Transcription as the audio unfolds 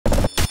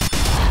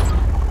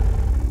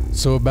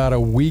So about a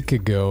week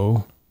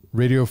ago,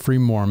 Radio Free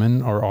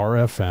Mormon, or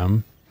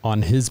RFM,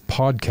 on his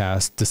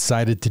podcast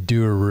decided to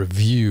do a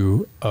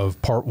review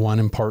of part 1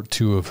 and part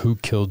 2 of Who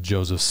Killed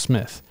Joseph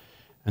Smith.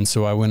 And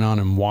so I went on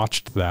and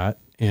watched that,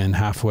 and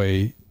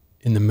halfway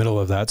in the middle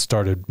of that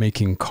started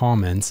making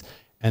comments,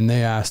 and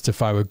they asked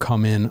if I would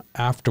come in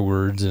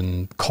afterwards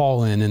and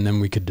call in, and then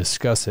we could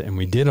discuss it. And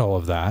we did all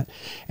of that.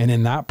 And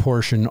in that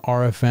portion,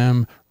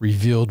 RFM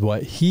revealed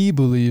what he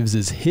believes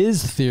is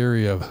his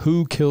theory of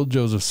who killed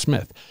Joseph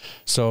Smith.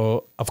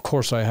 So, of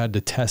course, I had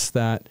to test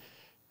that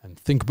and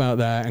think about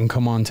that and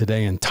come on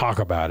today and talk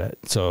about it.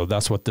 So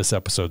that's what this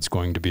episode's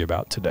going to be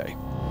about today.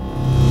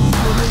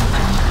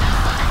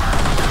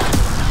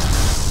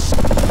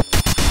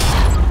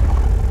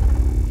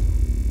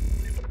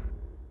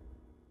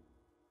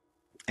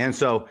 And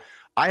so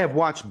I have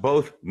watched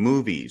both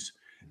movies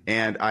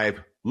and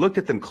I've looked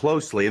at them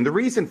closely. And the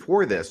reason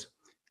for this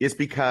is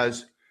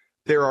because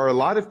there are a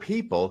lot of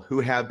people who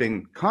have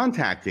been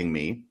contacting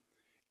me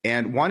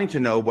and wanting to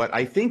know what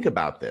I think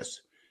about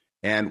this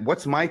and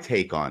what's my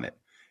take on it.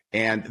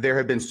 And there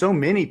have been so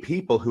many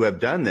people who have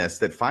done this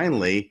that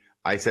finally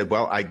I said,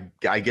 well,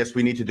 I guess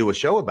we need to do a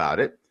show about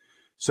it.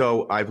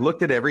 So I've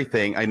looked at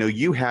everything. I know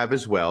you have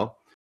as well.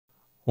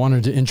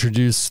 Wanted to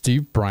introduce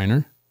Steve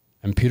Bryner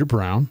and Peter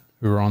Brown,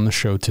 who are on the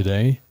show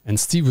today. And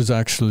Steve was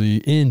actually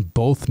in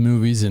both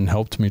movies and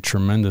helped me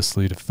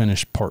tremendously to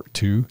finish part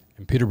 2.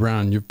 And Peter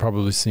Brown, you've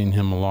probably seen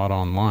him a lot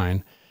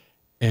online.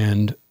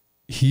 And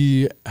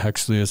he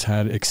actually has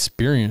had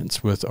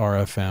experience with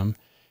RFM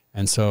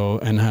and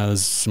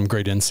has some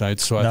great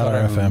insights. So not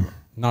RFM.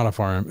 Not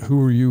RFM. Who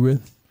were you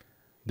with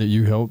that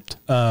you helped?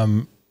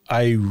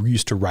 I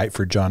used to write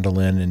for John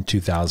DeLynn in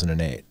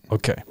 2008.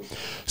 Okay.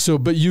 So,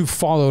 but you've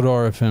followed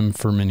RFM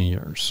for many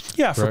years.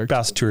 Yeah, correct? For the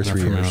past 2 or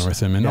 3 years. With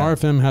him. And yeah.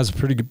 RFM has a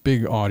pretty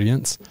big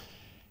audience.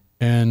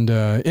 And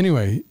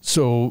anyway,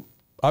 so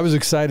I was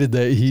excited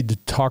that he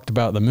talked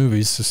about the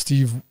movies. So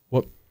Steve,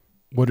 what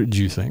did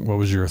you think? What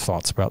was your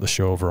thoughts about the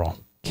show overall?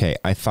 Okay,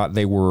 I thought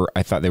they were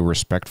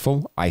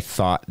respectful. I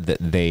thought that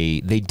they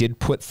did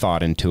put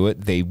thought into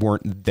it. They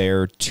weren't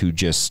there to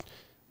just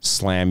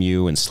slam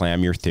you and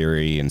slam your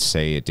theory and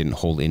say it didn't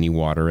hold any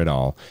water at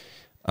all.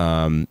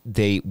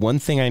 One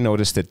thing I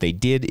noticed that they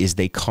did is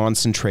they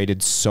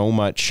concentrated so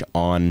much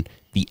on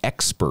the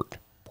expert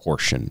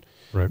portion.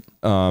 Right.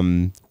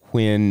 In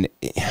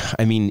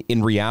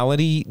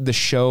reality,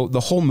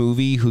 the whole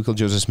movie, Who Killed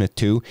Joseph Smith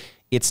 2,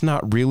 it's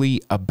not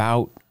really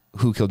about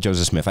who killed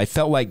Joseph Smith. I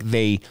felt like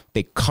they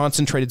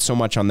concentrated so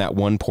much on that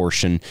one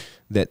portion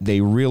that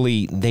they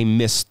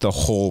missed the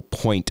whole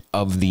point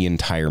of the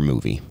entire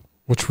movie.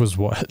 Which was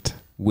what?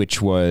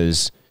 Which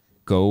was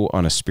go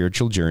on a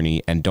spiritual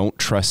journey and don't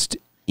trust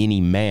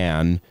any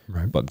man,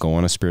 right, but go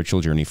on a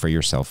spiritual journey for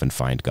yourself and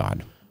find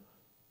God.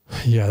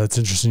 Yeah, that's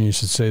interesting you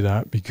should say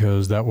that,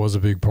 because that was a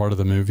big part of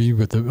the movie,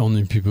 but the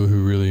only people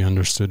who really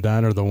understood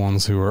that are the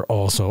ones who are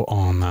also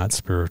on that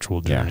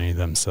spiritual journey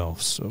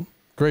themselves. So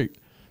great.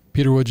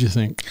 Peter, what'd you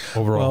think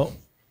overall?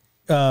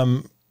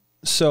 Well,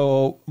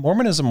 so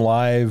Mormonism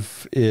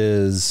Live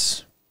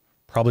is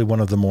probably one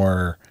of the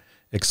more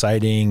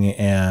exciting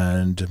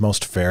and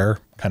most fair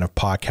kind of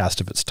podcast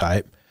of its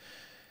type.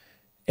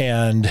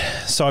 And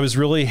so I was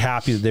really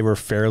happy that they were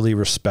fairly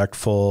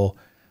respectful.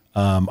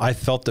 I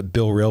felt that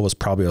Bill Reel was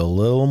probably a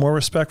little more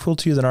respectful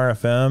to you than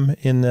RFM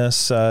in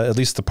this, at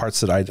least the parts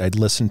that I'd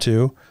listened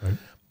to. Right.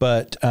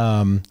 But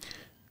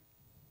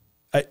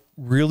it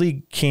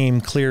really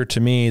came clear to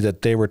me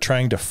that they were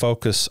trying to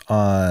focus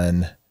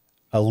on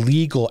a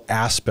legal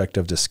aspect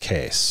of this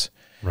case.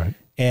 Right.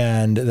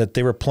 And that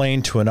they were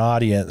playing to an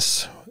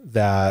audience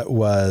that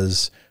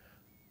was,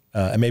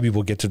 and maybe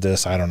we'll get to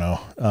this, I don't know,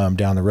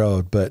 down the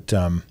road, but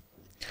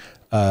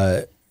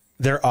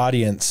their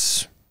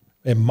audience,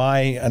 in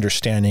my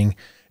understanding,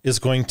 is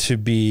going to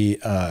be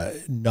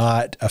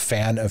not a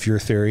fan of your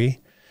theory.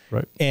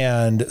 Right.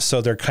 And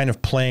so they're kind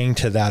of playing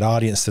to that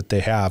audience that they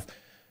have.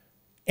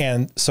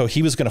 And so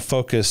he was going to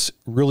focus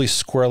really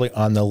squarely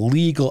on the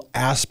legal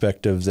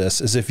aspect of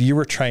this, as if you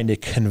were trying to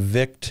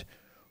convict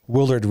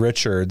Willard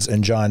Richards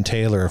and John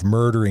Taylor of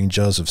murdering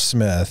Joseph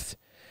Smith.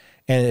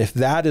 And if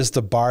that is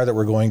the bar that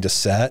we're going to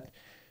set,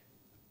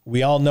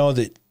 we all know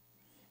that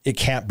it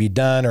can't be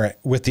done, or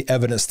with the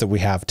evidence that we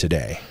have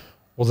today.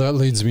 Well, that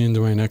leads me into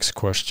my next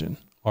question.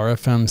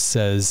 RFM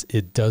says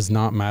it does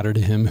not matter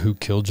to him who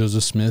killed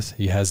Joseph Smith.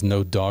 He has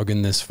no dog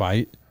in this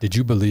fight. Did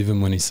you believe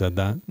him when he said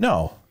that?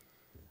 No,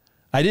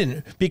 I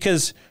didn't,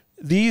 because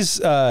these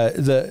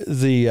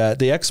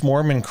the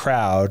ex-Mormon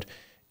crowd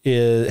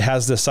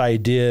has this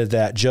idea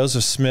that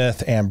Joseph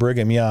Smith and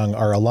Brigham Young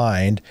are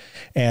aligned,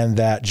 and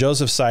that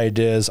Joseph's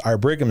ideas are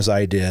Brigham's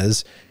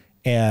ideas.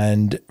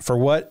 And for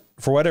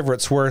whatever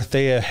it's worth,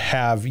 they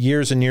have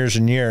years and years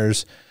and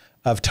years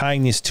of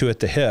tying these two at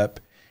the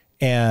hip.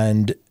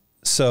 And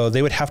so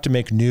they would have to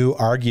make new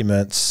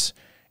arguments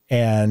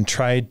and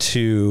try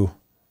to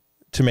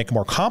make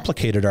more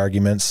complicated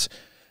arguments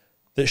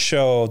that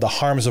show the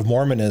harms of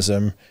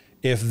Mormonism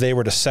if they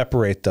were to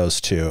separate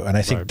those two. And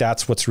I think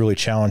that's what's really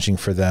challenging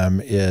for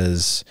them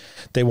is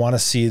they want to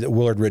see that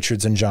Willard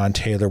Richards and John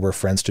Taylor were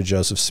friends to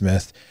Joseph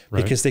Smith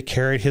because they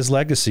carried his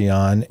legacy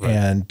on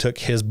and took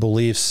his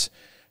beliefs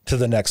to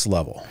the next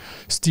level.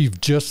 Steve,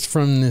 just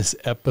from this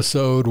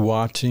episode,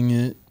 watching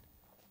it,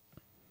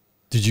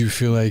 did you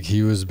feel like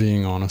he was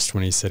being honest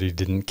when he said he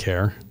didn't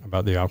care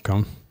about the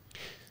outcome?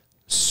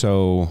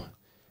 So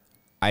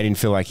I didn't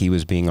feel like he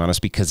was being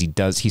honest because he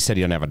said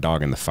he doesn't have a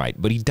dog in the fight,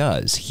 but he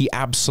does. He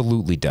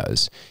absolutely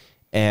does.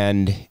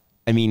 And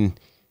I mean,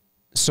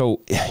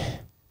 so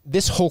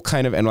this whole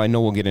kind of, and I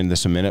know we'll get into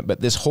this in a minute, but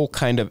this whole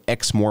kind of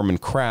ex-Mormon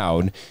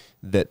crowd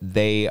that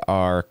they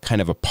are kind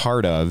of a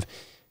part of,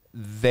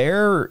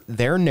 their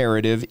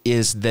narrative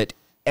is that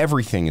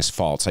everything is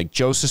false. Like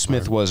Joseph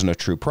Smith wasn't a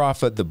true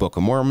prophet. The Book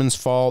of Mormon's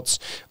false.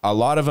 A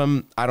lot of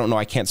them, I don't know,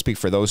 I can't speak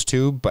for those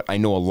two, but I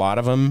know a lot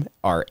of them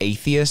are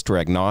atheist or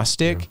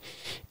agnostic.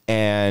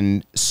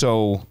 And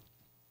so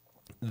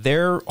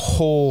their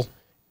whole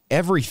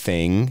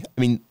everything,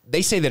 I mean,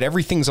 they say that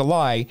everything's a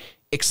lie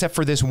except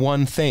for this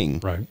one thing.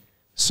 Right.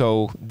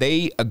 So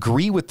they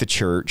agree with the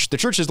church. The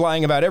church is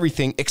lying about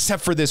everything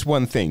except for this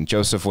one thing.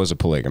 Joseph was a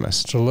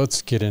polygamist. So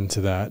let's get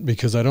into that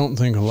because I don't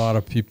think a lot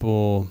of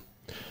people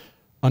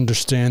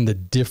understand the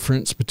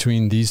difference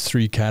between these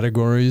three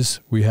categories.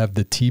 We have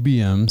the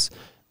TBMs.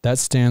 That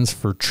stands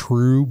for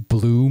True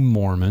Blue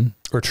Mormon.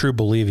 Or True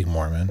Believing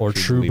Mormon. Or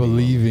True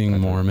Believing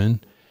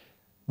Mormon,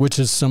 which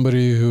is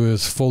somebody who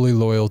is fully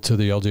loyal to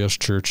the LDS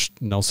Church.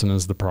 Nelson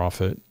is the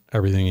prophet.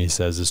 Everything he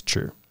says is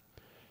true.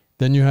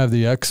 Then you have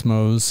the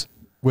EXMOs,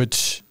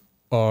 which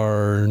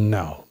are,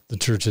 no, the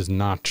church is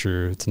not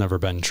true. It's never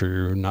been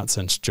true, not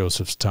since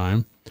Joseph's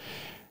time.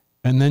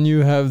 And then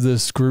you have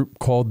this group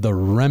called the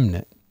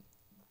Remnant.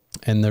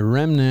 And the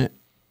Remnant,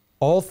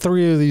 all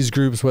three of these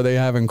groups, what they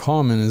have in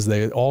common is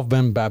they all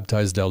been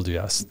baptized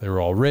LDS. They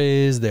were all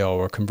raised. They all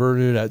were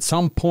converted. At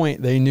some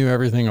point, they knew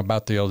everything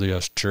about the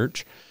LDS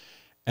church.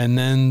 And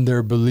then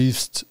their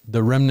beliefs,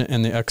 the Remnant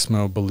and the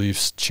EXMO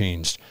beliefs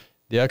changed.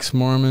 The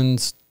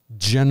ex-Mormons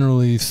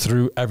generally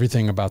threw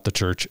everything about the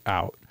church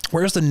out.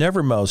 Where's the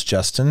Nevermos,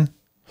 Justin?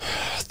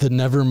 The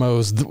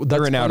Nevermos.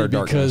 They're in outer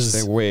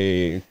darkness.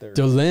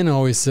 Delenn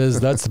always says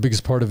that's the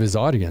biggest part of his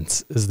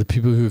audience is the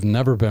people who've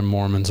never been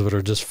Mormons but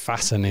are just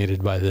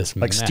fascinated by this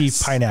like mess. Steve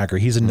Pineacker.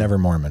 He's a Never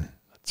Mormon.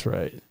 That's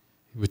right.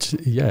 Which,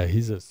 yeah,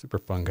 he's a super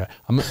fun guy.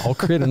 I'll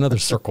create another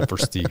circle for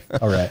Steve.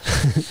 All right.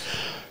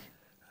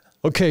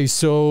 Okay,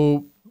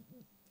 so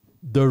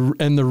the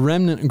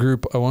Remnant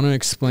group, I want to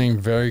explain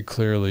very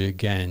clearly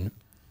again,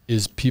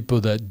 is people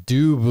that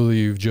do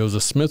believe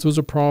Joseph Smith was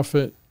a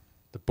prophet.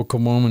 The Book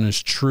of Mormon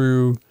is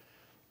true,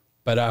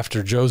 but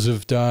after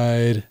Joseph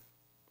died,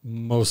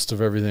 most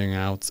of everything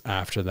else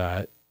after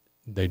that,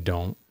 they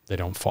don't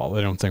follow.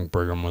 They don't think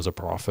Brigham was a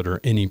prophet or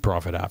any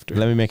prophet after.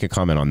 Let me make a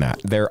comment on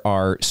that.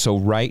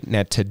 Right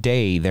now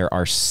today, there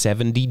are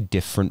 70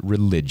 different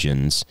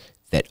religions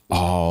that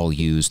all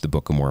use the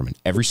Book of Mormon.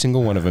 Every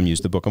single one of them use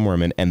the Book of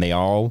Mormon, and they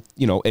all,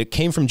 it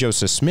came from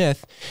Joseph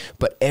Smith,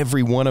 but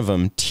every one of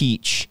them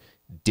teach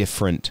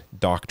different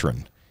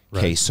doctrine.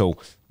 Okay, right. So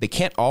they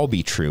can't all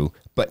be true,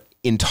 but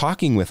in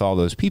talking with all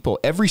those people,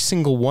 every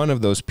single one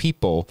of those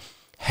people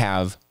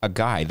have a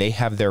guy. They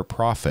have their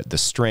prophet, the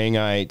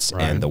Strangites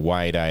and the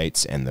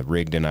Whiteites and the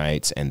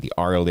Rigdonites and the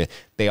Arl.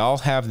 They all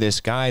have this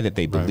guy that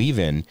they believe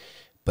in,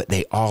 but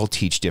they all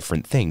teach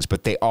different things,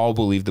 but they all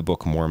believe the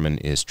Book of Mormon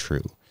is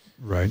true.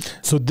 Right.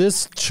 So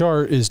this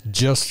chart is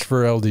just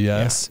for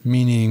LDS,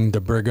 meaning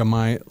the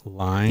Brighamite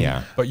line.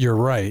 Yeah. But you're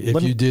right.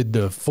 If you did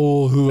the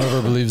full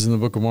whoever believes in the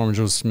Book of Mormon,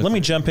 Joseph Smith. Let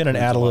me jump in and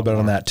add a little bit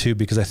on that too,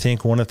 because I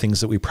think one of the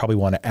things that we probably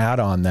want to add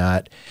on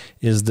that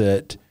is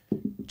that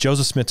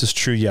Joseph Smith is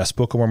true, yes.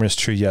 Book of Mormon is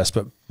true, yes.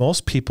 But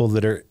most people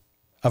that are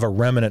of a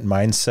remnant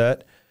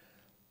mindset,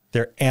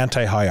 they're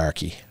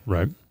anti-hierarchy.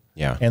 Right.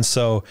 Yeah. And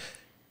so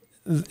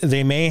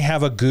they may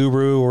have a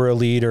guru or a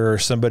leader or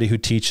somebody who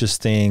teaches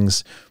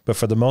things, but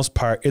for the most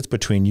part, it's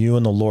between you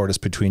and the Lord. It's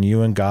between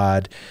you and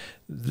God.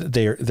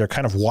 They're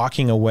kind of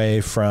walking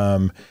away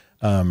from,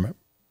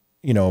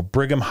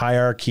 Brigham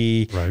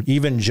hierarchy,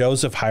 even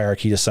Joseph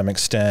hierarchy to some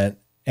extent,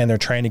 and they're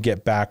trying to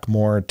get back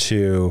more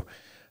to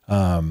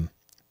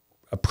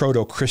a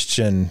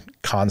proto-Christian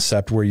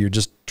concept where you're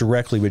just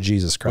directly with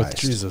Jesus Christ. With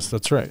Jesus,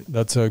 that's right.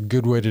 That's a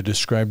good way to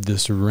describe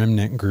this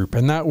remnant group.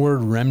 And that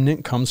word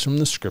remnant comes from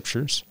the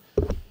scriptures.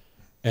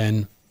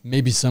 And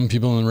maybe some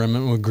people in the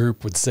remnant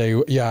group would say,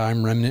 yeah,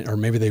 I'm remnant, or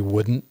maybe they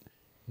wouldn't.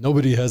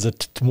 Nobody has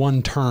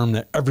one term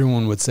that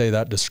everyone would say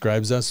that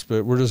describes us,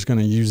 but we're just going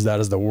to use that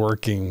as the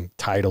working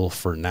title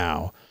for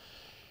now.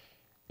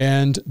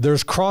 And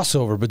there's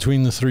crossover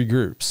between the three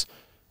groups.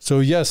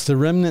 So yes, the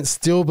remnant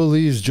still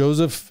believes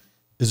Joseph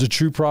is a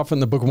true prophet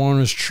and the Book of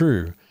Mormon is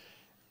true,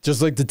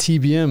 just like the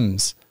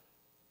TBMs.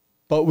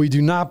 But we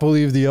do not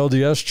believe the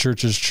LDS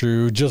church is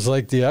true, just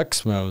like the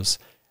EXMOs.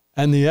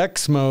 And the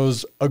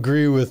EXMOs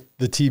agree with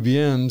the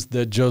TBMs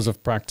that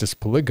Joseph practiced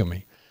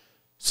polygamy.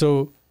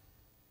 So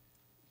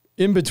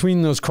in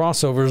between those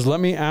crossovers, let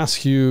me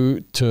ask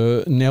you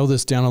to nail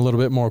this down a little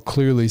bit more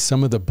clearly,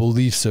 some of the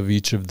beliefs of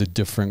each of the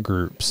different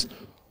groups.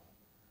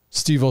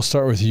 Steve, I'll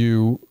start with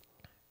you.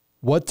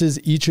 What does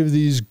each of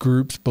these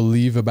groups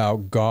believe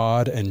about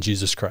God and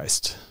Jesus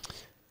Christ?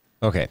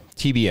 Okay,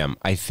 TBM,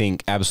 I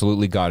think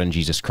absolutely God and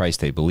Jesus Christ,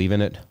 they believe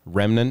in it.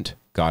 Remnant,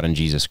 God and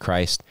Jesus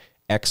Christ.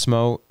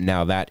 EXMO,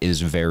 now that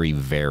is very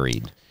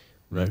varied.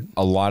 Right.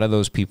 A lot of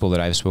those people that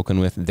I've spoken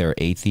with, they're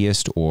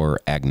atheist or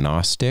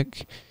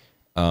agnostic,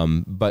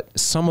 but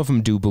some of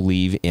them do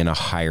believe in a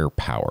higher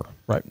power.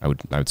 Right. I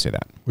would say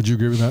that. Would you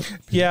agree with that?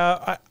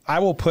 Yeah, I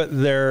will put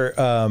there,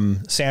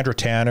 Sandra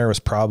Tanner was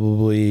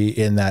probably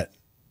in that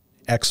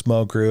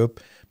EXMO group,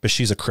 but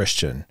she's a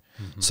Christian.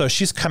 So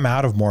she's come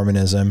out of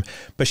Mormonism,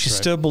 but she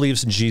still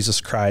believes in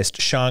Jesus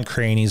Christ. Sean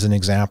Craney's an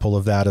example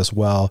of that as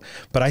well.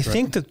 But I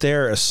think that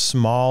they're a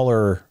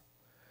smaller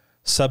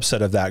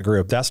subset of that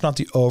group. That's not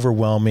the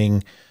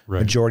overwhelming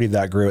majority of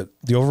that group.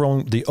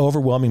 The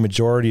overwhelming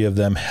majority of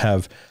them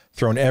have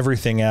thrown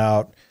everything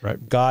out,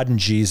 God and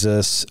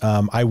Jesus.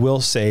 I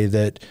will say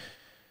that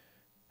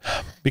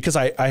because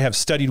I have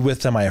studied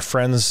with them, I have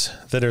friends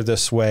that are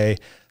this way,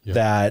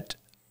 that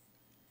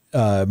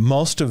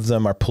most of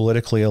them are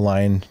politically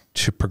aligned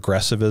to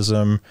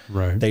progressivism.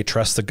 Right. They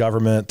trust the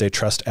government. They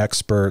trust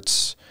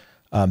experts.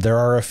 There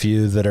are a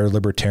few that are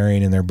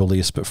libertarian in their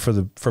beliefs, but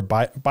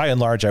by and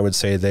large, I would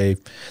say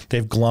they've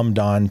glommed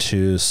on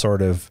to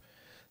sort of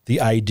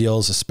the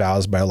ideals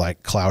espoused by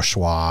like Klaus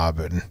Schwab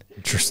and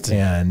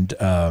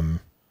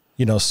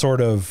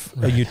sort of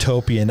a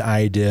utopian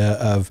idea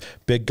of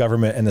big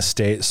government and the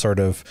state sort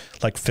of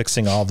like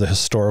fixing all the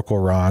historical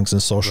wrongs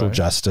and social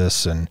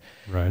justice. And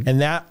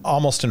that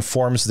almost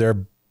informs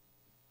their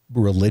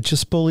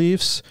religious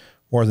beliefs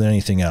more than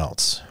anything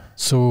else.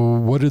 So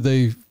what is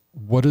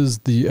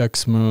the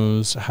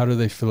EXMOs, how do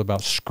they feel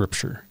about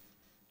scripture?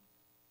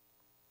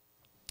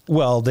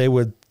 Well, they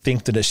would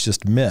think that it's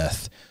just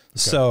myth. Okay.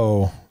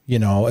 So,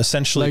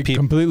 essentially like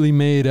completely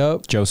made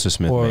up, Joseph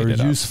Smith or made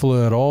it useful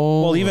up at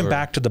all. Well, even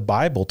back to the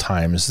Bible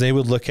times, they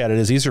would look at it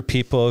as these are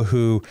people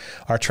who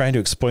are trying to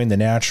explain the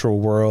natural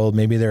world.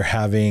 Maybe they're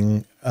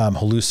having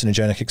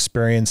hallucinogenic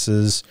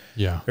experiences.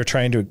 Yeah. They're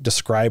trying to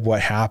describe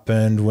what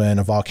happened when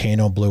a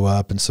volcano blew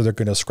up. And so they're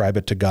going to ascribe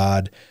it to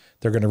God.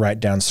 They're going to write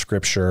down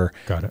scripture.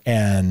 Got it.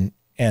 And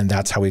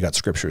that's how we got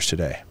scriptures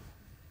today.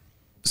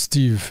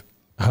 Steve,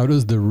 how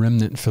does the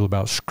remnant feel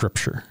about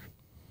scripture?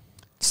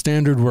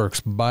 Standard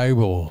works,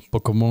 Bible,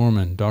 Book of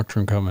Mormon,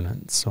 Doctrine and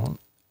Covenants, so on.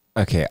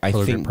 Okay, I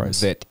think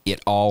that it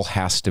all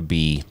has to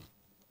be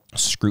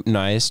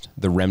scrutinized.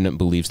 The remnant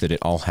believes that it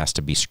all has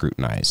to be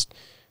scrutinized.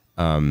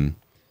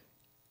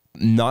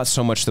 Not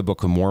so much the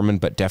Book of Mormon,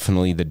 but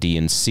definitely the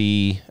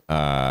D&C,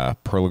 Pearl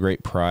of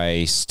Great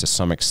Price, to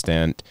some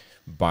extent.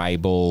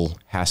 Bible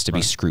has to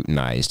be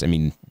scrutinized. I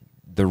mean,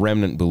 the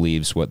remnant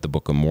believes what the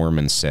Book of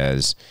Mormon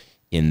says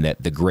in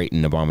that the great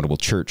and abominable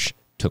church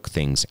took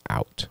things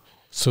out.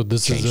 So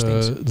this is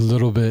a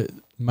little bit,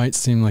 might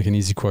seem like an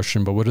easy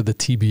question, but what do the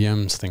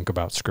TBMs think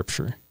about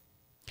scripture?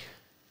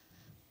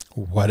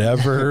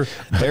 Whatever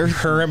their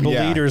current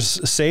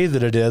leaders say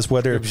that it is,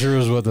 whether scripture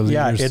is what the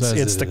leader says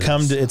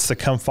it's the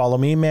come follow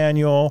me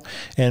manual,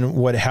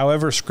 and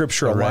however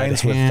scripture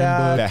aligns with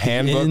that. The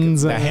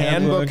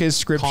handbook is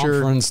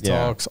scripture. Conference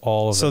talks,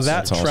 all of it. So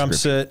that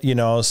trumps it,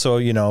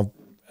 So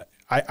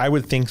I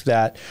would think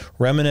that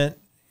remnant.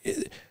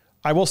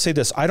 I will say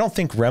this: I don't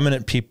think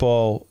remnant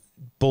people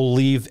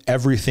believe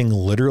everything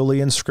literally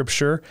in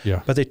scripture,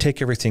 but they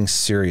take everything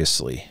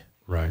seriously.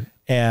 Right.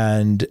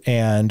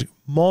 And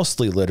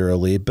mostly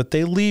literally, but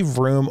they leave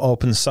room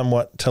open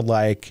somewhat to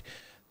like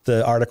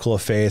the article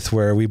of faith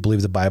where we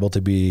believe the Bible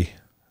to be,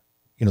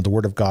 the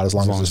word of God as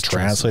long as it's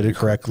translated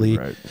correctly.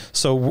 Right.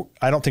 So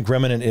I don't think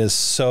remnant is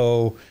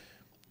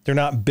they're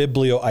not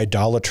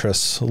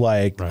biblio-idolatrous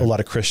like a lot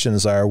of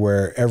Christians are,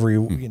 where every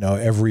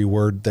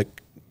word that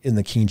in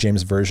the King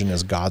James Version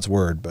is God's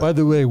word. But by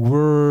the way,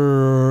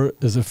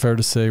 is it fair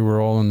to say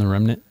we're all in the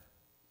remnant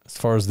as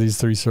far as these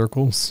three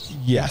circles?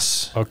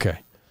 Yes. Okay.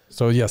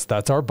 So yes,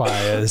 that's our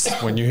bias.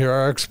 When you hear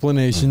our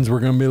explanations, we're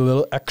going to be a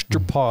little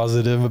extra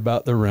positive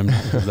about the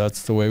remnant, because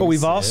that's the way but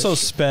we've also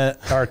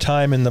spent our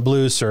time in the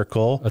blue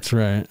circle. That's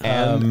right.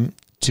 And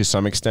to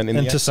some extent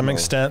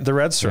the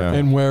red circle. Yeah.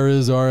 And where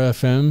is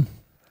RFM?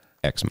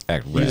 It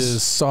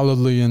is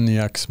solidly in the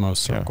EXMO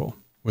circle,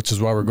 which is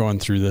why we're going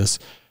through this.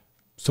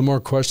 Some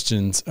more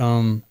questions.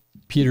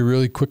 Peter,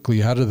 really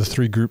quickly, how do the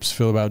three groups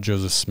feel about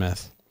Joseph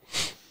Smith?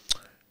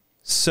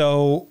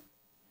 So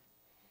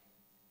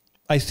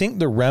I think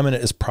the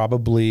remnant is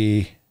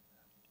probably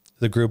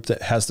the group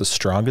that has the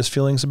strongest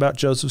feelings about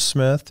Joseph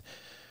Smith,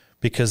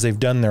 because they've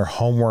done their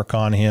homework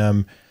on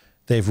him.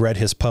 They've read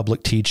his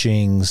public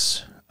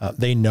teachings.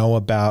 They know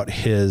about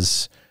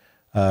his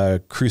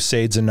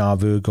crusades in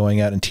Nauvoo,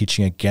 going out and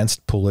teaching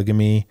against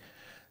polygamy.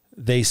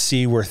 They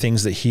see where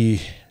things that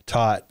he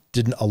taught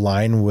didn't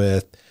align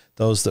with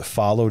those that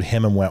followed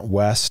him and went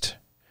west.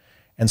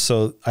 And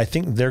so I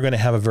think they're going to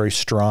have a very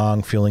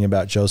strong feeling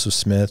about Joseph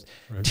Smith.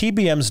 Right.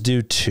 TBMs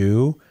do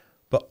too,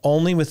 but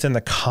only within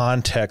the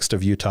context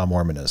of Utah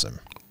Mormonism.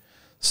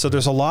 So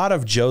there's a lot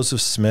of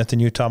Joseph Smith in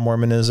Utah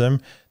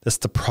Mormonism that's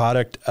the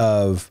product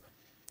of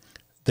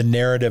the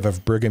narrative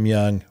of Brigham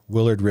Young,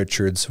 Willard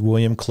Richards,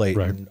 William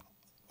Clayton,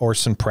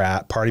 Orson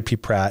Pratt, Party P.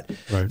 Pratt.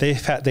 Right. They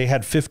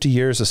had 50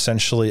 years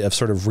essentially of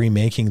sort of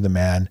remaking the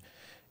man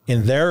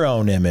in their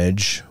own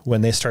image when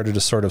they started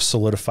to sort of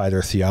solidify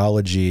their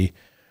theology.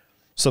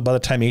 So by the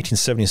time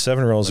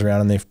 1877 rolls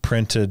around and they've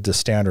printed the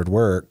standard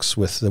works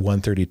with the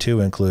 132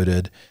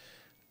 included,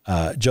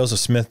 Joseph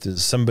Smith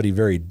is somebody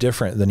very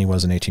different than he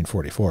was in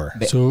 1844.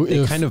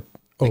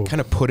 They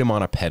kind of put him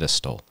on a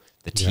pedestal,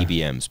 the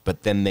TBMs,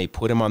 but then they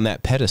put him on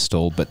that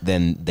pedestal, but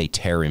then they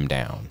tear him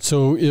down.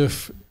 So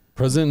if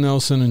President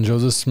Nelson and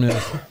Joseph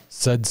Smith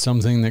said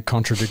something that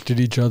contradicted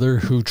each other,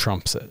 who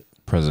trumps it?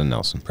 President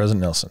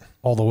Nelson.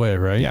 All the way,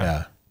 right?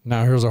 Yeah.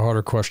 Now here's a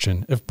harder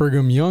question. If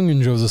Brigham Young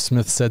and Joseph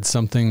Smith said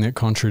something that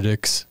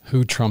contradicts,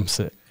 who trumps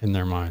it in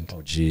their mind?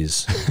 Oh,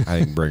 geez. I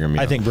think Brigham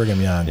Young. I think Brigham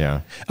Young.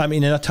 Yeah. I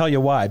mean, and I'll tell you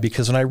why,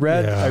 because when I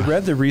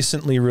read the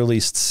recently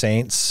released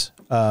Saints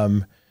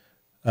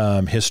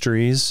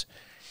histories,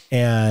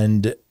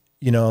 and,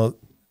 you know,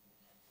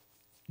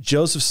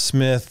 Joseph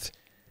Smith,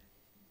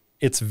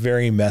 it's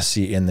very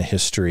messy in the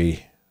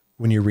history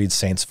when you read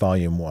Saints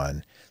Volume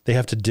 1. They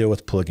have to deal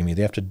with polygamy.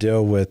 They have to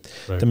deal with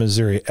the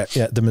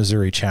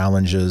Missouri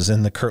challenges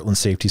and the Kirtland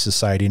Safety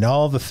Society and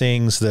all the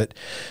things that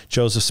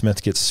Joseph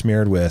Smith gets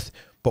smeared with.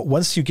 But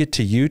once you get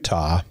to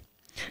Utah,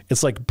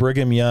 it's like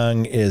Brigham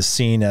Young is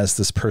seen as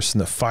this person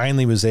that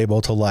finally was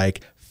able to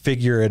like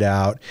figure it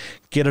out,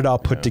 get it all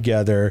put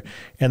together.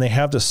 And they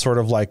have this sort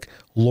of like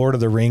Lord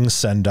of the Rings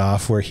send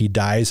off where he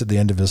dies at the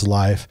end of his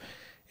life.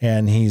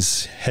 And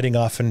he's heading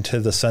off into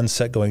the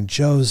sunset going,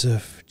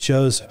 Joseph.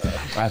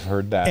 I've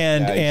heard that.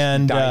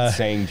 And died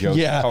saying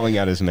Joseph, calling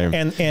out his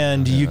name.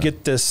 And you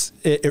get this,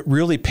 it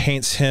really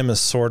paints him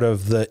as sort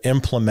of the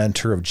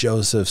implementer of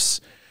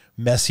Joseph's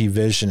messy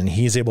vision. And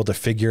he's able to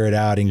figure it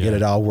out and get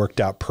it all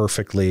worked out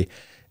perfectly.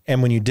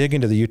 And when you dig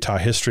into the Utah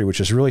history, which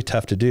is really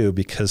tough to do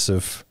because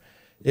of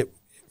it,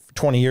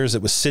 20 years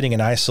it was sitting in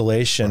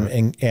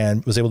isolation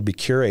and was able to be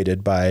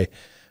curated by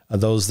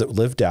those that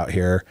lived out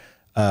here.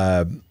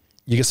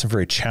 You get some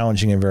very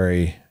challenging and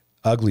very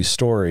ugly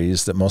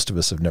stories that most of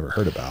us have never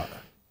heard about.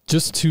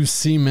 Just to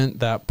cement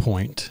that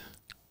point,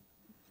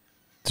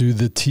 do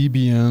the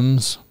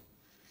TBMs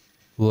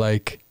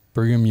like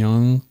Brigham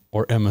Young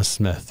or Emma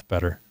Smith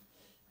better?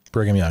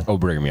 Brigham Young. Oh,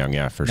 Brigham Young,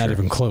 yeah, for sure. Not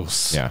even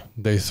close. Yeah.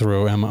 They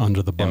throw Emma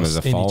under the bus. Emma's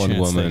a fallen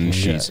woman.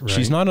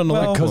 She's not an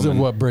elect because woman.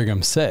 of what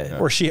Brigham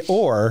said. Or she has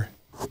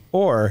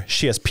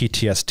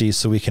PTSD,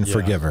 so we can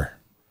forgive her.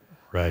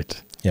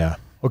 Right. Yeah.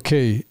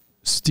 Okay,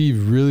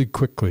 Steve, really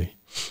quickly.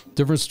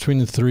 Difference between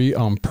the three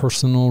on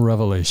personal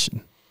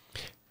revelation.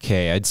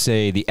 Okay, I'd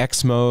say the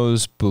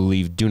EXMOs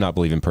do not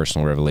believe in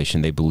personal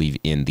revelation. They believe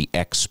in the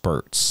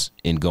experts,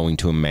 in going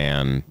to a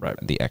man,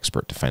 the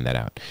expert, to find that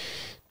out.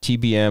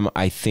 TBM,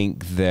 I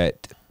think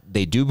that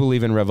they do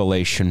believe in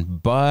revelation,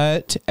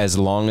 but as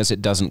long as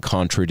it doesn't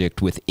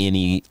contradict with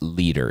any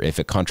leader. If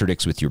it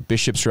contradicts with your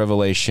bishop's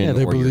revelation.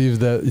 They believe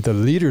that the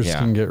leaders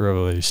can get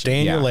revelation.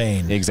 Stay in your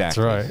lane.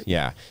 Exactly. That's right.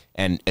 Yeah.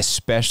 And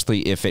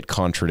especially if it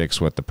contradicts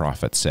what the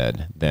prophet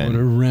said, then what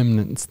do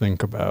remnants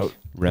think about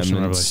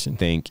remnants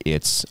think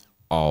it's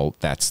all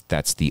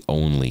that's the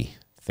only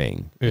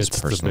thing is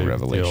personal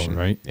revelation, deal,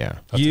 right? Yeah.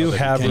 You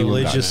have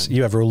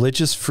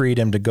religious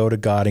freedom to go to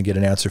God and get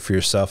an answer for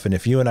yourself. And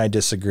if you and I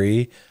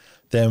disagree,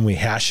 then we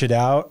hash it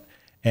out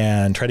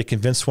and try to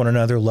convince one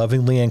another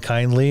lovingly and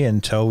kindly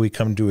until we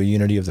come to a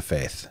unity of the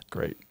faith.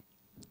 Great.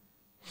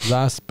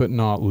 Last but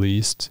not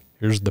least,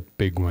 here's the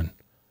big one.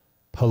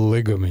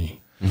 Polygamy.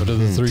 What do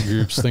the three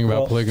groups think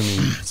about polygamy?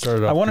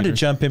 I wanted to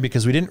jump in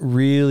because we didn't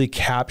really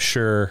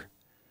capture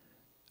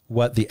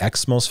what the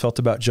EXMOs felt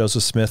about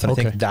Joseph Smith. And I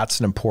think that's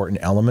an important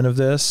element of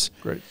this.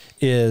 Great.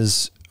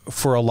 Is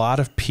for a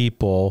lot of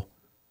people,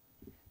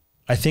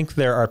 I think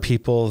there are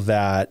people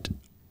that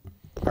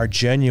are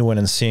genuine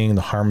in seeing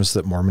the harms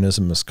that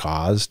Mormonism has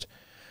caused.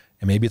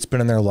 And maybe it's been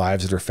in their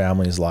lives or their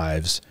families'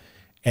 lives.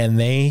 And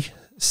they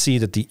see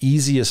that the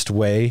easiest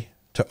way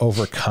to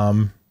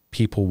overcome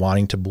people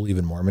wanting to believe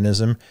in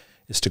Mormonism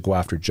is to go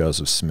after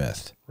Joseph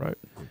Smith. Right.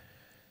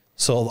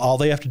 So all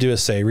they have to do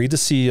is say, read the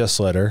CES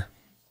letter,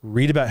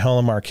 read about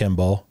Helen Mar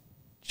Kimball,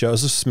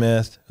 Joseph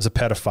Smith is a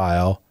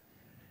pedophile,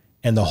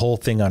 and the whole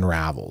thing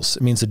unravels.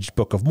 It means the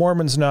Book of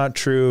Mormon's not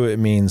true. It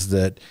means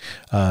that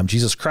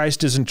Jesus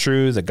Christ isn't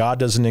true, that God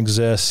doesn't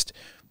exist,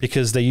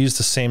 because they use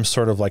the same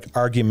sort of like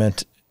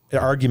argument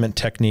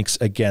techniques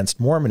against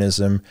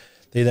Mormonism.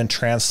 They then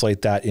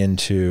translate that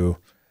into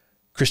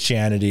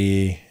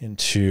Christianity,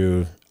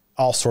 into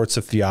all sorts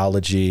of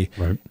theology,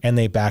 and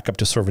they back up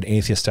to sort of an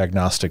atheist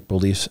agnostic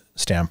belief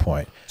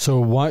standpoint.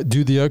 So why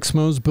do the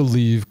EXMOs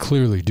believe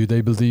clearly? Do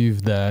they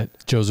believe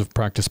that Joseph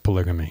practiced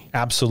polygamy?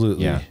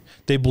 Absolutely. Yeah.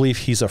 They believe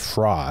he's a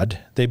fraud.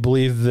 They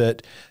believe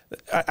that,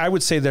 I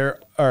would say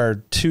there are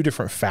two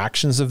different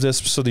factions of this.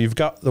 So that you've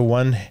got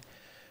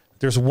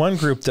there's one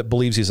group that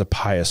believes he's a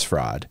pious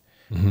fraud,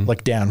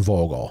 like Dan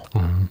Vogel.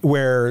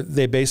 where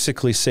they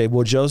basically say,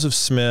 well, Joseph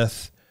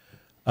Smith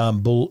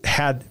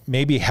had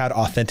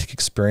authentic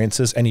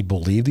experiences, and he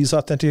believed these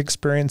authentic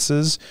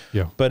experiences,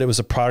 but it was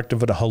a product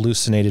of a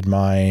hallucinated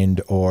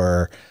mind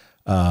or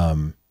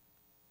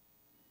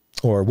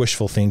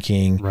wishful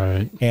thinking.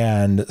 Right.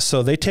 And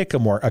so they take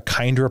a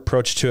kinder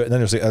approach to it. And then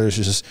there's the others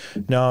who just,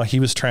 no, he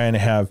was trying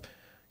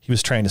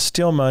to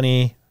steal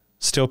money,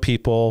 steal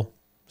people,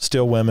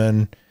 steal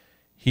women.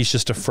 He's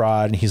just a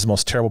fraud, and he's the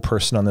most terrible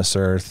person on this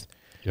earth.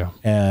 Yeah.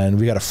 And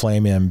we got to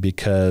flame him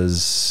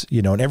because,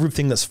 and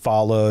everything that's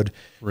followed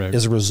Right.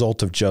 is a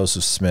result of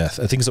Joseph Smith.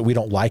 The things that we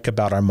don't like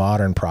about our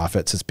modern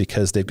prophets is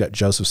because they've got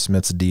Joseph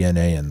Smith's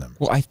DNA in them.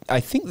 Well, I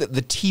think that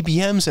the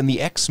TBMs and the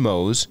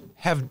EXMOs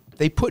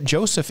they put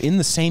Joseph in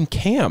the same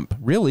camp,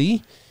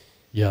 really.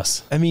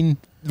 Yes. I mean,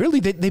 really,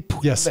 they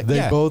put... Yes,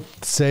 they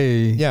both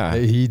say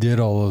that he did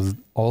all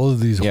of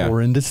these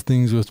horrendous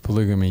things with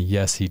polygamy.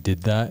 Yes, he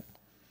did that.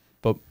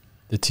 But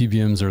the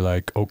TBMs are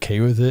like okay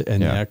with it,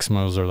 and the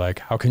EXMOs are like,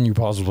 how can you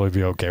possibly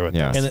be okay with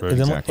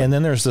that? And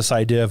then there's this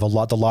idea of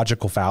the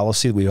logical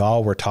fallacy that we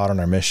all were taught on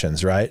our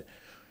missions, right?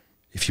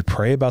 If you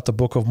pray about the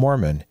Book of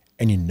Mormon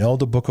and you know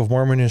the Book of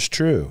Mormon is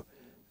true,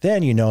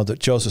 then you know that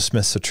Joseph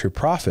Smith's a true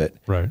prophet.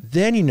 Right.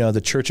 Then you know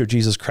the Church of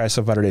Jesus Christ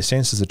of Latter-day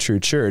Saints is a true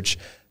church.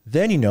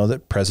 Then you know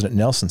that President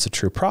Nelson's a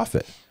true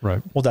prophet.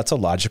 Right. Well, that's a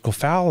logical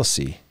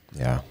fallacy.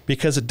 Yeah.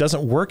 Because it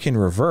doesn't work in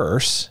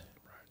reverse.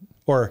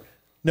 Or,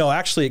 no,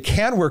 actually, it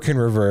can work in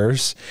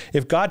reverse.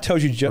 If God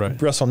tells you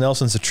Russell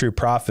Nelson's a true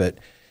prophet,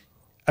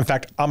 in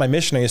fact, on my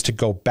mission, I used to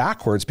go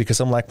backwards because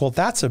I'm like, well,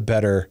 that's a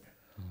better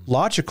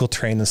logical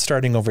train than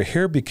starting over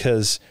here,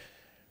 because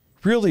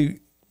really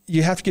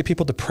you have to get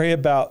people to pray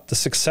about the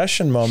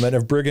succession moment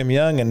of Brigham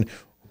Young.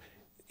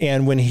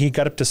 And when he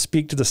got up to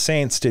speak to the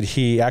saints, did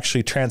he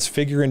actually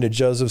transfigure into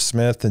Joseph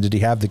Smith, and did he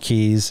have the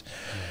keys?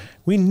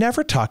 We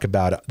never talk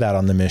about that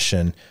on the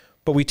mission,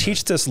 but we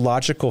teach this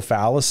logical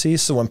fallacy.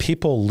 So when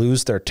people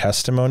lose their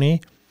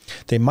testimony,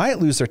 they might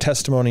lose their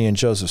testimony in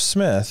Joseph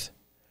Smith,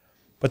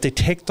 but they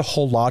take the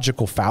whole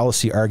logical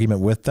fallacy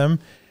argument with them,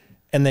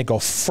 and they go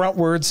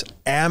frontwards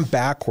and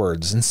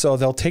backwards. And so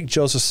they'll take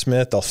Joseph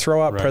Smith, they'll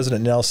throw out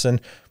President Nelson,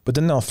 but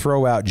then they'll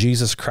throw out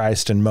Jesus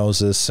Christ and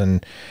Moses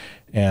and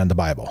the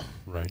Bible.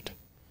 Right.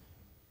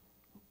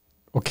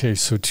 Okay,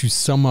 so to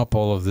sum up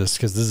all of this,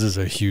 because this is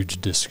a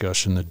huge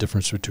discussion, the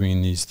difference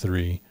between these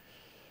three,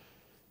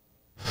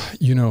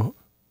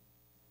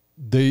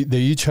 they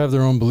each have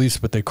their own beliefs,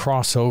 but they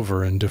cross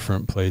over in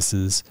different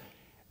places.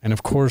 And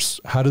of course,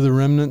 how do the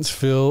remnants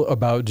feel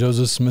about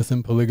Joseph Smith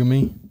and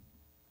polygamy?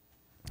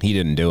 He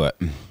didn't do it.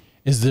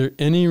 Is there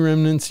any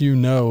remnants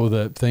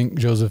that think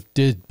Joseph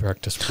did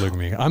practice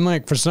polygamy? I'm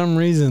like, for some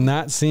reason,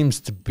 that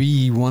seems to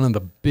be one of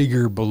the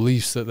bigger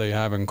beliefs that they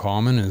have in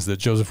common, is that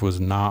Joseph was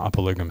not a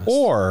polygamist.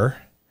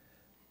 Or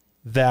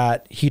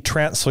that he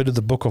translated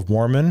the Book of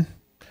Mormon,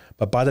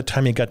 but by the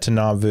time he got to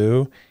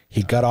Nauvoo,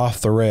 he got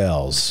off the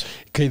rails.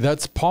 Okay,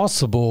 that's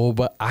possible,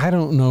 but I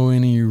don't know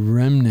any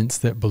remnants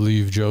that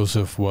believe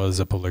Joseph was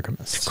a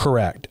polygamist.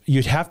 Correct.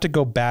 You'd have to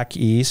go back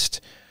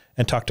east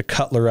and talk to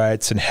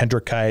Cutlerites and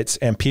Hendrickites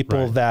and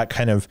people that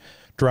kind of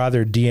draw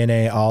their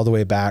DNA all the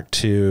way back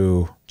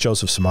to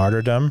Joseph's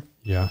martyrdom.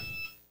 Yeah.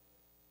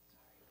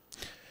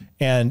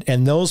 And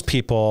those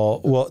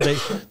people,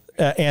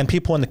 and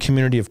people in the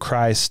community of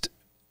Christ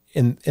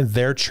in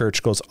their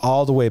church goes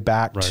all the way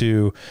back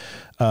to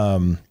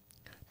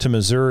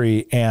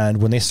Missouri.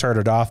 And when they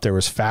started off, there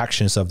was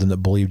factions of them that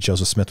believed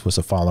Joseph Smith was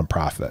a fallen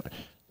prophet.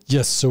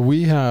 Yes. So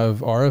we have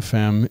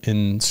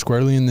RFM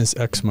squarely in this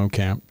EXMO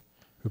camp,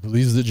 who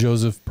believes that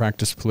Joseph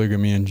practiced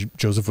polygamy and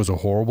Joseph was a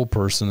horrible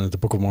person, that the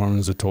Book of Mormon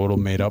is a total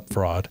made-up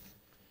fraud,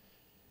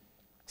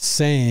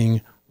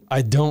 saying,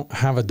 I don't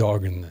have a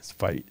dog in this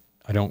fight.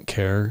 I don't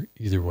care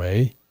either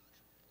way.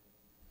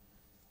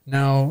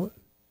 Now,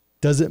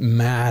 does it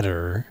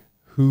matter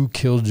who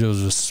killed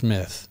Joseph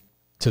Smith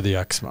to the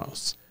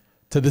EXMOs?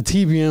 To the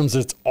TBMs,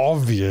 it's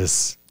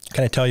obvious.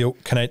 Let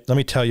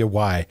me tell you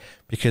why.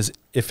 Because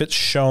if it's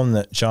shown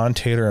that John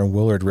Taylor and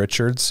Willard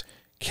Richards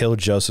killed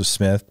Joseph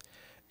Smith,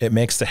 it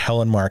makes the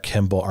Helen Mar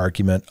Kimball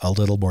argument a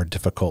little more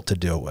difficult to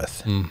deal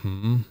with.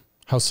 Mm-hmm.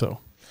 How so?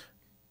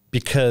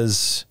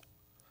 Because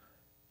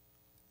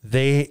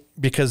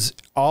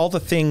all the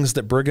things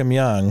that Brigham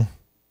Young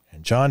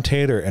and John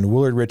Taylor and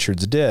Willard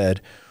Richards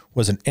did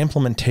was an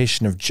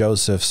implementation of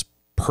Joseph's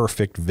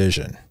perfect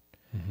vision.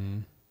 Mm-hmm.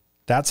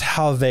 That's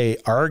how they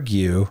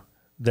argue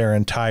their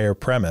entire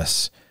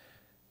premise.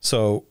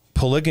 So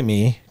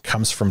polygamy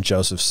comes from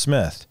Joseph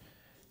Smith.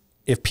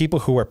 If people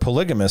who are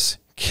polygamists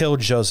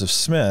killed Joseph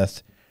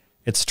Smith,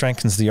 it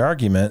strengthens the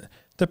argument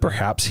that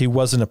perhaps he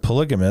wasn't a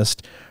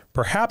polygamist.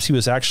 Perhaps he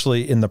was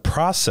actually in the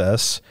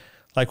process,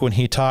 like when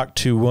he talked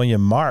to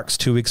William Marks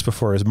 2 weeks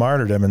before his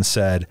martyrdom and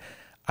said,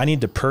 I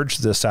need to purge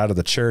this out of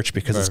the church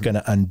because it's going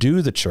to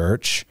undo the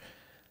church,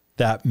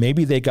 that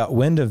maybe they got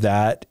wind of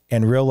that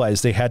and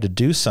realized they had to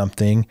do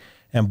something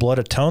and blood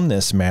atone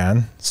this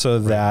man so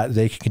that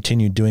they could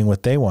continue doing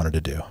what they wanted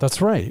to do.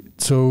 That's right.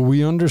 So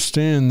we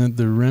understand that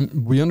the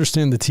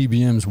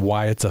TBMs,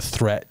 why it's a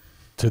threat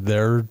to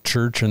their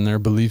church and their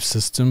belief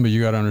system, but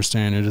you got to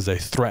understand it is a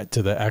threat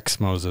to the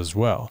EXMOs as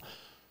well.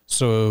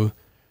 So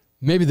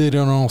maybe they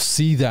don't all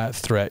see that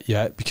threat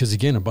yet, because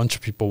again, a bunch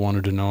of people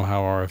wanted to know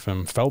how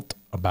RFM felt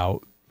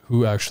about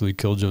who actually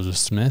killed Joseph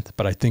Smith.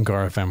 But I think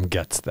RFM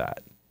gets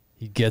that.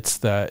 He gets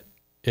that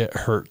it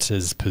hurts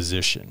his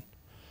position.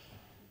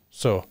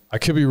 So I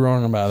could be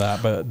wrong about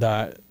that, but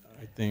that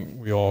I think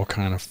we all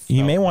kind of.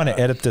 You may want to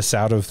edit this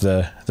out of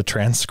the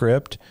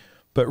transcript,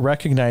 but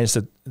recognize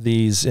that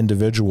these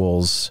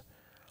individuals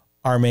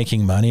are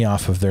making money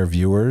off of their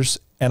viewers.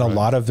 And a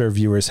lot of their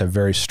viewers have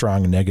very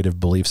strong negative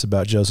beliefs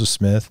about Joseph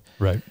Smith.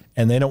 Right.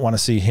 And they don't want to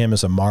see him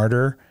as a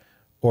martyr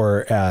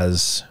or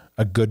as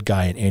a good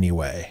guy in any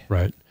way.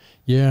 Right.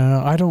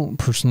 Yeah, I don't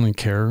personally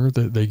care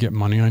that they get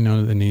money. I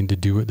know that they need to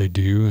do what they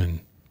do, and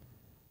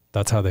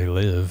that's how they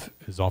live,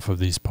 is off of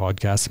these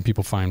podcasts, and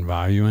people find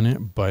value in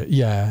it. But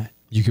yeah,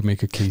 you could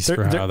make a case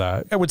for how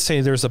that. I would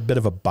say there's a bit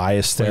of a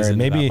bias there,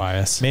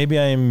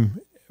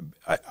 and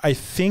I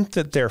think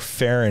that they're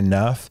fair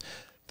enough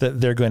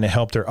that they're going to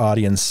help their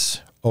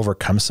audience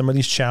overcome some of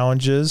these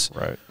challenges.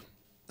 Right.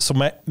 So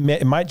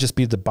it might just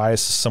be the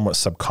bias is somewhat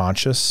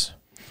subconscious.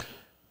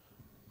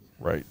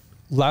 Right.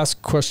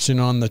 Last question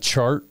on the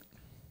chart.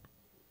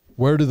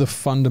 Where do the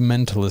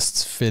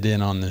fundamentalists fit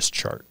in on this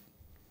chart?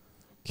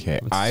 Okay.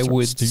 I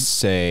would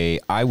say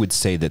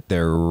that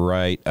they're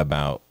right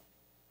about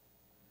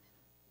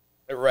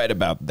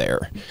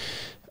there.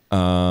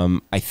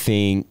 I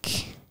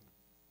think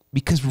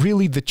because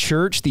really the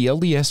church, the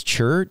LDS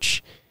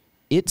church,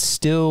 it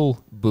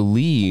still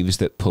believes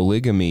that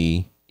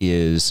polygamy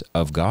is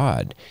of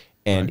God,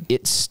 and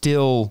it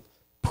still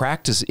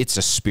it's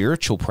a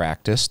spiritual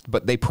practice,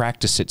 but they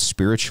practice it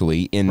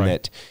spiritually in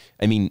that,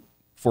 I mean,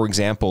 for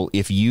example,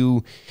 if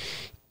you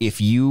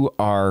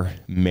are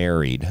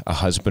married, a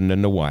husband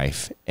and a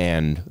wife,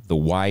 and the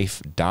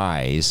wife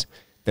dies,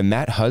 then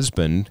that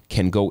husband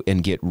can go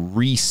and get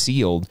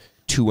resealed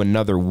to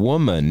another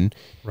woman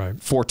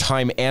for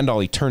time and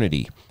all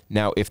eternity.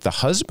 Now, if the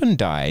husband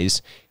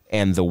dies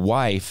and the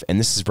wife, and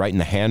this is right in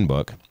the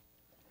handbook,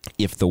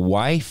 if the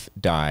wife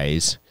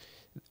dies,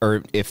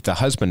 or if the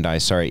husband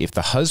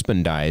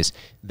dies,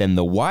 then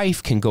the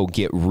wife can go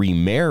get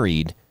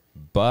remarried,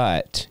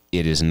 but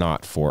it is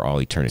not for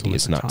all eternity.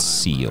 It's not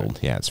sealed.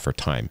 Right. Yeah, it's for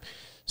time.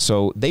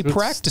 So they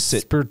practice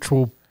it.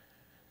 Spiritual.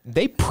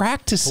 They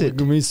practice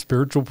polygamy, it.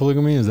 Spiritual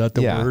polygamy, is that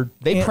the word?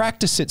 They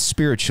practice it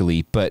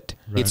spiritually, but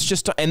it's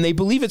just, and they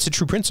believe it's a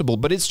true principle,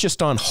 but it's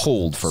just on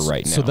hold for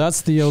right now. So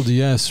that's the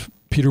LDS.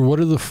 Peter, what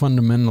do the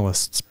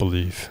fundamentalists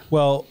believe?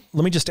 Well,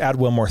 let me just add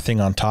one more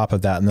thing on top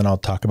of that, and then I'll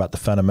talk about the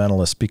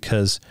fundamentalists,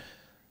 because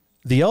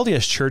the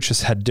LDS Church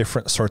has had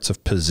different sorts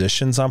of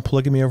positions on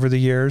polygamy over the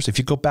years. If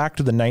you go back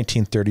to the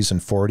 1930s and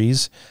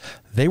 40s,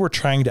 they were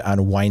trying to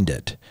unwind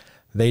it.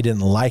 They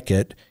didn't like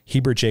it.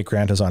 Heber J.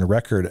 Grant is on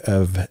record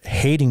of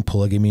hating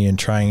polygamy and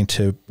trying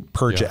to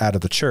purge it out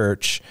of the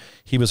church.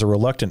 He was a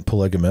reluctant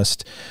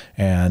polygamist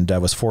and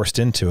was forced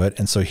into it,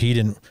 and so he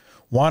didn't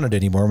want it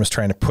anymore and was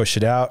trying to push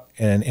it out,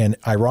 and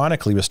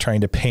ironically was trying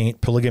to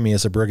paint polygamy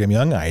as a Brigham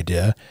Young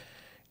idea,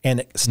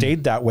 and it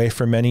stayed that way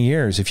for many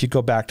years. If you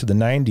go back to the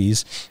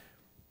 90s,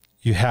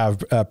 you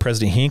have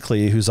President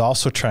Hinckley, who's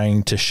also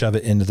trying to shove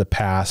it into the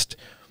past,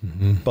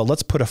 but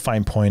let's put a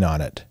fine point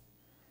on it.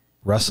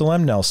 Russell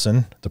M.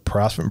 Nelson, the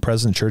Protestant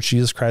President of Church of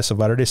Jesus Christ of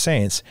Latter-day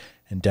Saints,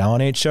 and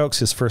Dallin H. Oaks,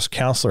 his first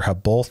counselor,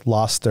 have both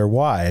lost their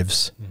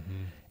wives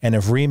and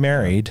have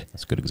remarried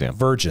That's a good example.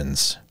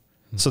 virgins.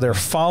 So they're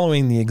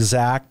following the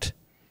exact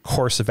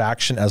course of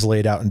action as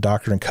laid out in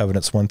Doctrine and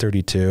Covenants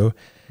 132,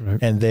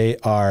 and they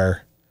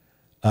are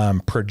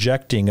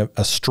projecting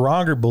a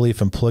stronger belief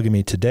in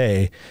polygamy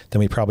today than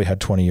we probably had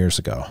 20 years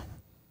ago.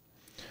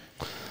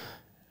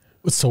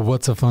 So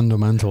what's a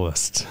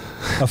fundamentalist?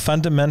 A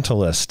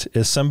fundamentalist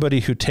is somebody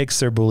who takes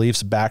their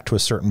beliefs back to a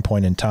certain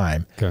point in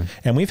time. Okay.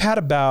 And we've had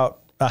about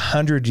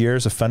 100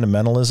 years of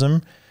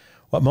fundamentalism.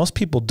 What most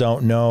people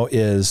don't know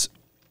is,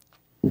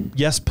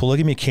 yes,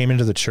 polygamy came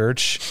into the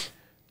church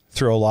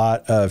through a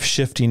lot of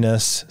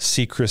shiftiness,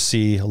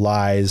 secrecy,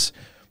 lies,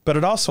 but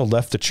it also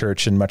left the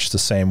church in much the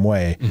same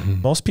way.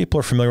 Most people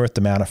are familiar with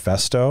the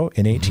Manifesto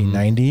in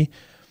 1890,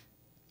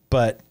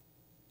 but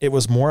it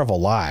was more of a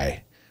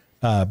lie.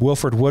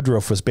 Wilford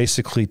Woodruff was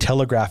basically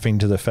telegraphing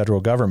to the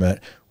federal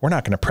government, we're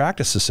not going to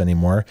practice this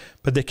anymore,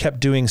 but they kept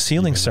doing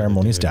sealing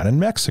ceremonies down in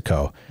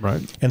Mexico.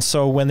 Right. And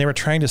so when they were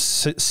trying to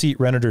seat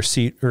Senator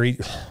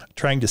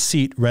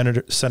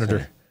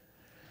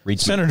Reed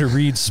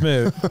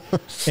Smoot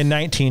in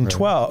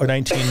 1912 or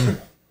 19,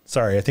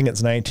 sorry, I think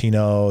it's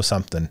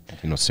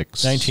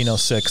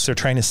 1906. They're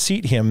trying to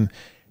seat him,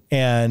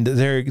 and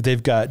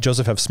they've got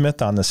Joseph F.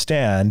 Smith on the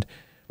stand,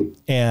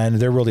 and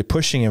they're really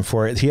pushing him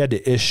for it. He had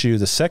to issue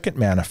the second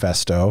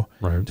manifesto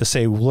to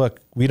say, look,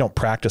 we don't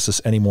practice this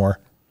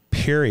anymore,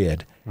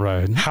 period.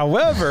 Right.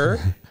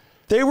 However,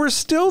 they were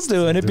still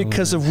doing it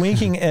because of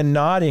winking and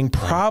nodding,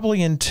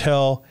 probably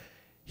until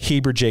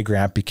Heber J.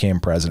 Grant became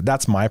president.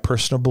 That's my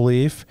personal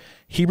belief.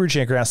 Heber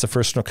J. Grant's the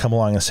first one to come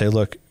along and say,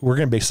 look, we're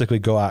going to basically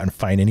go out and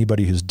find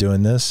anybody who's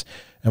doing this,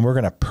 and we're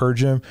going to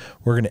purge him.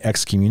 We're going to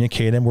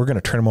excommunicate him. We're going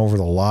to turn him over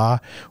to the law.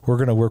 We're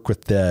going to work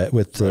with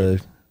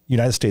the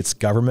United States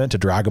government to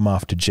drag him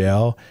off to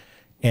jail.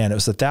 And it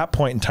was at that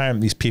point in time,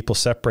 these people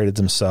separated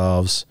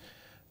themselves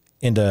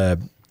into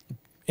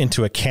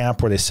a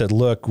camp where they said,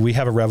 look, we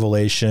have a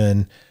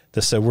revelation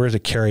that said we're to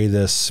carry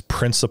this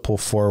principle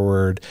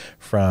forward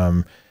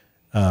from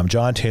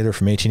John Taylor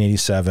from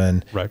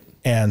 1887. Right.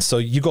 And so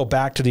you go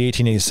back to the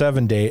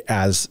 1887 date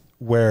as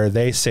where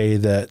they say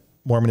that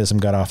Mormonism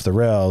got off the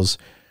rails.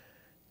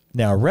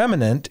 Now,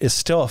 Remnant is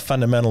still a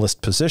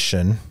fundamentalist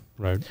position.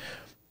 Right.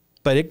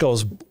 But it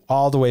goes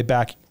all the way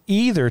back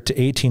either to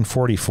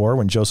 1844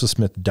 when Joseph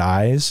Smith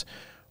dies,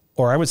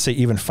 or I would say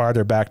even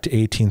farther back to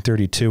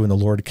 1832 when the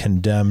Lord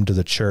condemned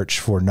the church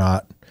for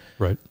not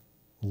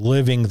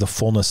living the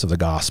fullness of the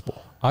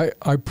gospel. I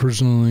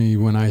personally,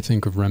 when I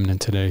think of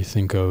Remnant today,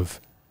 think of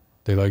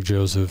they like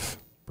Joseph,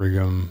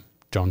 Brigham,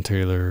 John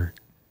Taylor,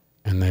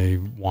 and they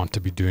want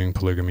to be doing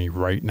polygamy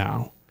right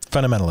now.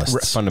 Fundamentalists.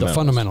 The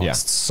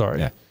fundamentalists,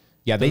 sorry.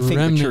 Yeah, they think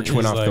the church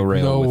went off the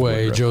rail. No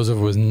way, Woodruff. Joseph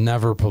was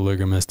never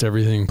polygamist.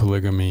 Everything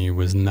polygamy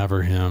was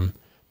never him.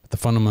 But the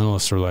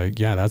fundamentalists are like,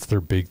 yeah, that's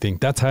their big thing.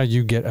 That's how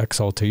you get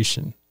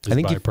exaltation,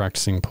 is by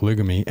practicing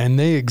polygamy. And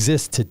they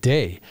exist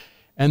today.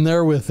 And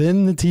they're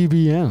within the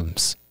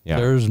TBMs. Yeah.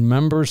 There's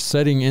members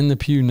sitting in the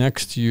pew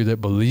next to you that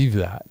believe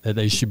that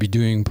they should be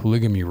doing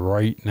polygamy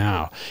right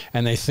now.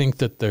 And they think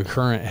that the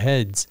current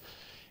heads,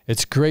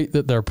 it's great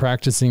that they're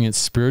practicing it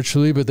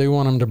spiritually, but they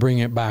want them to bring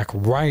it back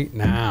right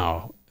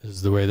now,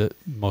 is the way that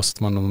most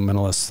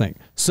fundamentalists think.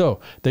 So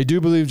they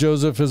do believe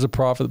Joseph is a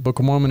prophet. The Book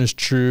of Mormon is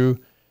true.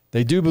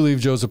 They do believe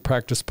Joseph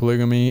practiced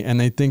polygamy, and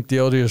they think the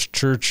LDS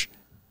Church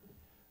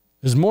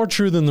is more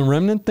true than the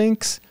Remnant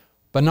thinks,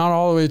 but not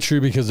all the way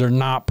true because they're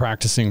not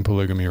practicing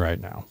polygamy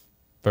right now.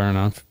 Fair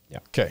enough? Yeah.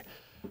 Okay.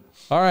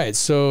 All right.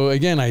 So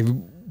again, I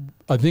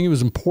think it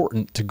was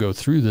important to go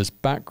through this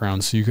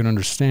background so you can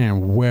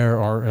understand where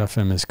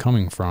RFM is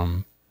coming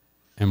from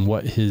and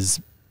what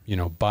his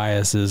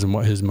biases and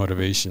what his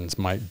motivations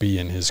might be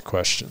in his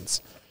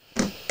questions.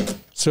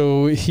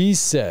 So he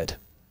said,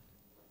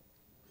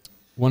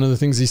 one of the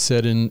things he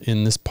said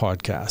in this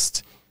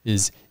podcast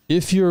is,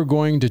 if you're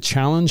going to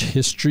challenge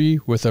history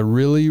with a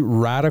really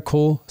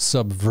radical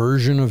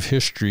subversion of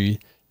history,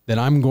 then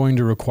I'm going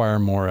to require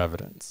more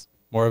evidence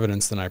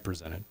than I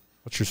presented.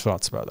 What's your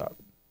thoughts about that?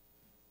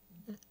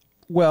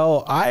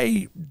 Well,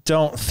 I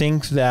don't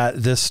think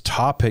that this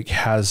topic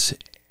has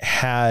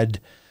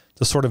had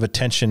the sort of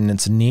attention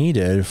that's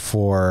needed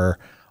for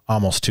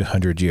almost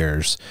 200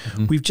 years.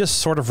 Mm-hmm. We've just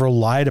sort of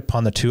relied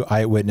upon the two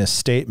eyewitness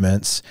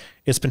statements.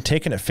 It's been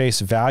taken at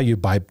face value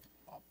by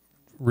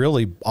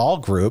really all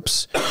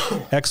groups,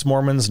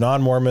 ex-Mormons,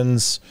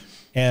 non-Mormons,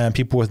 and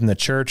people within the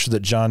church, that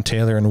John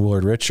Taylor and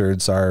Willard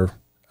Richards are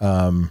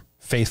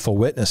faithful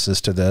witnesses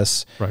to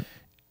this. Right.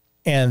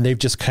 And they've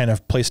just kind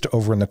of placed it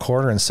over in the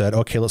corner and said,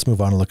 okay, let's move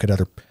on and look at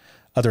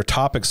other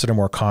topics that are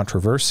more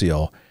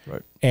controversial.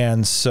 Right.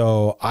 And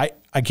so I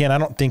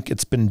don't think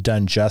it's been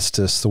done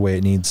justice the way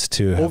it needs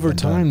to. Over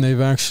time, they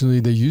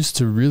used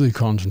to really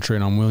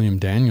concentrate on William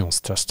Daniel's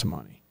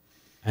testimony.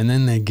 And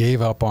then they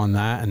gave up on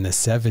that in the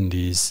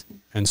 70s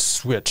and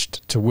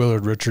switched to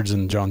Willard Richards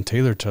and John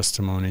Taylor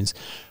testimonies,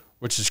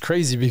 which is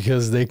crazy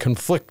because they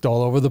conflict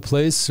all over the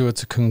place. So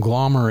it's a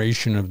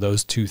conglomeration of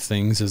those two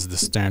things as the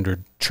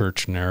standard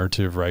church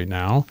narrative right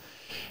now.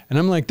 And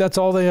I'm like, that's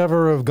all they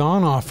ever have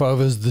gone off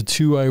of is the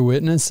two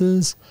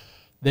eyewitnesses.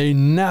 They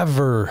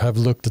never have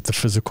looked at the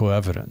physical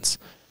evidence.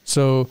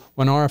 So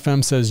when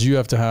RFM says you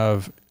have to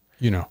have,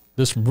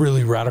 this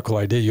really radical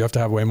idea, you have to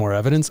have way more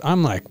evidence,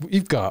 I'm like,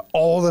 we've got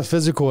all the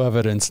physical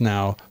evidence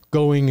now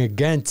going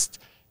against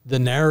the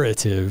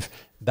narrative.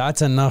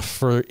 That's enough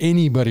for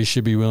anybody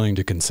should be willing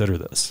to consider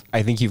this.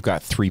 I think you've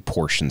got three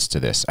portions to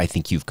this. I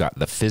think you've got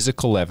the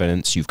physical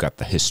evidence, you've got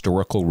the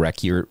historical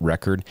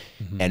record,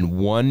 mm-hmm. and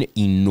one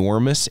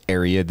enormous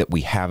area that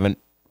we haven't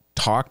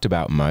talked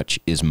about much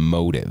is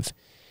motive.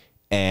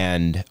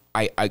 And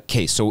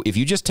so if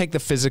you just take the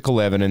physical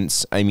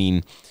evidence, I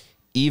mean,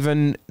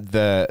 even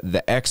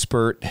the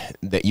expert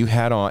that you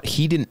had on,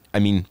 he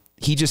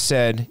just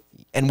said,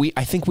 and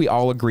I think we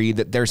all agree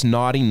that there's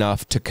not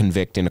enough to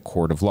convict in a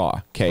court of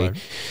law. Okay.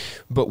 Right.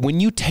 But when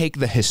you take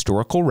the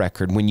historical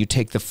record, when you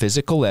take the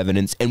physical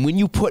evidence, and when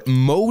you put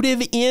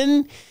motive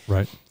in,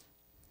 right,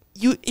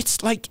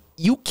 it's like,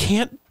 you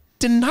can't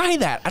deny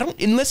that.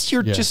 Unless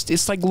you're just,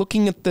 it's like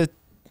looking at the,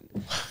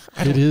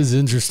 it is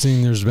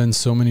interesting. There's been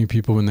so many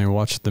people when they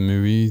watch the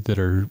movie that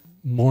are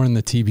more in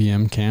the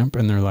TBM camp,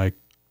 and they're like,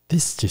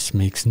 this just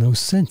makes no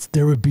sense.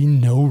 There would be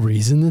no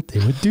reason that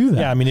they would do that.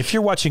 Yeah, I mean, if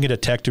you're watching a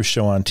detective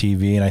show on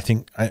TV, and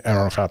I don't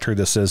know how true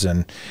this is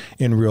in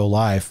real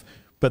life,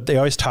 but they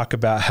always talk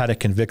about how to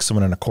convict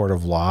someone in a court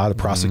of law. The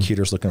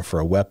prosecutor's looking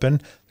for a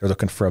weapon, they're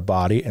looking for a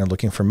body, and they're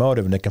looking for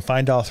motive. And they can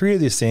find all three of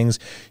these things.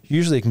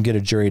 Usually they can get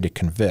a jury to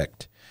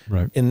convict.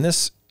 Right. In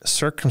this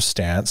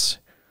circumstance,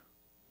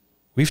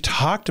 we've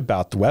talked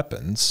about the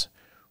weapons.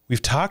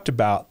 We've talked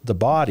about the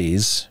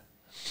bodies.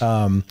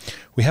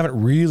 We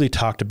haven't really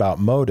talked about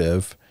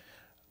motive.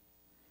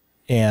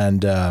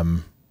 And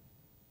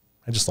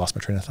I just lost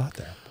my train of thought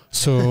there.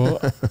 So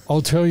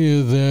I'll tell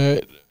you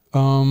that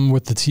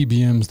with the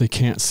TBMs, they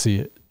can't see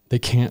it. They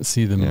can't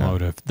see the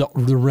motive.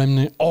 The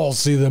remnant all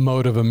see the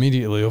motive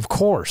immediately, of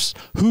course.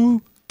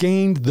 Who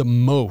gained the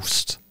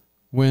most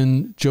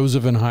when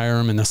Joseph and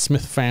Hiram and the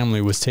Smith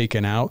family was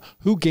taken out?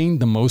 Who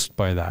gained the most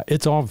by that?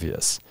 It's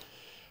obvious.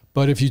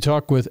 But if you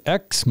talk with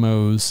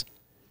EXMOs,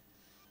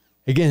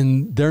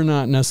 again, they're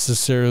not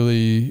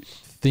necessarily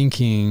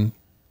thinking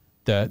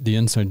that the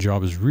inside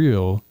job is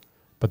real,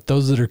 but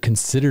those that are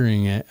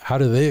considering it, how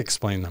do they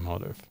explain the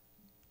motive?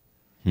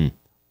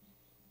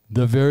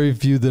 The very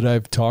few that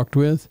I've talked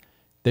with,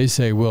 they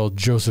say, well,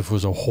 Joseph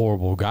was a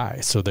horrible guy,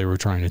 so they were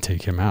trying to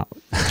take him out.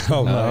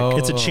 Oh, no.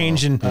 It's a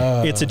change in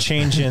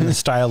the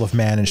style of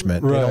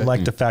management. Right. They don't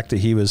like the fact that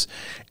he was,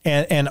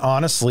 and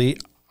honestly,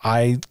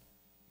 I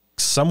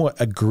somewhat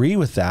agree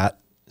with that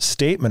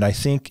statement. I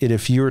think that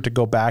if you were to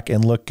go back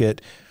and look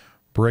at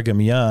Brigham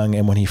Young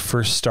and when he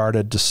first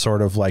started to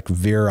sort of like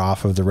veer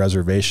off of the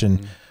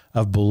reservation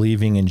of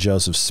believing in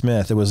Joseph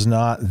Smith, it was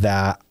not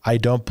that I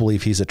don't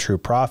believe he's a true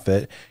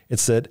prophet.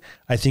 It's that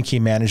I think he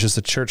manages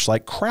the church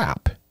like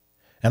crap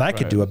and I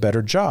could do a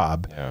better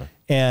job. Yeah.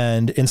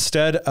 And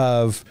instead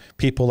of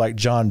people like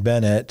John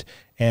Bennett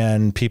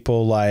and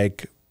people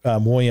like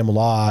William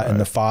Law and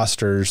the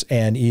Fosters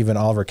and even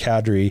Oliver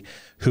Cowdery,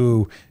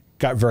 who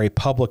got very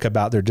public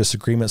about their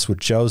disagreements with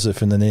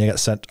Joseph and then they got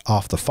sent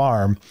off the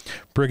farm,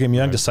 Brigham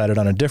Young decided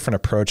on a different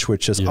approach,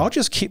 which is I'll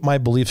just keep my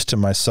beliefs to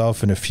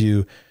myself and a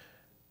few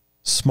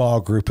small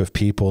group of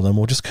people, and then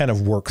we'll just kind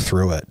of work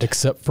through it.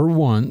 Except for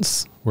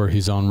once where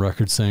he's on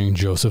record saying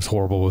Joseph's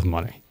horrible with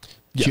money.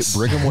 Yes.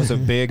 Brigham was a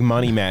big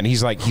money man.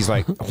 He's like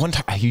one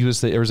time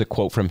there was a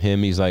quote from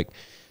him. He's like,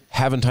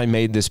 haven't I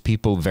made this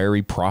people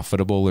very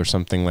profitable or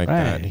something like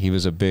that? He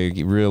was a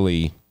big,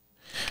 really.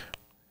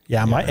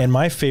 Yeah.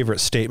 My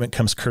favorite statement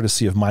comes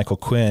courtesy of Michael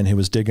Quinn, who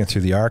was digging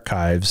through the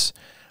archives.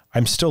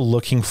 I'm still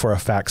looking for a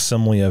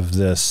facsimile of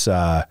this,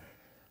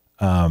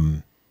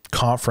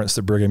 conference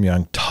that Brigham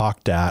Young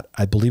talked at.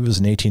 I believe it was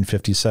in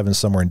 1857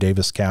 somewhere in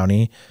Davis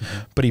County.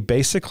 But he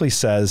basically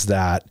says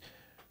that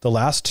the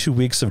last 2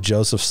 weeks of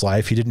Joseph's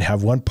life, he didn't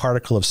have one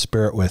particle of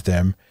spirit with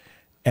him.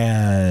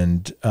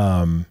 And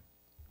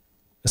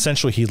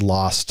essentially he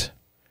lost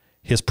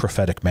his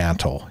prophetic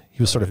mantle.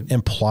 He was sort of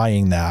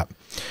implying that.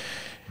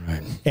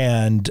 Right.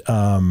 And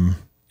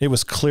it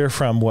was clear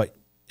from what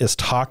is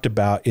talked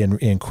about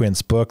in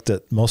Quinn's book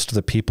that most of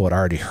the people had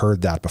already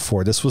heard that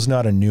before. This was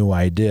not a new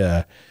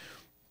idea.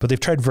 But they've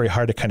tried very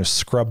hard to kind of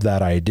scrub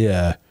that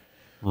idea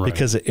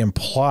because it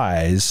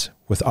implies,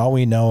 with all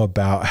we know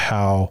about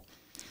how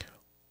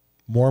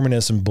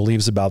Mormonism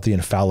believes about the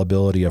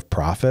infallibility of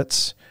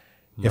prophets,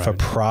 if a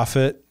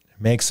prophet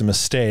makes a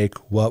mistake,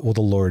 what will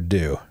the Lord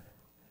do?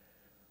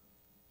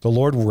 The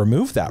Lord will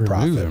remove that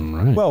prophet.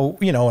 Him, Well,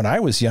 when I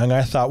was young,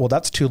 I thought, well,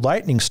 that's 2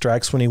 lightning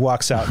strikes when he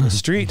walks out in the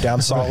street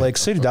down Salt Lake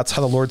City. That's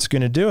how the Lord's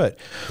going to do it.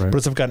 But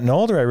as I've gotten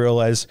older, I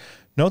realized,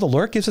 no, the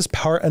Lord gives his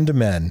power unto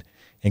men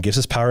and gives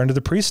his power unto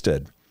the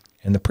priesthood.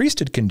 And the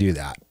priesthood can do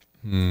that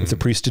if the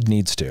priesthood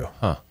needs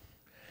to.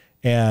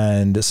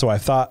 And so I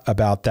thought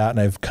about that and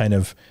I've kind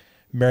of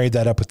married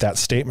that up with that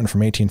statement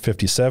from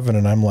 1857.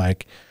 And I'm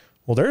like,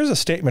 well, there is a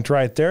statement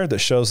right there that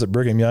shows that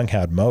Brigham Young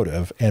had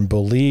motive and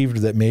believed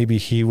that maybe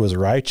he was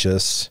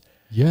righteous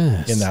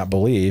in that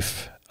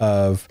belief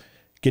of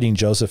getting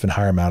Joseph and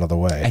Hiram out of the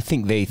way. I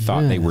think they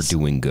thought they were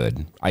doing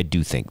good. I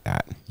do think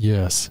that.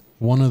 Yes.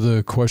 One of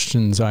the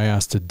questions I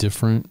asked a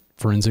different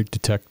forensic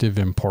detective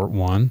in part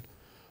 1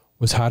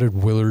 was, how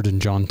did Willard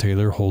and John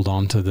Taylor hold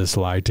on to this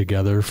lie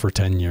together for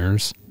 10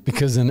 years?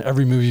 Because in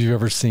every movie you've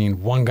ever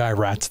seen, one guy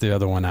rats the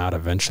other one out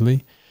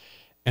eventually.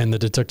 And the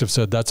detective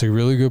said, that's a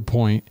really good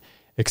point,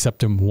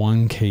 except in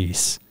one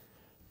case.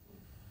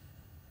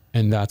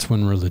 And that's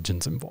when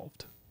religion's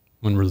involved.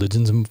 When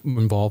religion's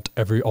involved,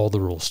 all the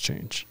rules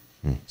change.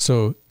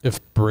 So if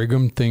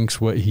Brigham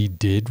thinks what he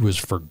did was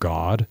for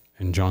God,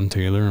 and John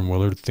Taylor and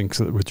Willard thinks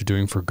that what they're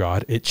doing for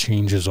God, it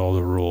changes all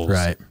the rules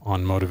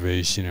on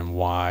motivation and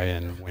why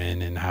and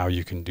when and how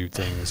you can do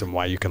things and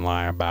why you can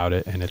lie about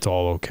it, and it's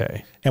all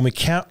okay. And we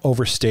can't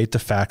overstate the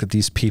fact that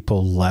these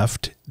people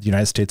left the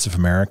United States of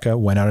America,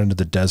 went out into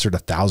the desert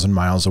 1,000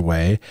 miles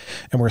away,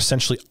 and were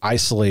essentially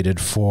isolated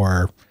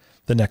for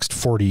the next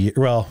 20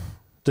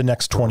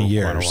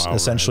 years,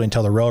 essentially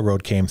until the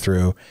railroad came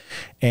through.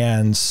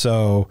 And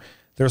so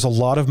there's a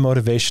lot of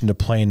motivation to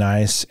play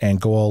nice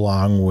and go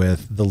along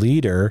with the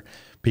leader,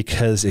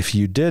 because if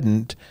you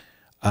didn't,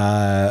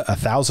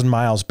 1,000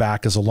 miles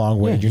back is a long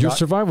way. Your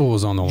survival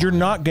was on the line. You're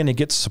not going to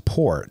get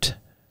support.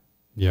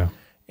 Yeah.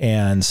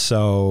 And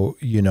so,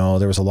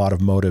 there was a lot of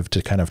motive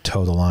to kind of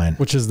toe the line.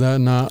 Which is that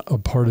not a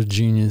part of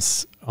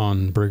genius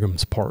on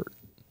Brigham's part?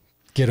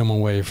 Get him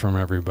away from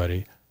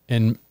everybody.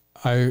 And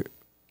I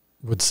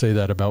would say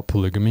that about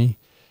polygamy,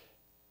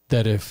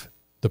 that if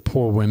the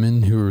poor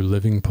women who were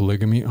living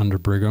polygamy under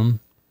Brigham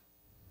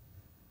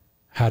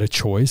had a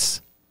choice,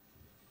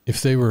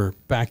 if they were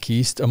back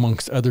east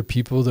amongst other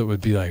people that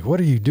would be like, what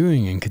are you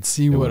doing? And could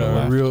see what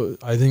a real,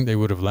 I think they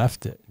would have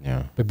left it.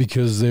 Yeah. But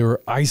because they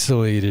were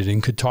isolated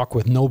and could talk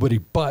with nobody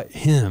but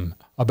him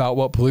about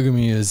what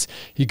polygamy is,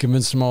 he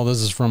convinced them all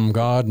this is from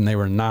God, and they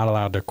were not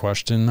allowed to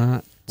question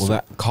that. Well,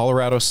 that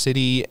Colorado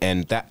City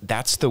and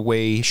that's the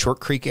way, Short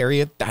Creek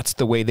area, that's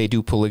the way they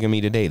do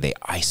polygamy today. They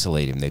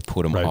isolate him. They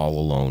put him all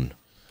alone.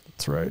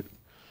 That's right.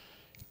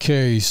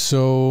 Okay,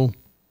 so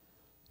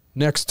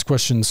next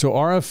question. So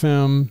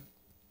RFM,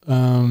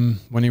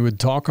 when he would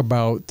talk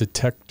about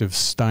Detective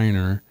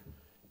Steiner,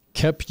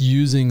 kept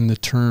using the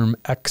term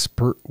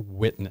expert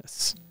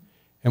witness.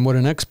 And what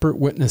an expert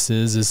witness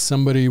is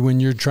somebody, when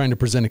you're trying to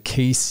present a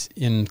case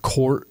in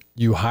court,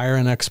 you hire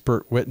an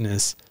expert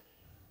witness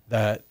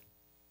that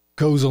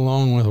goes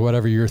along with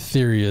whatever your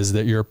theory is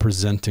that you're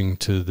presenting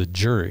to the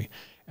jury.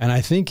 And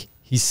I think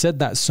he said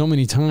that so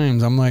many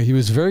times. I'm like, he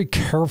was very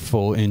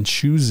careful in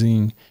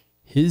choosing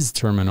his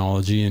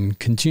terminology and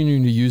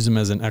continuing to use him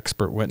as an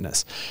expert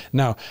witness.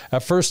 Now,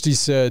 at first he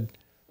said,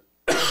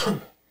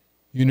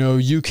 you know,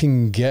 you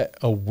can get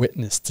a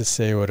witness to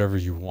say whatever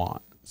you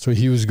want. So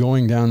he was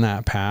going down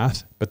that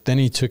path, but then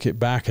he took it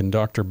back, and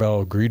Dr. Bell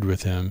agreed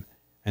with him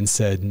and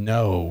said,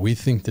 no, we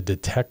think the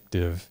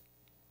detective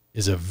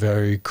is a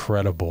very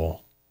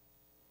credible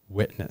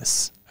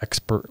witness,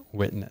 expert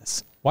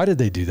witness. Why did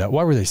they do that?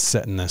 Why were they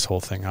setting this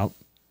whole thing up?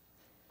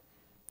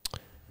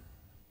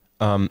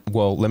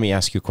 Well, let me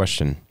ask you a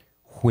question.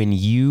 When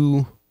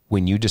you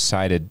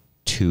decided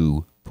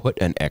to put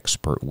an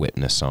expert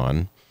witness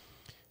on,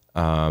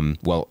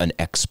 an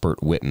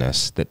expert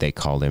witness that they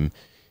called him,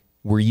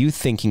 were you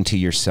thinking to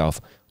yourself,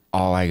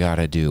 all I got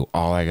to do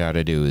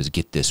is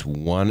get this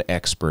one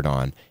expert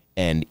on,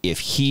 and if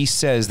he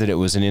says that it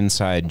was an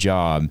inside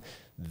job,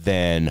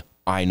 then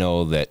I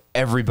know that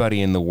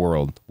everybody in the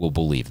world will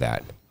believe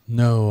that?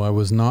 No, I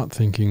was not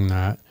thinking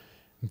that.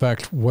 In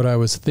fact, what I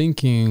was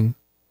thinking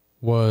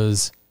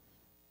was,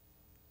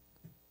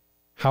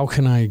 how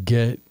can I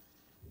get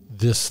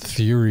this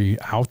theory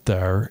out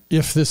there?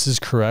 If this is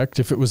correct,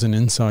 if it was an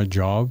inside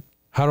job,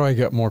 how do I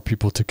get more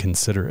people to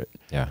consider it?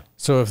 Yeah.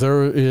 So if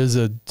there is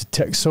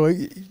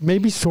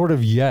maybe sort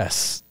of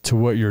yes to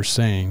what you're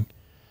saying,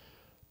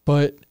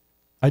 but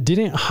I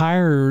didn't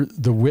hire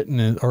the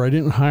witness, or I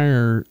didn't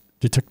hire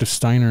Detective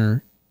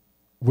Steiner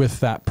with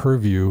that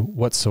purview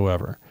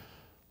whatsoever.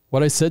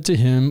 What I said to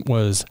him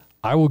was,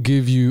 I will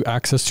give you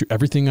access to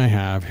everything I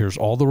have. Here's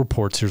all the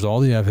reports. Here's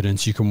all the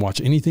evidence. You can watch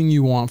anything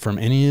you want from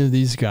any of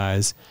these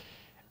guys.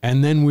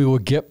 And then we will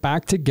get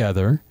back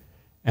together.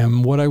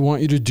 And what I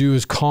want you to do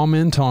is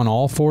comment on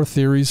all 4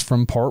 theories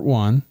from part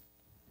 1.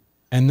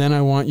 And then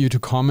I want you to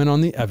comment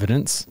on the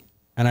evidence.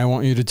 And I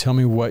want you to tell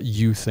me what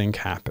you think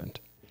happened.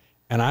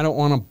 And I don't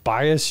want to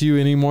bias you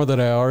any more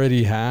than I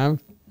already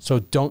have. So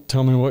don't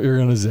tell me what you're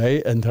going to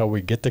say until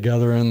we get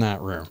together in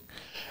that room.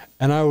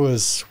 And I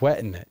was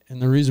sweating it.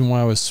 And the reason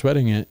why I was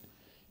sweating it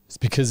is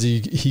because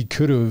he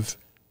could have,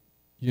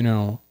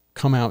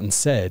 come out and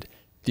said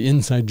the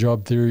inside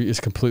job theory is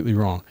completely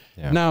wrong.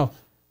 Yeah. Now,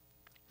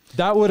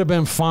 that would have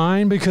been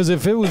fine, because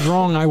if it was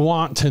wrong, I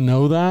want to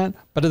know that.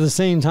 But at the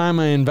same time,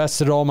 I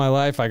invested all my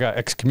life. I got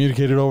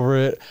excommunicated over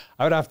it.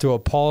 I would have to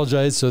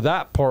apologize. So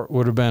that part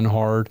would have been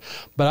hard.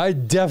 But I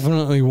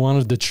definitely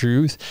wanted the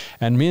truth.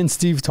 And me and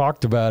Steve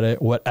talked about it.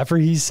 Whatever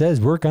he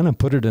says, we're going to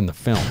put it in the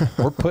film.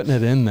 We're putting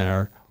it in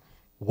there.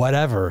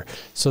 Whatever.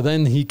 So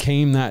then he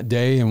came that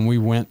day and we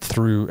went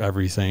through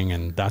everything,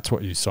 and that's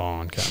what you saw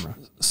on camera.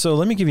 So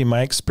let me give you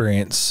my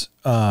experience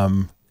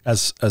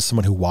as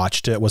someone who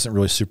watched it, wasn't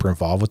really super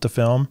involved with the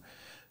film.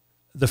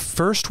 The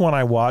first one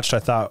I watched, I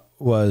thought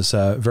was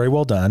very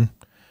well done.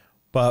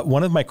 But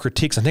one of my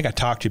critiques, I think I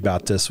talked to you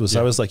about this, was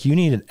I was like, you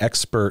need an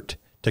expert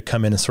to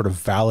come in and sort of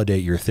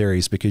validate your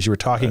theories, because you were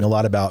talking a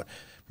lot about,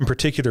 in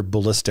particular,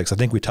 ballistics. I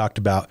think we talked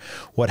about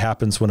what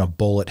happens when a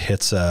bullet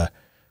hits a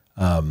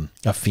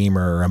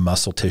femur or a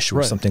muscle tissue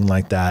or something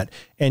like that.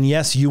 And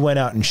yes, you went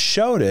out and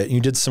showed it. You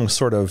did some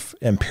sort of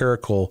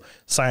empirical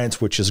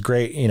science, which is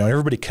great.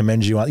 Everybody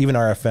commends you on, even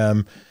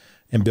RFM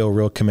and Bill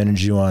Real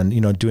commended you on,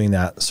 doing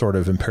that sort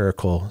of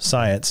empirical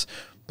science.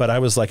 But I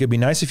was like, it'd be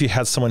nice if you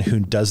had someone who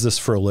does this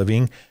for a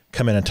living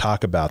come in and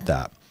talk about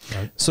that.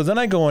 Right. So then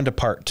I go into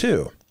part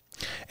 2,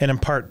 and in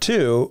part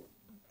 2,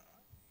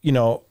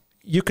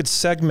 you could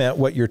segment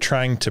what you're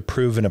trying to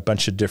prove in a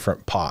bunch of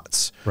different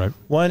pots. Right.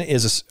 One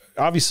is,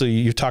 obviously,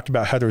 you talked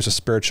about how there was a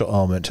spiritual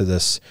element to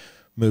this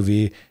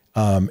movie,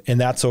 and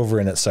that's over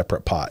in its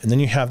separate pot. And then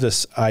you have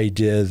this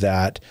idea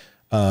that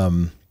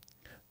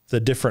the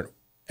different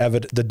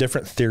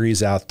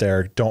theories out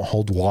there don't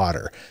hold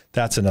water.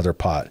 That's another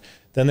pot.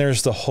 Then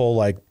there's the whole,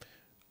 I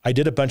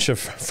did a bunch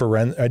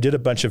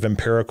of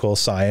empirical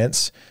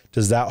science.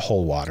 Does that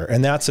hold water?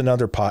 And that's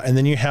another pot. And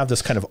then you have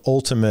this kind of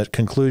ultimate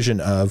conclusion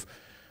of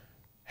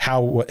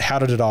how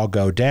did it all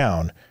go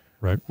down?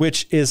 Right.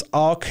 Which is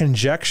all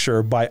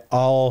conjecture by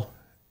all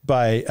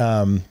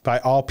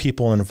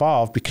people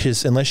involved,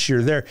 because unless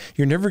you're there,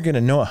 you're never going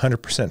to know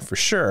 100% for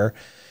sure.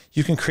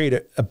 You can create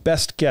a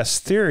best guess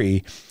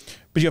theory,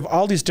 But you have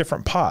all these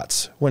different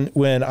pots.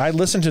 When I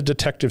listened to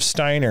Detective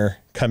Steiner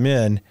come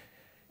in,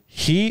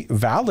 he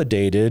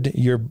validated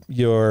he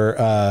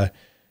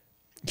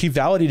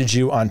validated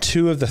you on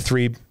 2 of the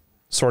 3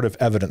 sort of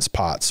evidence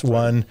pots. Right.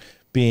 One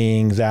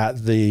being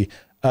that the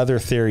other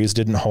theories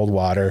didn't hold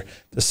water.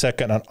 The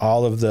second on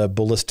all of the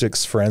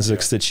ballistics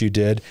forensics that you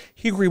did.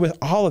 He agreed with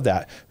all of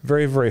that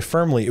very, very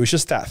firmly. It was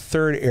just that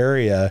third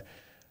area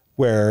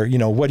where,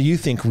 what do you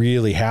think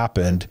really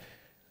happened?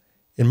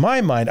 In my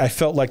mind, I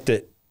felt like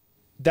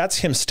that's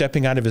him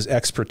stepping out of his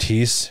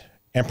expertise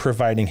and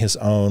providing his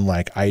own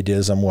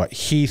ideas on what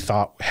he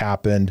thought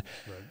happened.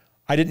 Right.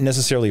 I didn't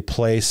necessarily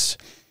place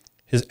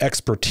his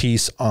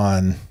expertise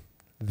on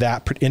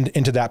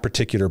into that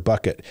particular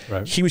bucket.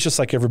 Right. He was just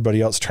like everybody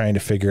else trying to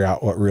figure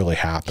out what really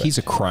happened. He's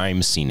a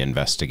crime scene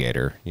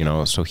investigator,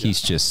 so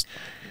he's just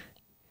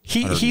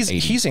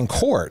he's in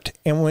court,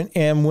 and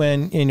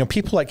when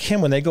people like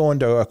him, when they go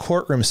into a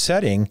courtroom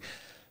setting,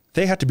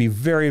 they have to be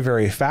very,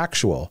 very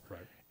factual. Right.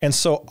 And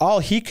so all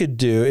he could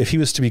do if he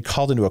was to be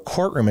called into a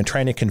courtroom and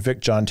trying to convict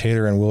John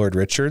Taylor and Willard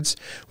Richards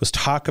was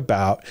talk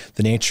about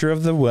the nature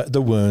of the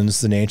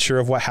wounds, the nature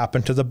of what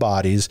happened to the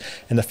bodies,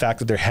 and the fact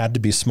that there had to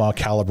be small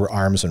caliber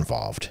arms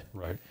involved.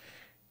 Right.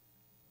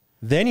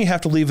 Then you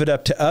have to leave it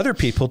up to other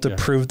people to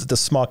prove that the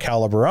small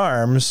caliber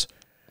arms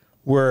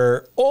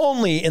were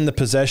only in the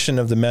possession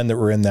of the men that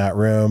were in that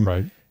room.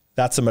 Right.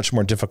 That's a much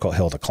more difficult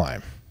hill to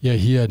climb. Yeah,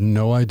 he had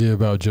no idea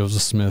about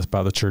Joseph Smith,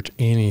 about the church,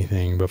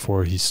 anything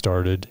before he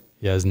started.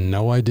 He has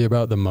no idea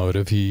about the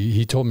motive.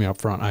 He told me up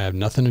front, I have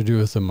nothing to do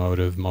with the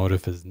motive.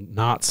 Motive is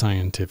not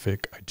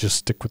scientific. I just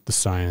stick with the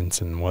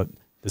science and what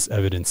this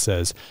evidence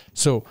says.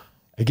 So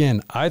again,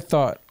 I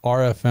thought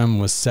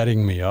RFM was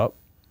setting me up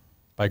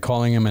by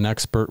calling him an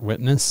expert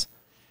witness.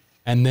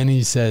 And then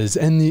he says,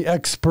 and the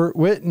expert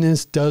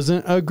witness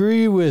doesn't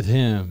agree with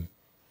him.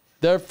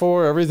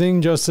 Therefore,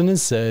 everything Justin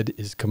has said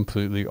is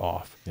completely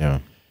off. Yeah.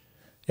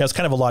 Yeah, it's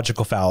kind of a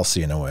logical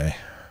fallacy in a way.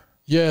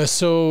 Yeah,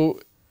 so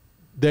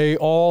they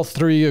all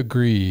 3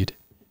 agreed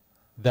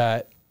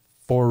that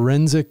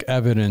forensic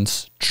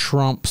evidence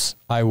trumps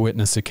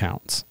eyewitness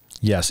accounts.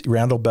 Yes,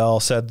 Randall Bell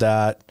said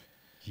that.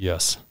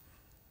 Yes.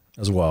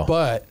 As well.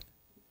 But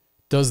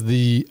does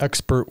the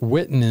expert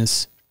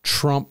witness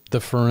trump the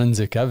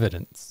forensic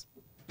evidence?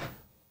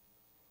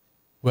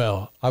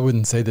 Well, I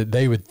wouldn't say that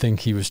they would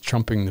think he was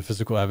trumping the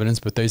physical evidence,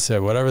 but they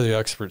said whatever the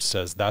expert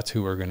says, that's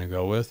who we're going to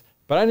go with.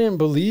 But I didn't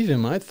believe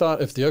him. I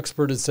thought if the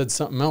expert had said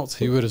something else,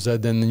 he would have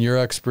said, then you're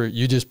expert.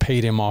 You just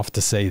paid him off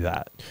to say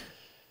that.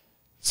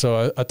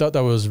 So I thought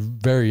that was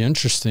very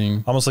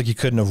interesting. Almost like you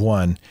couldn't have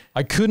won.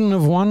 I couldn't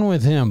have won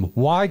with him.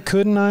 Why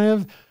couldn't I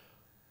have?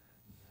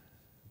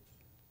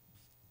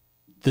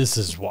 This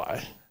is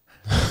why.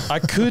 I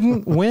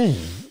couldn't win.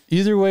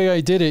 Either way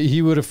I did it,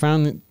 he would have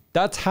found that.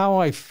 That's how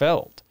I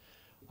felt.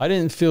 I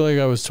didn't feel like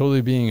I was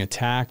totally being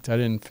attacked. I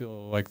didn't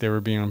feel like they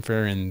were being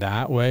unfair in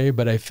that way,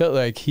 but I felt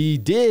like he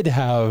did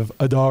have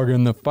a dog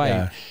in the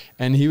fight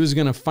and he was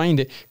going to find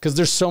it because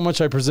there's so much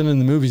I presented in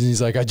the movies. And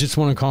he's like, I just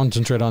want to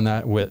concentrate on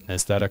that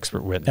witness, that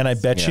expert witness. And I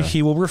bet you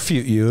he will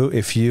refute you.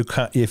 If you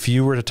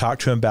were to talk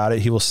to him about it,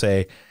 he will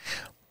say,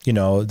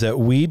 that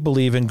we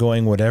believe in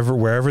going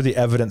wherever the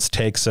evidence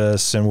takes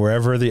us and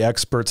wherever the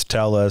experts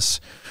tell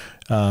us.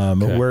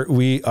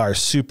 We are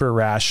super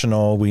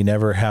rational. We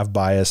never have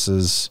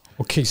biases.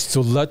 Okay, so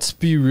let's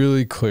be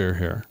really clear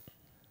here.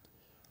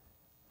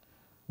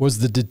 Was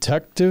the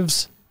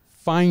detective's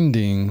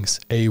findings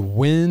a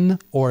win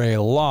or a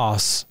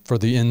loss for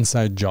the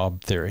inside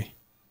job theory?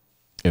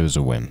 It was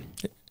a win.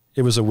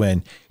 It was a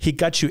win. He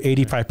got you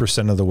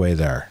 85% of the way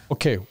there.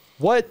 Okay,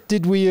 what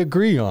did we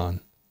agree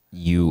on?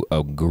 You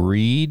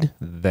agreed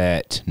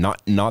that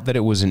not that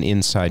it was an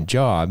inside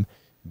job,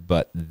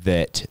 but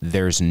that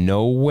there's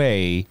no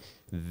way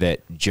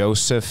that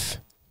Joseph,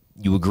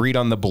 you agreed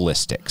on the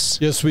ballistics.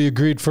 Yes, we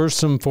agreed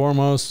first and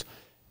foremost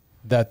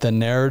that the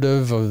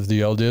narrative of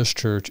the LDS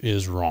Church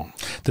is wrong.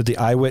 That the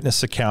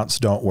eyewitness accounts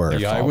don't work.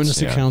 The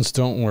eyewitness accounts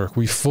don't work.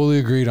 We fully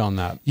agreed on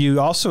that. You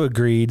also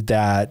agreed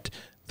that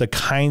the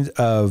kind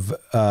of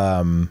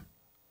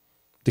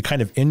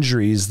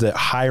injuries that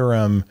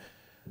Hiram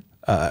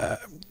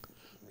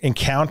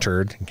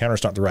encountered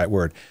is not the right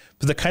word,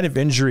 but the kind of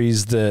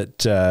injuries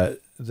that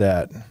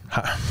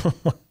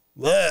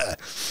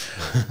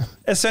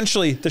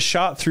essentially the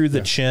shot through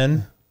the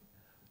chin,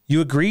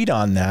 you agreed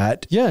on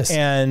that. Yes.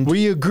 And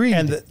we agreed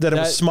and that it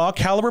was small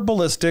caliber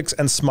ballistics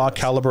and small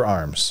caliber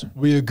arms.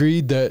 We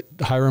agreed that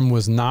Hiram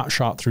was not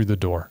shot through the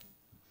door.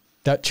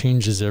 That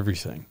changes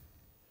everything.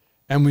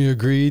 And we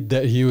agreed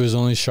that he was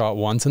only shot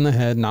once in the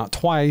head, not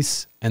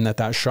twice, and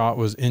that shot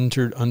was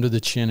entered under the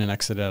chin and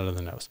exited out of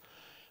the nose.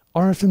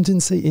 RFM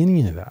didn't say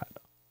any of that.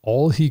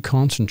 All he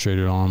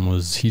concentrated on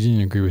was he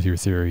didn't agree with your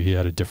theory. He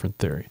had a different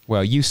theory.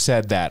 Well, you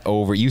said that,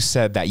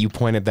 you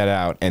pointed that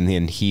out, and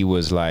then he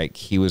was like,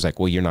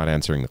 well, you're not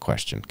answering the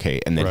question. Okay.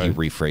 And then he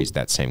rephrased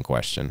that same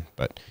question,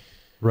 but.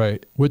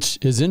 Right. Which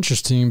is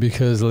interesting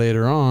because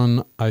later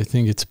on, I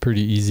think it's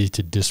pretty easy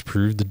to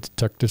disprove the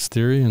detective's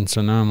theory. And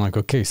so now I'm like,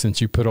 okay, since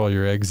you put all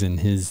your eggs in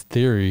his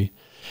theory,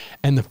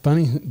 And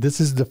this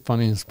is the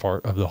funniest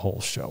part of the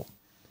whole show.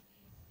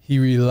 He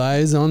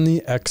relies on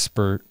the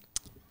expert.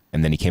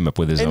 And then he came up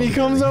with his own. And he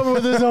comes up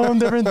with his own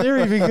different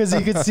theory because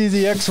he could see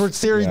the expert's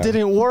theory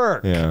didn't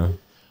work. Yeah.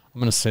 I'm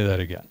going to say that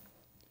again.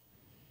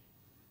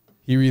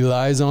 He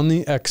relies on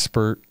the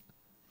expert,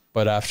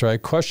 but after I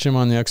questioned him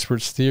on the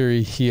expert's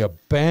theory, he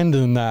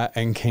abandoned that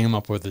and came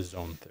up with his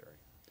own theory.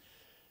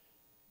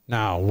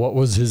 Now, what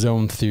was his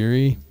own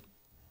theory?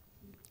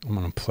 I'm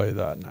going to play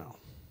that now.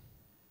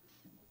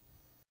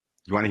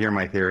 You want to hear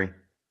my theory?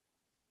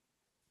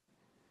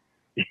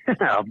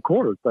 Yeah, of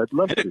course. I'd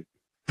love to.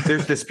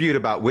 There's dispute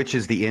about which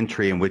is the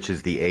entry and which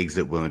is the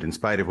exit wound, in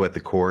spite of what the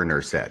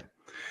coroner said.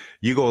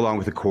 You go along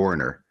with the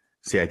coroner.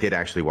 See, I did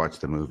actually watch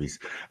the movies.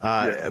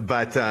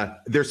 But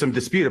there's some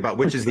dispute about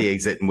which is the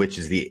exit and which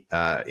is the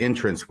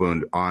entrance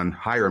wound on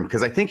Hiram,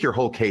 because I think your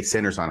whole case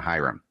centers on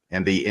Hiram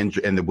and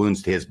the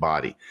wounds to his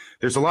body.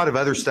 There's a lot of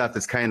other stuff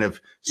that's kind of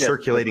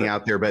circulating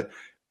out there, but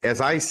as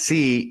I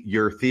see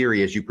your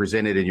theory as you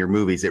present it in your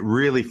movies, it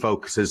really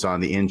focuses on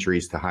the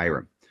injuries to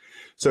Hiram.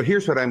 So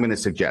here's what I'm going to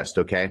suggest,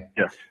 okay?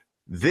 Yeah.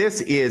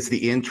 This is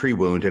the entry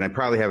wound, and I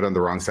probably have it on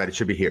the wrong side. It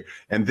should be here.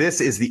 And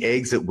this is the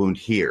exit wound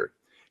here.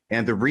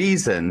 And the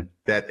reason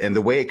that, and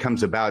the way it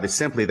comes about is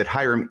simply that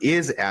Hiram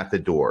is at the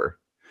door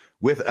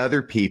with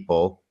other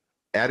people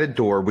at a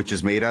door, which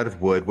is made out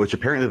of wood, which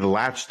apparently the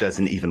latch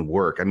doesn't even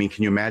work. I mean,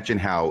 can you imagine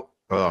how,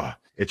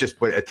 it's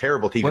just a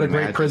terrible to even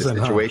imagine prison,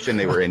 the situation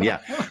they were in. Yeah.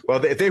 Well,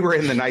 they were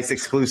in the nice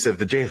exclusive,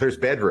 the jailer's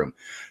bedroom.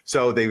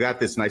 So they've got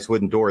this nice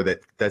wooden door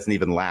that doesn't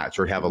even latch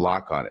or have a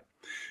lock on it.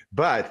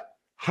 But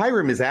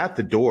Hiram is at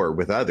the door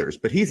with others,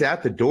 but he's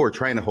at the door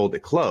trying to hold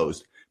it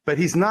closed, but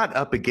he's not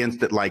up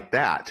against it like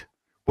that.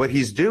 What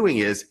he's doing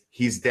is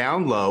he's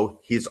down low,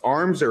 his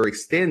arms are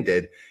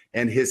extended,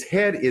 and his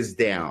head is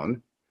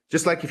down,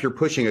 just like if you're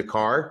pushing a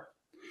car.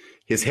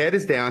 His head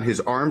is down, his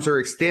arms are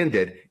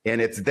extended, and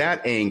it's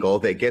that angle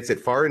that gets it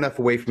far enough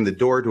away from the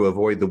door to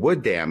avoid the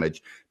wood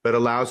damage, but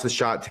allows the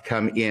shot to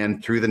come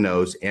in through the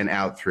nose and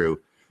out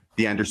through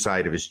the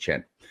underside of his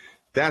chin.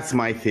 That's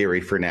my theory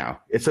for now.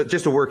 It's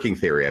just a working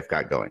theory I've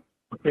got going.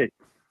 Okay.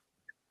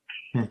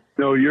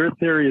 So your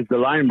theory is the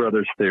Line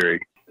Brothers theory.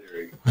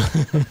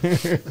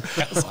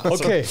 Awesome.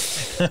 Okay.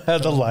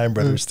 The Line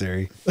Brothers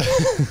theory.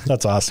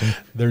 That's awesome.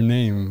 Their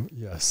name,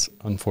 yes,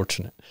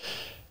 unfortunate.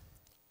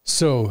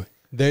 So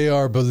they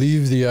are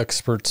believe the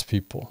experts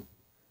people.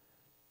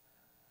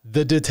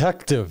 The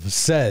detective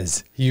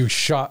says he was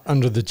shot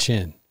under the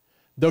chin.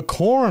 The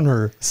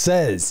coroner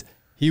says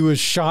he was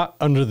shot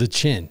under the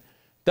chin.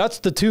 That's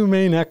the two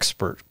main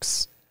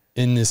experts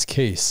in this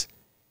case.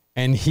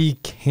 And he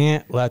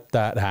can't let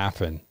that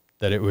happen,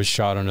 that it was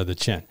shot under the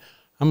chin.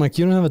 I'm like,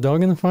 you don't have a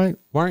dog in the fight?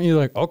 Why aren't you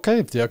like, okay,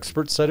 if the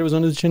expert said it was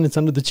under the chin, it's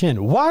under the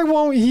chin. Why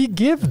won't he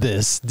give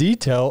this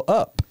detail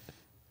up?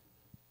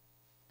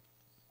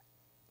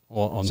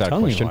 Well, I'm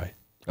telling you why.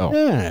 Oh.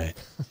 Yeah.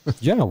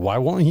 Yeah, why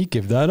won't he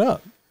give that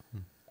up?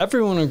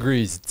 Everyone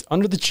agrees it's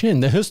under the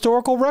chin. The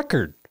historical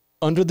record,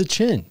 under the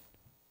chin.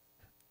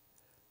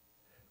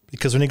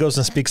 Because when he goes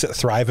and speaks at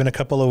Thrive in a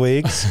couple of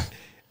weeks,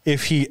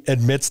 if he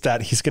admits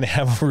that, he's going to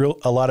have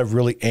a lot of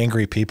really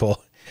angry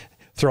people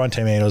throwing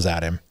tomatoes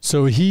at him.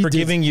 So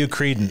giving you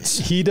credence.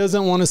 He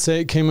doesn't want to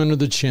say it came under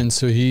the chin,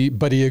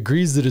 but he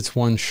agrees that it's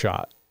one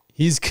shot.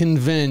 He's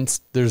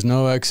convinced there's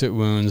no exit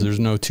wounds, there's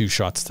no two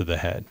shots to the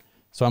head.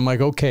 So I'm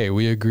like, okay,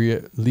 we agree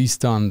at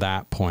least on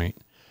that point.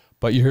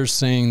 But you're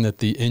saying that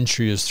the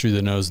entry is through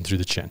the nose and through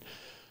the chin.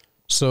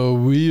 So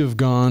we have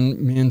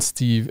gone, me and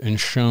Steve, and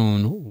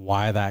shown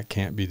why that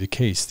can't be the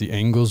case. The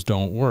angles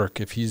don't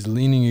work. If he's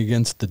leaning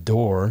against the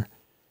door,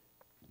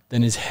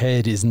 then his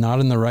head is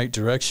not in the right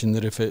direction,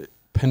 that if it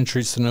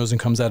penetrates the nose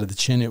and comes out of the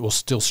chin, it will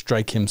still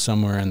strike him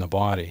somewhere in the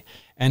body.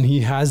 And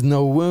he has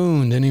no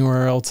wound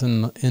anywhere else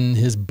in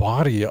his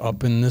body,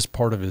 up in this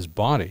part of his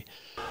body.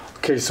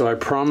 Okay, so I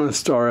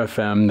promised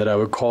RFM that I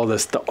would call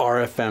this the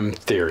RFM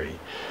theory.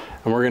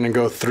 And we're going to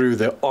go through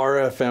the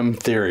RFM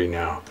theory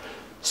now.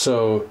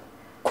 So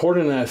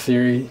according to that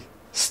theory,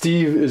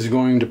 Steve is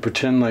going to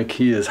pretend like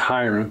he is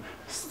Hiram.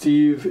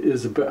 Steve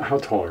is about, how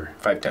tall are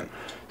you? 5'10".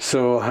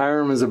 So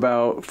Hiram is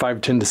about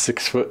 5'10" to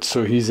 6 foot,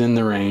 so he's in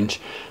the range.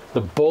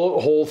 The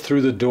bullet hole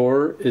through the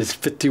door is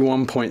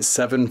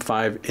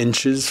 51.75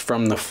 inches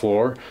from the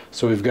floor.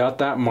 So we've got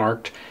that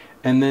marked.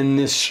 And then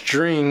this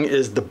string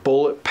is the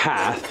bullet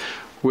path,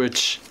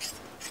 which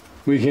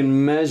we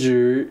can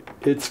measure.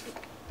 It's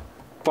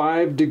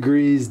 5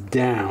 degrees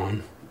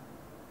down.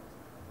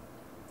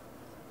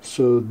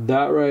 So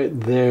that right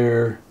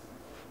there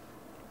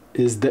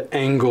is the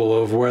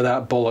angle of where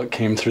that bullet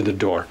came through the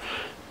door.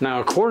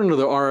 Now, according to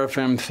the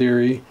RFM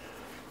theory,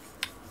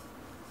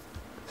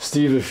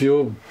 Steve, if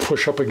you'll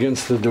push up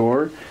against the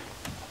door,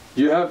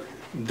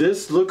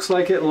 this looks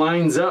like it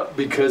lines up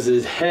because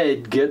his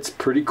head gets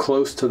pretty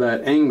close to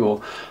that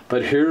angle.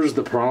 But here's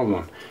the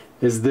problem,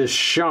 is this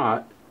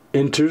shot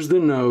enters the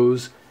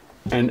nose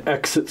and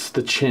exits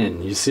the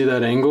chin. You see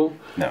that angle?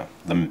 No,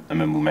 I'm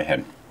gonna move my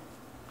head.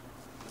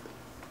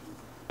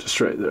 Just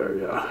right there,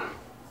 yeah.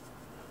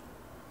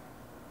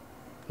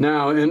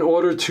 Now, in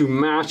order to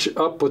match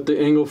up with the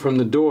angle from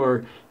the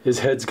door, his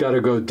head's got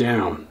to go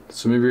down.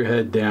 So move your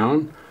head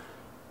down.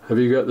 Have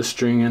you got the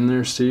string in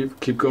there, Steve?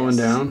 Keep going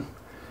down.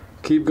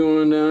 Keep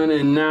going down,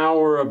 and now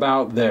we're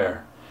about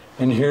there.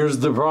 And here's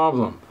the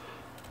problem.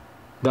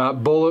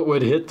 That bullet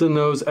would hit the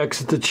nose,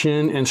 exit the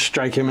chin, and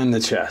strike him in the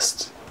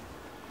chest.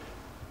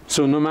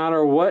 So no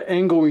matter what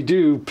angle we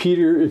do,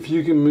 Peter, if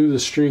you can move the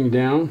string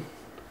down.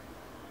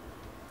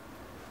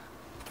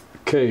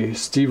 Okay,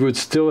 Steve would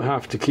still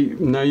have to keep,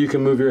 now you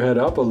can move your head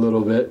up a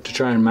little bit to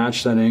try and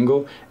match that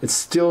angle. It's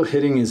still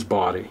hitting his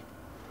body.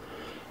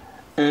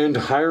 And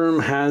Hiram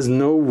has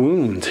no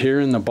wounds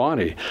here in the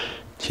body.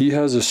 He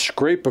has a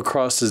scrape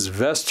across his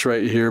vest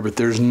right here, but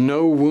there's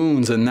no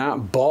wounds, and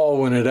that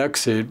ball, when it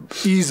exited,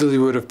 easily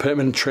would have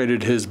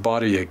penetrated his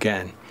body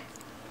again.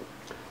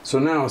 So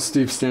now,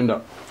 Steve, stand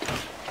up.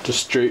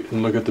 Just straight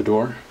and look at the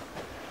door.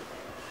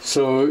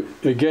 So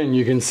again,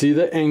 you can see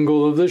the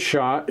angle of the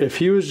shot. If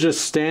he was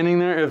just standing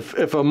there, if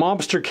a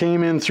mobster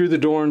came in through the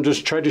door and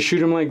just tried to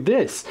shoot him like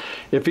this,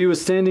 if he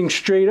was standing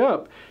straight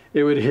up,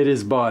 it would hit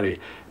his body.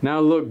 Now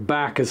look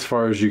back as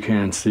far as you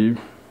can, Steve.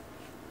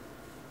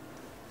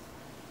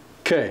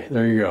 Okay,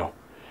 there you go.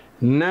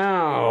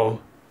 Now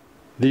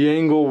the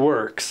angle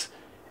works.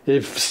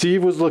 If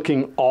Steve was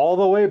looking all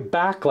the way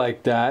back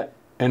like that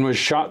and was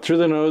shot through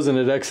the nose and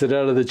it exited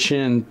out of the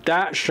chin,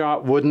 that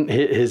shot wouldn't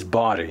hit his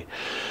body.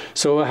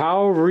 So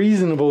how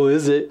reasonable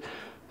is it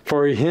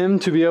for him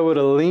to be able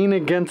to lean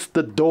against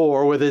the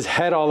door with his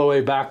head all the way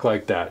back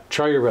like that?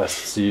 Try your best,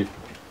 Steve.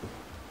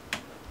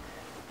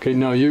 Okay,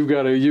 no, you've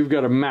got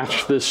to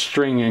match this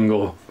string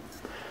angle.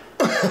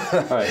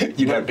 All right.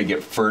 You'd have to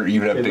get further.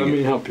 Let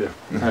me help you.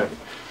 All right.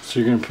 So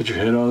you're gonna put your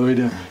head all the way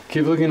down.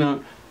 Keep looking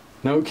up.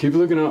 No, keep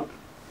looking up.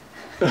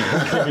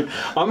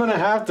 I'm gonna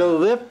have to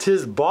lift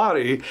his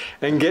body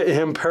and get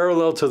him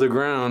parallel to the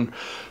ground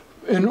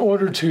in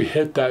order to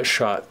hit that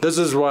shot. This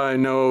is why I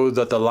know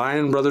that the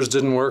Lion Brothers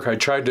didn't work. I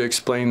tried to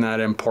explain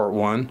that in part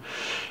 1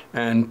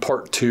 and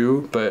part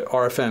 2, but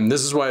RFM,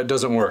 this is why it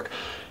doesn't work.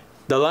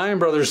 The Lion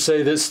Brothers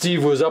say that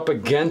Steve was up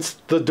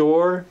against the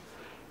door,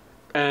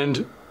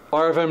 and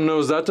RFM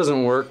knows that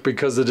doesn't work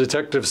because the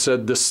detective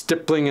said the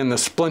stippling and the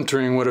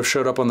splintering would have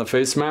showed up on the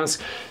face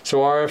mask. So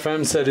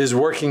RFM said his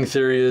working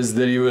theory is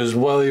that he was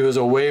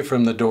away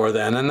from the door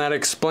then, and that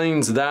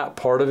explains that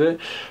part of it,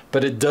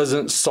 but it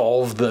doesn't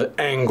solve the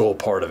angle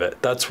part of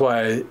it. That's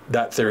why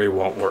that theory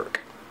won't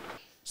work.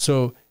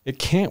 So it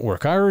can't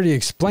work. I already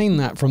explained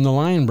that from the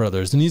Lion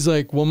Brothers. And he's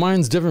like, well,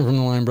 mine's different from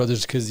the Lion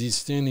Brothers because he's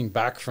standing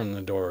back from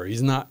the door.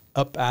 He's not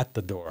up at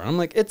the door. I'm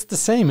like, it's the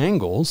same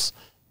angles.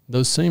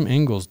 Those same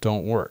angles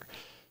don't work.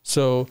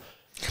 So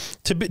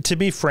to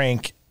be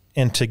frank,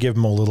 and to give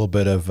him a little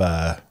bit of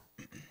a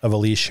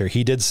leash here,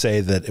 he did say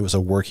that it was a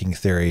working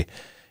theory,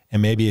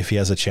 and maybe if he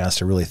has a chance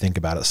to really think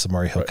about it some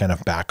more, he'll kind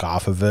of back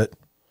off of it.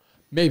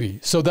 Maybe.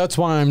 So that's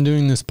why I'm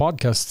doing this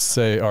podcast to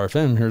say,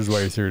 RFM, here's why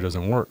your theory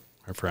doesn't work,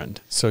 my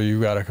friend. So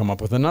you got to come up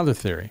with another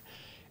theory.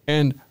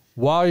 And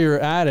while you're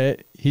at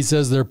it, he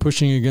says they're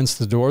pushing against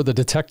the door. The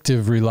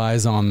detective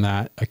relies on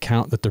that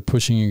account that they're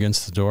pushing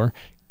against the door.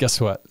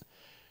 Guess what?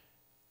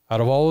 Out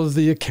of all of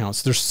the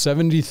accounts, there's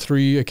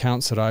 73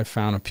 accounts that I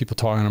found of people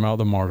talking about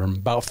the martyrdom.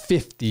 About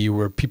 50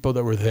 were people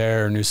that were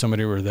there, knew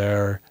somebody were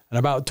there, and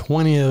about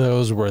 20 of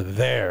those were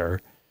there.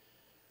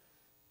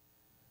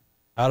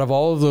 Out of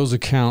all of those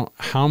accounts,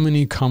 how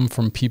many come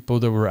from people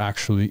that were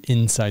actually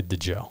inside the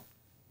jail,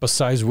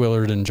 besides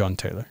Willard and John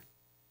Taylor?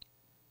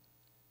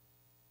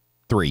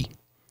 3.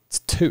 It's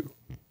 2.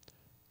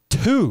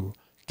 2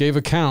 gave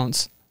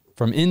accounts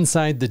from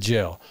inside the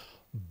jail.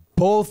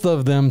 Both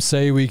of them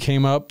say we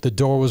came up, the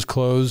door was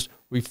closed,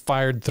 we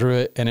fired through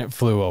it, and it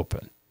flew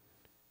open.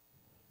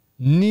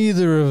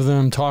 Neither of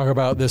them talk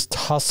about this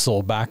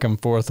tussle back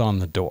and forth on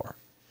the door.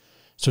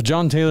 So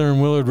John Taylor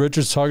and Willard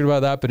Richards talked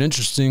about that, but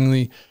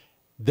interestingly,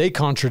 they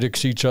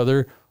contradict each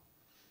other.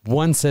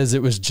 One says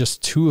it was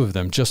just 2 of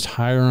them, just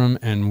Hiram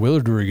and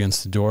Willard were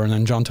against the door, and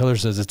then John Taylor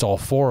says it's all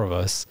 4 of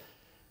us.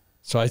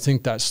 So I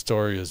think that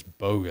story is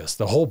bogus,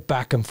 the whole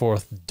back and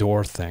forth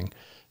door thing.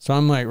 So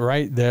I'm like,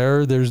 right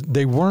there,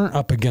 they weren't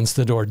up against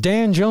the door.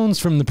 Dan Jones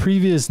from the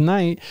previous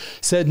night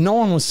said no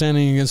one was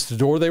standing against the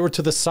door. They were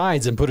to the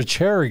sides and put a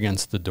chair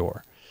against the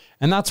door.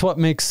 And that's what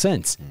makes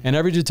sense. In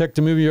every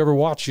detective movie you ever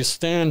watch, you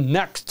stand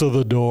next to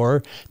the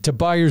door to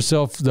buy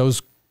yourself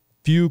those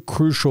few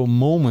crucial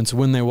moments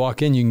when they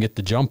walk in, you can get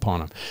the jump on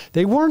them.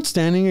 They weren't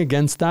standing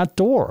against that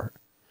door.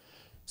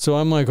 So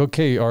I'm like,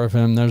 okay,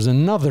 RFM, there's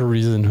another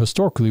reason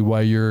historically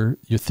why your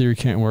theory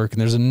can't work.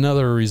 And there's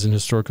another reason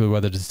historically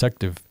why the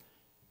detective,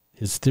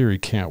 his theory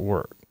can't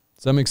work.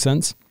 Does that make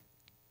sense?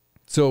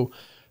 So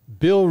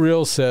Bill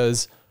Reel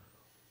says,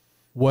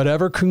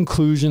 whatever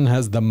conclusion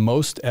has the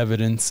most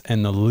evidence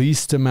and the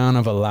least amount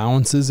of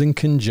allowances and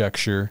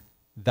conjecture,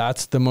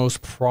 that's the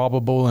most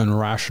probable and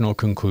rational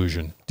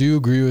conclusion. Do you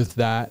agree with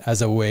that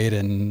as a way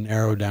to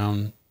narrow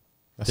down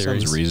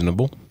theories? Sounds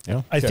reasonable.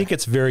 Yeah. I think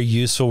it's very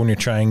useful when you're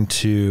trying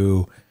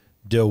to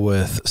deal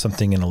with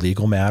something in a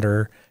legal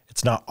matter.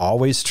 It's not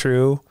always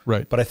true,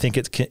 Right. but I think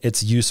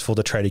it's useful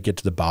to try to get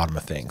to the bottom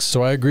of things.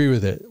 So I agree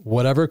with it.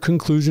 Whatever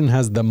conclusion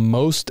has the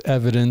most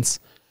evidence,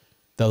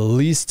 the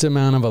least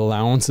amount of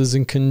allowances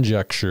and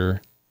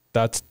conjecture,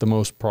 that's the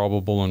most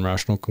probable and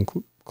rational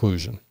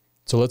conclusion.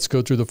 So let's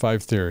go through the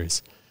 5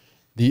 theories.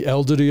 The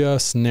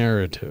LDS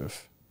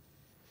narrative,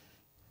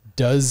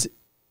 does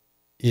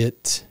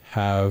it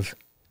have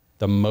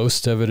the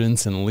most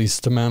evidence and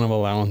least amount of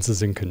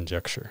allowances and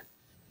conjecture?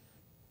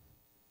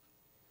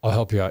 I'll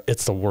help you out.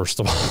 It's the worst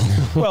of all.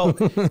 Well,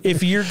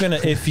 if you're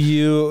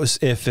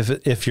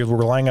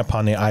relying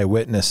upon the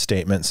eyewitness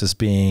statements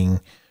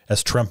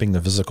as trumping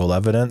the physical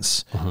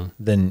evidence,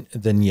 then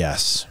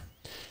yes.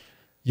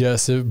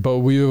 Yes, but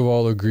we have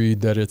all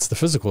agreed that it's the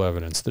physical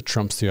evidence that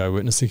trumps the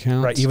eyewitness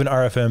accounts. Right. Even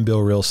RFM Bill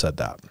Reel said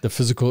that. The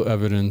physical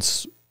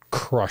evidence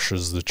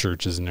crushes the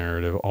church's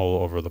narrative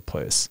all over the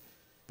place.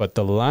 But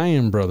the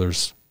Lyon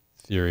brothers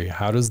theory,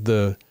 how does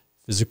the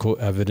physical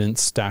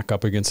evidence stack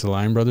up against the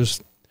Lyon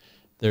brothers?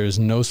 There is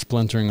no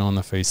splintering on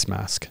the face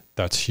mask.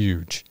 That's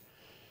huge.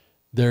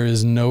 There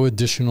is no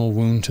additional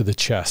wound to the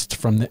chest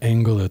from the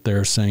angle that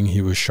they're saying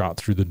he was shot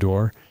through the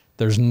door.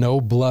 There's no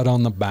blood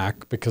on the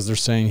back because they're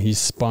saying he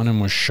spun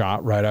and was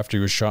shot right after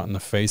he was shot in the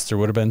face. There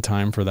would have been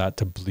time for that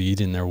to bleed,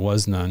 and there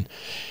was none.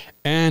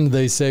 And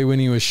they say when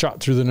he was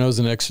shot through the nose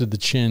and exited the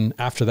chin,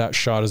 after that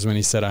shot is when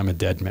he said, "I'm a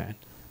dead man."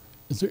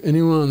 Is there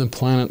anyone on the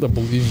planet that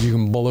believes you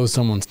can blow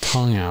someone's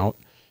tongue out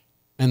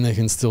and they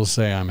can still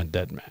say, "I'm a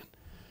dead man"?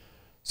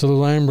 So the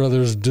Lyon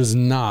brothers does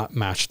not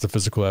match the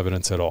physical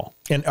evidence at all.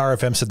 And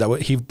RFM said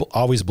that he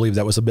always believed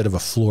that was a bit of a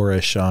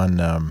flourish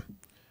on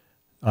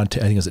I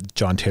think it was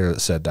John Taylor that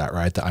said that,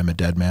 right? That I'm a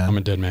dead man. I'm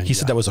a dead man. He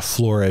said that was a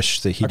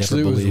flourish that he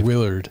Actually, never believed. it was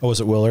Willard. Oh, was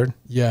it Willard?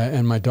 Yeah,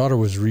 and my daughter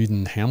was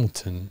reading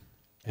Hamilton,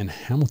 and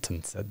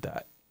Hamilton said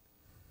that.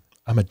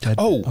 I'm a dead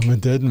Oh, I'm a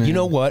dead man. You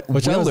know what?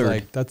 Which I was Willard,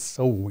 like, that's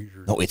so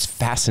weird. no, it's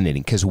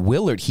fascinating because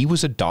Willard, he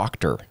was a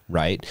doctor,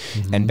 right?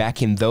 And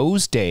back in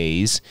those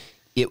days,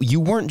 you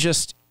weren't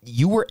just,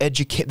 you were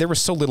educated. There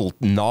was so little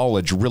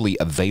knowledge really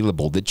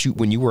available that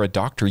when you were a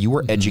doctor, you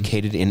were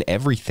educated in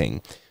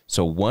everything.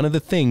 So one of the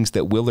things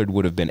that Willard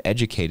would have been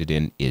educated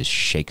in is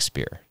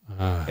Shakespeare.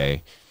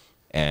 Okay.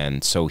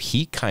 And so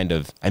he kind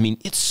of, I mean,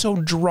 it's so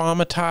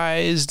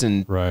dramatized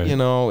and, you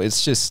know, it's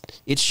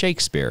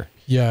Shakespeare.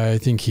 Yeah, I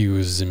think he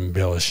was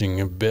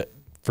embellishing a bit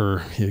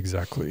for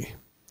exactly.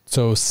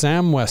 So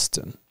Sam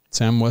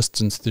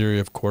Weston's theory,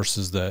 of course,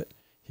 is that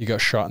he got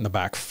shot in the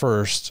back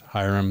first,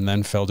 Hiram,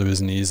 then fell to his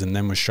knees and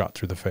then was shot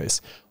through the face.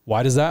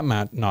 Why does that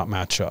not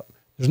match up?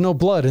 There's no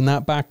blood in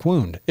that back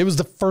wound. It was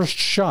the first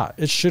shot.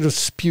 It should have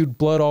spewed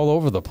blood all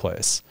over the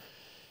place.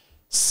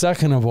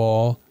 Second of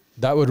all,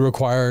 that would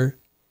require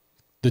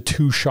the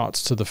 2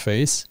 shots to the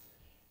face,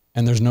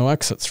 and there's no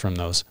exits from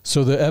those.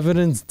 So the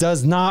evidence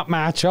does not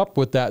match up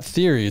with that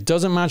theory. It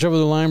doesn't match up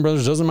with the Lyon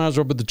brothers, doesn't match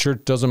up with the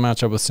church, doesn't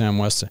match up with Sam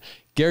Weston.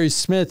 Gary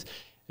Smith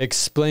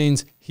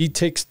explains, he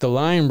takes the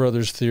Lyon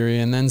brothers theory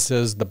and then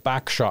says the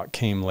back shot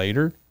came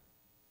later.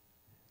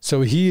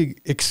 So he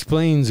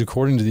explains,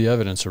 according to the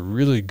evidence, a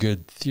really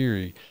good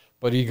theory,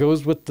 but he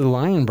goes with the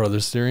Lyon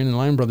brothers theory, and the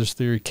Lyon brothers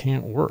theory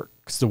can't work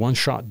because the one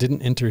shot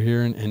didn't enter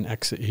here and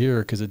exit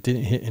here because it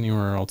didn't hit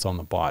anywhere else on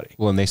the body.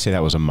 Well, and they say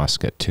that was a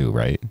musket too,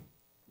 right?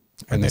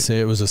 And they say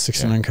it was a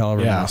 69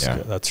 caliber musket.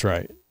 Yeah. That's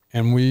right.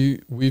 And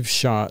we've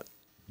shot,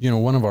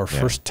 one of our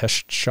first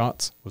test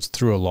shots was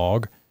through a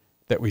log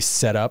that we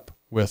set up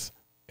with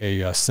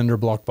a cinder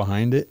block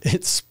behind it.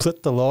 It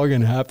split the log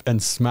in half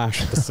and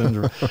smashed the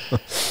cinder.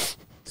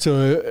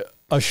 So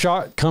a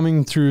shot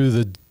coming through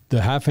the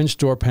 1/2-inch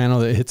door panel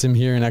that hits him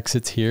here and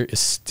exits here is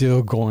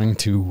still going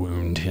to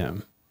wound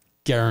him.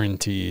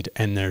 Guaranteed.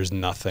 And there's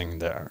nothing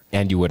there.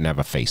 And you wouldn't have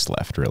a face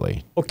left,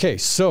 really. Okay,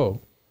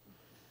 so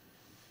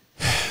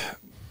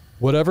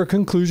whatever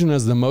conclusion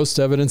has the most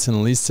evidence and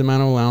the least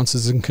amount of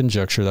allowances and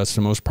conjecture, that's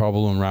the most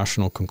probable and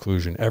rational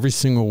conclusion. Every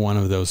single one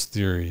of those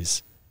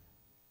theories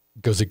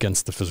goes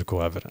against the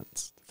physical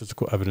evidence. The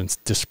physical evidence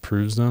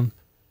disproves them.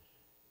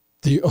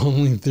 The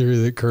only theory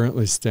that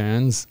currently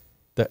stands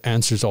that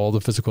answers all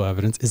the physical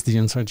evidence is the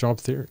inside job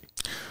theory.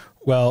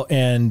 Well,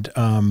 and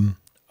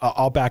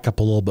I'll back up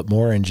a little bit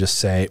more and just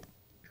say,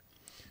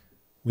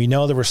 we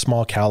know there were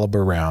small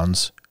caliber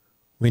rounds.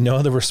 We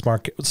know there were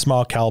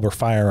small caliber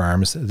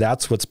firearms.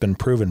 That's what's been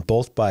proven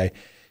both by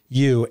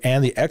you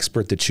and the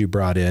expert that you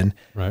brought in.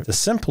 Right. The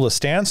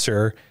simplest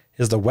answer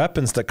is the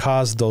weapons that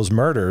caused those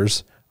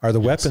murders are the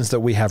weapons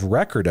that we have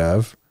record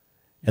of.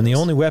 And the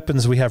only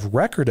weapons we have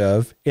record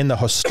of in the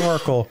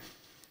historical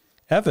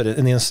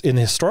evidence, in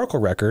the historical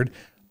record,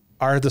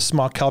 are the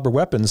small caliber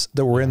weapons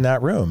that were in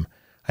that room.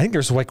 I think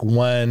there's like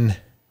one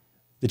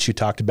that you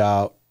talked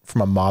about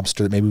from a mobster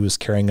that maybe was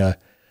carrying a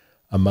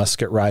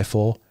musket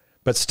rifle,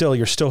 but still,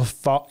 you're still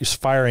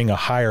firing a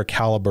higher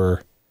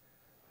caliber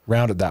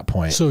round at that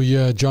point. So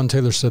yeah, John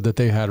Taylor said that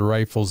they had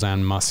rifles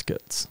and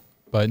muskets,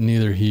 but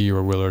neither he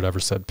or Willard ever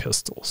said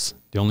pistols.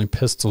 The only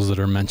pistols that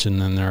are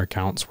mentioned in their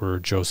accounts were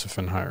Joseph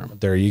and Hiram.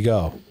 There you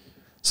go.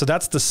 So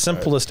that's the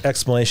simplest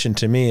explanation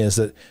to me, is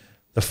that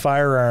the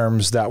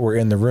firearms that were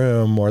in the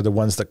room were the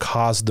ones that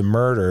caused the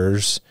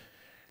murders.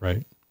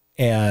 Right.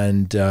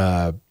 And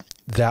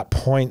that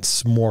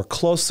points more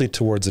closely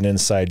towards an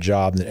inside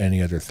job than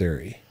any other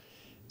theory.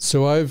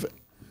 So I've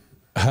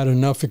had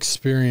enough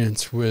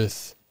experience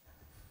with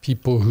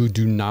people who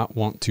do not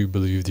want to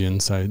believe the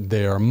inside.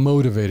 They are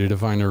motivated to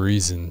find a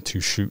reason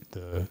to shoot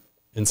the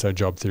inside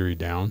job theory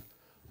down.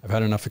 I've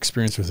had enough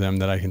experience with them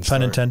that I can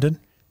Pun intended?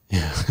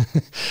 Yeah.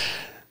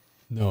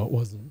 No, it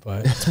wasn't,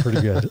 but it's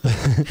pretty good.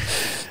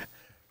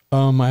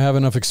 I have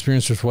enough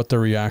experience with what their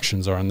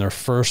reactions are. And their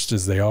first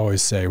is they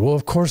always say, well,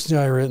 of course the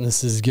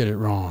eyewitnesses get it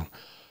wrong.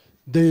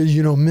 They,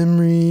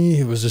 memory,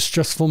 it was a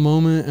stressful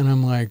moment. And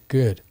I'm like,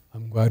 good.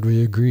 I'm glad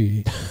we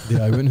agree.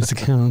 The eyewitness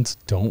accounts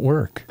don't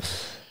work.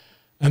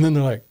 And then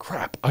they're like,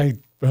 crap, I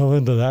fell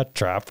into that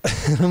trap.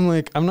 And I'm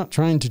like, I'm not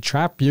trying to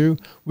trap you.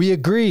 We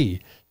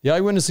agree. The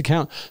eyewitness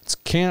accounts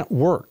can't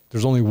work.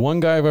 There's only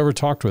one guy I've ever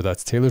talked with.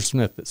 That's Taylor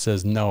Smith that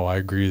says, no, I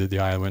agree that the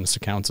eyewitness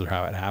accounts are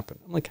how it happened.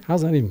 I'm like,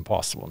 how's that even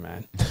possible,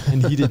 man?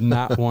 And he did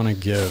not want to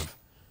give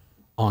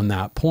on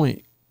that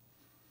point,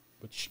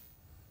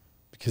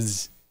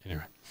 because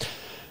anyway.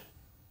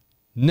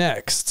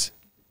 Next.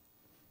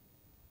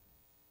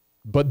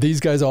 But these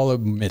guys all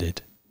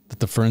admitted that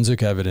the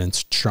forensic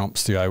evidence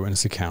trumps the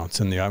eyewitness accounts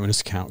and the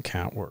eyewitness account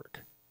can't work.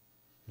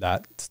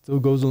 That still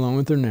goes along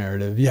with their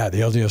narrative. Yeah,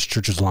 the LDS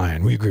Church is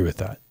lying. We agree with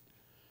that.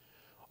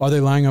 Are they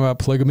lying about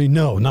polygamy?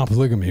 No, not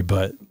polygamy,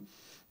 but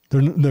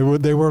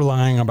they were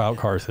lying about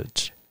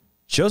Carthage.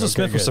 Joseph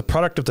Smith was a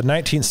product of the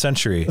 19th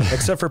century,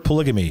 except for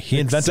polygamy. He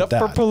invented that.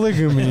 Except for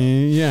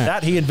polygamy, yeah.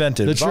 That he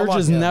invented. The church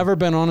has never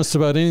been honest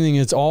about anything.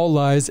 It's all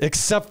lies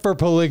except for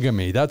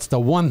polygamy. That's the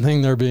one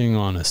thing they're being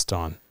honest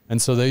on.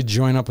 And so they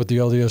join up with the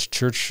LDS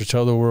Church to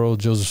tell the world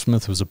Joseph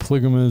Smith was a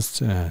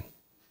polygamist, and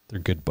they're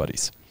good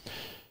buddies.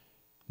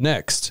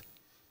 Next,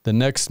 the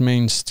next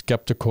main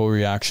skeptical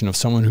reaction of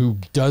someone who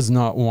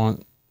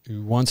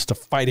wants to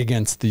fight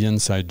against the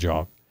inside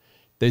job.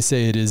 They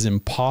say it is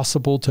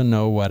impossible to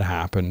know what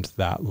happened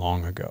that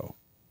long ago.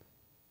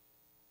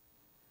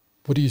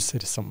 What do you say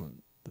to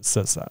someone that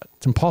says that?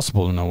 It's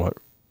impossible to know what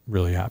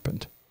really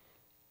happened.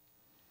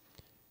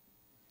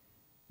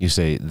 You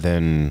say,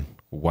 then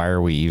why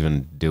are we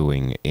even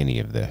doing any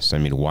of this? I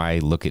mean, why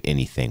look at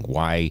anything?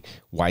 Why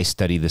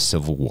study the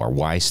Civil War?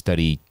 Why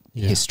study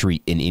history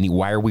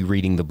why are we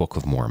reading the Book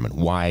of Mormon?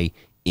 Why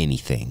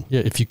anything? Yeah,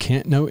 if you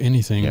can't know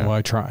anything,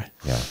 why try?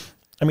 Yeah.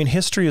 I mean,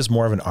 history is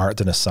more of an art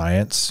than a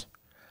science.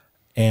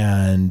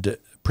 And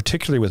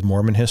particularly with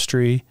Mormon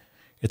history,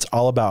 it's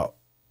all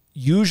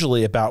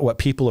usually about what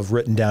people have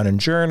written down in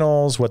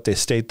journals, what they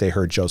state they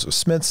heard Joseph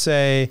Smith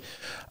say.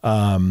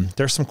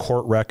 There's some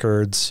court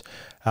records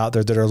out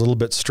there that are a little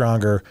bit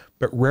stronger,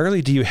 but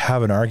rarely do you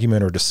have an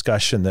argument or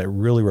discussion that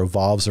really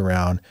revolves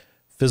around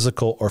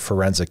physical or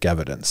forensic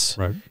evidence.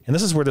 Right. And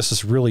this is where this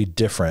is really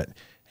different.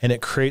 And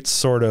it creates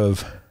sort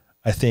of,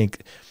 I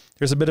think,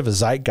 there's a bit of a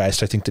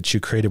zeitgeist, I think, that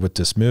you created with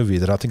this movie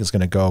that I don't think is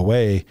going to go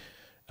away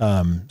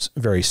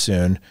very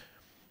soon.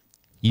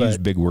 Use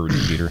big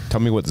words, Peter. Tell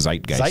me what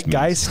zeitgeist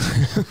means.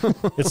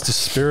 It's the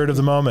spirit of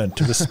the moment,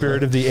 the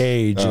spirit of the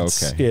age. Oh,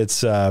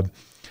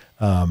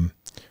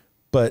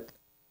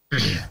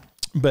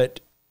 But,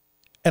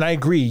 and I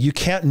agree, you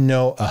can't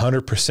know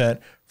 100%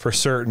 for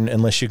certain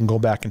unless you can go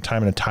back in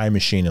time in a time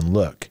machine and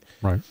look.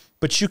 Right.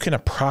 But you can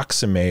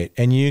approximate,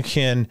 and you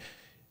can,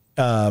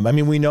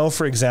 we know,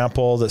 for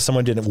example, that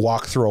someone didn't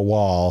walk through a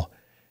wall,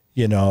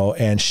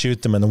 and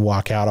shoot them and then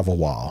walk out of a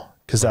wall,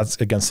 because that's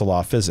against the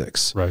law of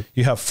physics. Right.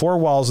 You have 4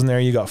 walls in there.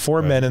 You got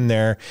 4 men in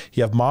there.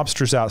 You have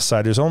mobsters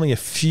outside. There's only a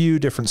few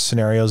different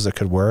scenarios that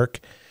could work.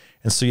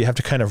 And so you have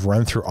to kind of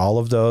run through all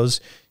of those.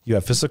 You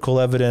have physical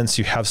evidence.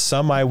 You have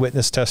some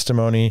eyewitness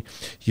testimony.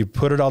 You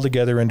put it all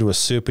together into a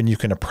soup, and you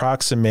can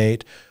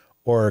approximate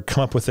or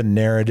come up with a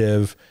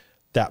narrative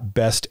that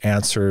best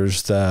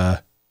answers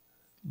the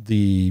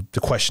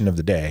question of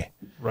the day.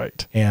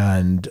 Right.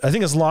 And I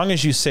think as long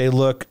as you say,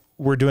 look,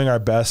 we're doing our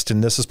best,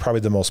 and this is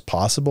probably the most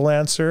possible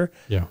answer,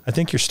 I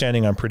think you're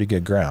standing on pretty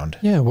good ground.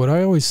 Yeah, what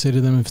I always say to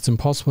them, if it's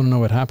impossible to know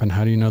what happened,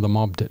 how do you know the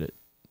mob did it?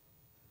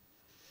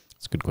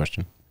 That's a good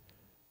question.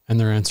 And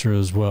their answer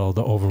is, well,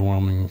 the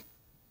overwhelming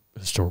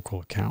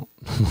historical account.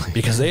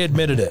 Because they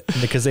admitted it,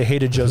 because they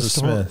hated Joseph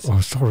Smith. A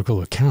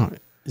historical account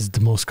is the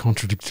most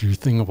contradictory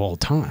thing of all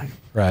time.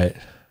 Right.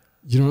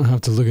 You don't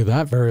have to look at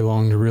that very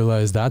long to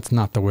realize that's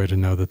not the way to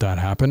know that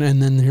happened.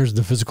 And then here's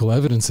the physical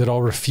evidence that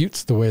all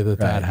refutes the way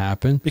that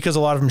happened. Because a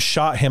lot of them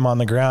shot him on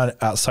the ground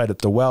outside at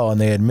the well,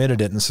 and they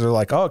admitted it. And so they're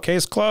like, oh,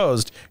 case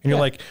closed. And you're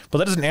like, but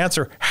that doesn't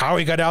answer how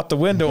he got out the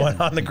window and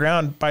on the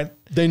ground.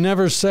 They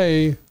never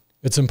say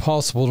it's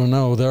impossible to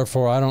know.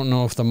 Therefore, I don't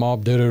know if the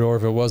mob did it or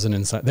if it wasn't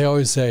inside. They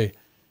always say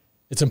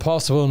it's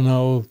impossible to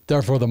know.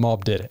 Therefore, the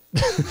mob did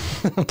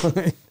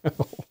it.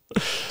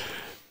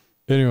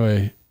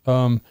 Anyway,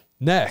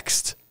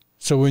 next.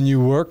 So when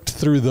you worked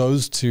through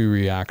those 2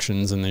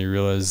 reactions and they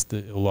realized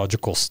the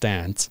illogical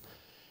stance,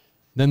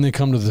 then they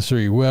come to the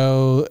 3.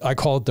 Well, I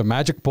call it the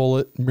magic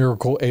bullet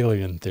miracle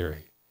alien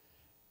theory.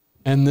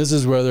 And this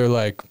is where they're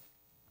like,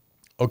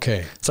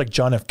 Okay. It's like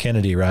John F.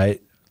 Kennedy,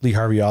 right? Lee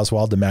Harvey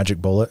Oswald, the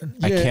magic bullet.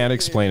 I can't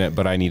explain it,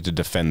 but I need to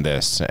defend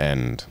this.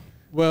 And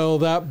well,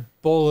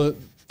 that bullet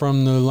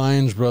from the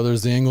Lyons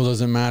brothers, the angle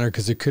doesn't matter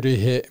because it could have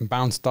hit and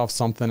bounced off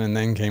something and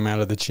then came out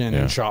of the chin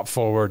and shot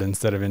forward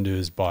instead of into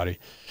his body.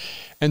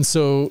 And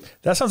so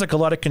that sounds like a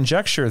lot of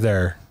conjecture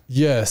there.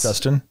 Yes,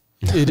 Dustin.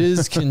 It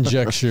is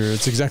conjecture.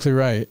 It's exactly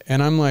right.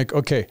 And I'm like,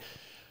 okay,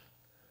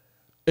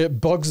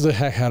 it bugs the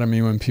heck out of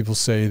me when people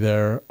say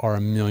there are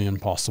a million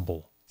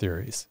possible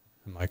theories.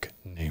 I'm like,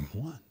 name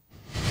one.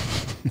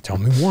 Tell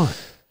me one.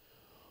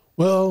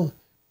 Well,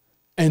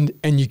 and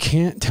you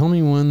can't tell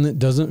me one that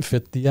doesn't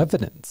fit the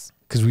evidence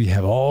because we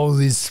have all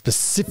these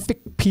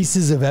specific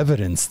pieces of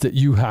evidence that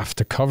you have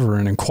to cover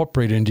and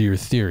incorporate into your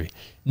theory.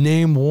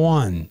 Name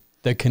one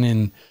that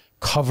can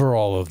cover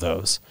all of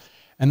those.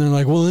 And they're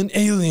like, well, an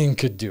alien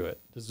could do it.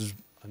 This is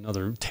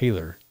another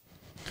Taylor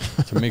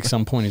to make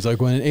some point. He's like,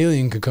 well, an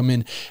alien could come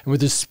in and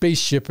with his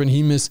spaceship and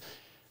and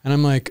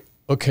I'm like,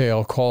 okay,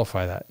 I'll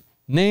qualify that.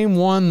 Name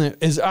one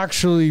that is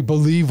actually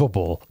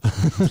believable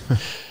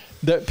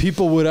that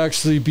people would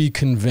actually be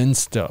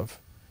convinced of.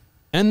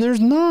 And there's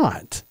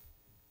not.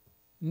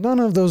 None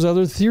of those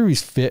other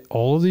theories fit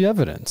all of the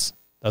evidence.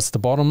 That's the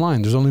bottom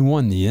line. There's only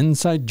one. The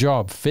inside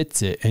job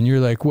fits it. And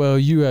you're like, well,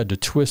 you had to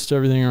twist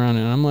everything around.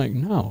 And I'm like,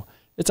 no,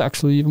 it's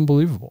actually even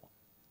believable.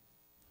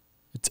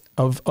 It's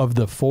of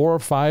the 4 or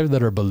 5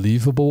 that are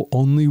believable,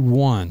 only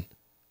one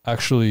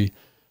actually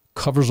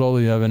covers all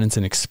the evidence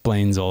and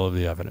explains all of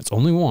the evidence.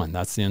 Only one.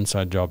 That's the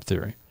inside job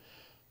theory.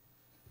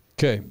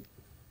 Okay.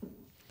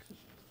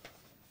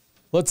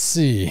 Let's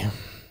see.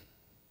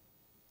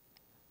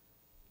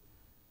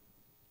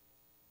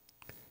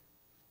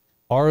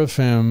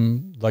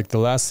 RFM, like the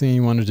last thing he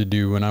wanted to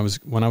do when I was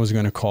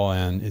going to call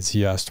in is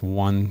he asked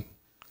one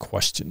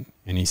question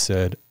and he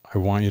said, I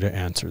want you to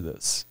answer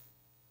this.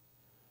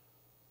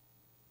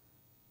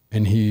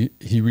 And he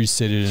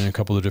restated it in a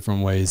couple of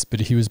different ways, but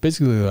he was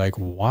basically like,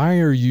 why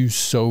are you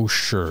so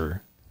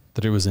sure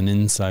that it was an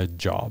inside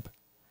job?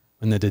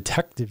 When the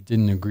detective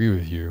didn't agree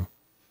with you,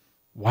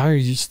 why are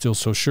you still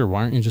so sure?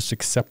 Why aren't you just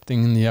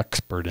accepting the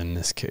expert in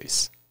this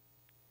case?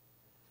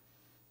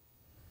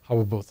 How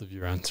will both of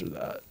you answer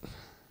that?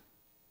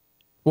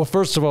 Well,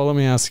 first of all, let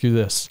me ask you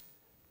this.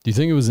 Do you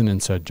think it was an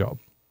inside job?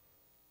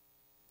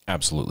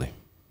 absolutely.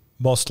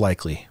 Most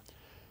likely.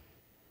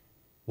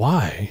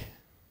 Why?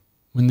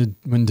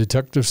 When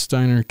Detective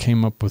Steiner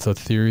came up with a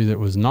theory that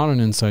was not an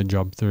inside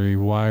job theory,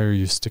 why are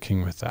you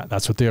sticking with that?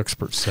 That's what the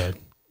experts said.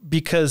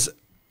 Because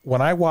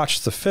when I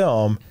watched the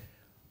film,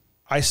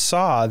 I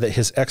saw that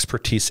his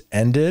expertise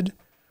ended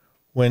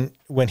when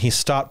he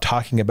stopped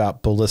talking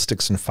about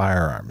ballistics and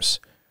firearms.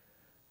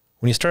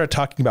 When he started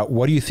talking about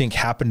what do you think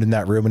happened in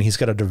that room, and he's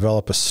got to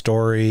develop a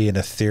story and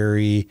a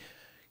theory,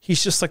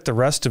 he's just like the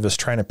rest of us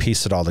trying to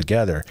piece it all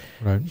together.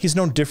 Right. He's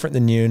no different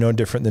than you, no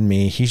different than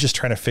me. He's just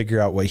trying to figure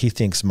out what he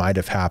thinks might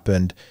have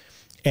happened.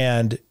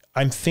 And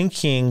I'm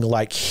thinking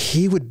like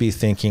he would be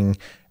thinking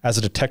as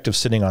a detective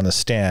sitting on the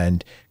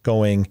stand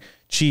going,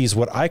 geez,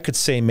 what I could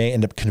say may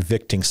end up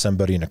convicting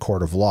somebody in a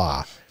court of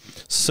law.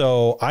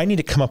 So I need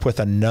to come up with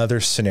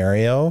another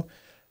scenario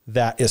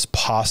that is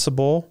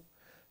possible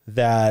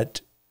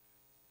that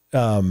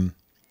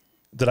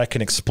that I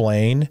can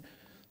explain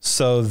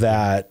so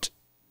that,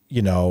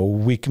 you know,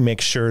 we can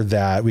make sure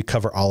that we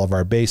cover all of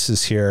our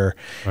bases here.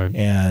 Right.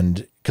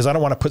 And because I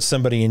don't want to put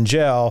somebody in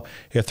jail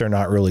if they're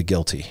not really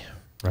guilty.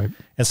 Right.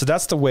 And so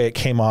that's the way it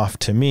came off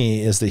to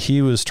me, is that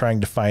he was trying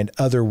to find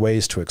other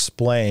ways to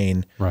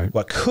explain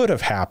what could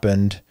have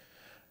happened.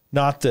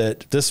 Not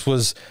that this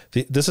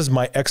is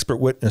my expert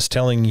witness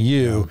telling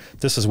you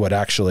this is what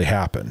actually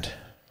happened.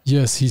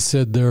 Yes, he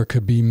said there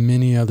could be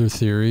many other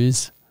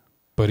theories,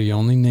 but he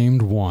only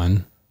named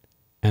one,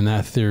 and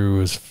that theory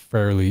was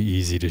fairly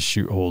easy to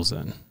shoot holes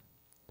in.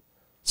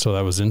 So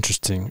that was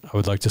interesting. I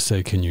would like to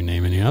say, can you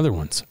name any other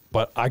ones?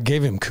 But I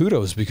gave him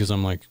kudos because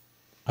I'm like,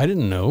 I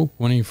didn't know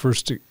when he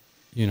first,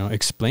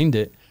 explained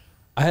it.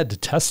 I had to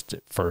test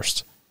it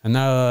first. And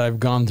now that I've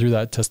gone through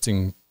that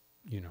testing,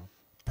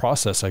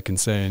 process, I can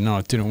say, no,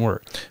 it didn't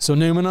work. So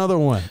name another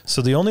one.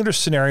 So the only other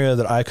scenario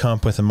that I come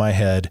up with in my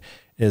head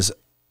is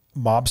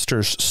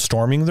mobsters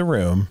storming the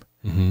room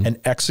and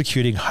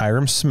executing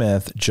Hiram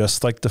Smith,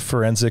 just like the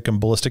forensic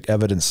and ballistic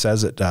evidence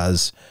says it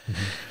does.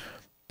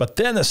 But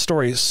then the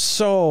story is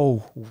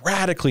so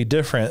radically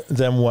different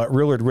than what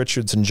Willard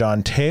Richards and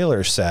John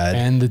Taylor said.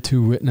 And the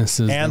two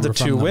witnesses. And the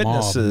two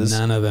witnesses.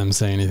 None of them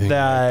say anything.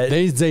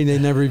 They say they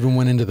never even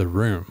went into the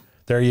room.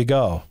 There you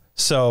go.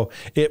 So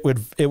it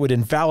would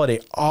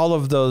invalidate all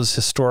of those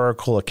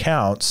historical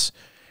accounts.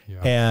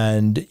 Yeah.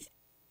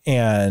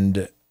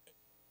 And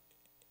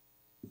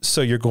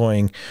so you're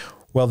going,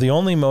 well, the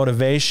only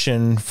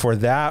motivation for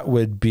that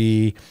would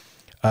be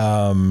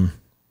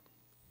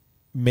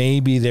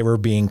maybe they were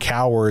being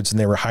cowards and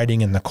they were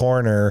hiding in the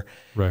corner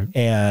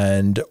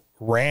and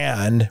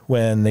ran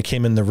when they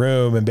came in the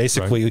room and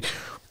basically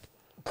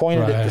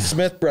pointed at the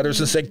Smith brothers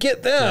and said,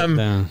 get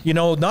them,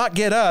 not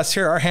get us.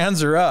 Here, our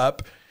hands are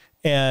up.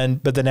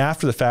 But then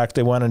after the fact,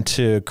 they wanted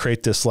to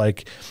create this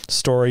like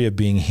story of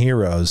being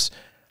heroes.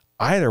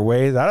 Either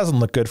way, that doesn't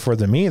look good for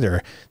them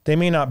either. They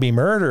may not be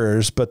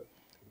murderers, but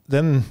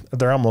then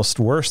they're almost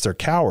worse. They're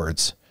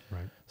cowards.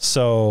 Right.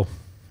 So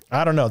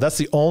I don't know. That's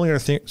the only other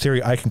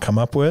theory I can come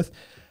up with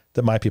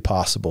that might be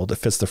possible that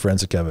fits the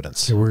forensic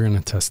evidence. So we're going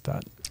to test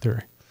that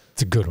theory.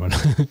 It's a good one.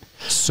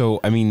 So,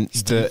 I mean,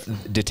 the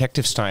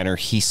Detective Steiner,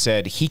 he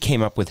said he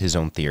came up with his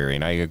own theory,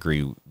 and I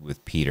agree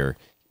with Peter.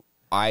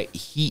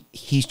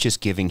 He's just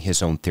giving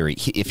his own theory.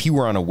 If he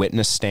were on a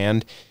witness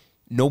stand,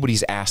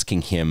 nobody's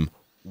asking him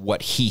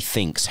what he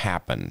thinks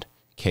happened.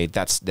 Okay,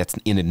 that's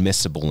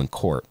inadmissible in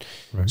court.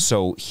 Right.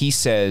 So he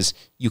says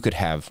you could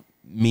have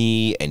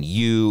me and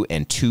you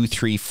and 2,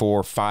 3,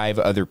 4, 5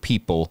 other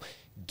people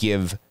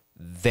give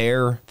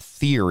their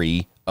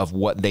theory of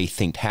what they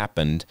think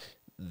happened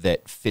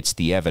that fits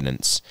the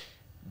evidence.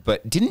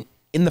 But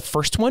in the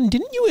first one,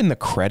 didn't you in the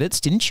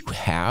credits, didn't you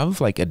have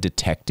like a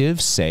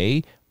detective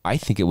say, I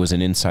think it was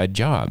an inside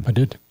job? I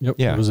did. Yep.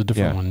 Yeah. It was a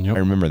different one. Yep. I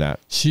remember that.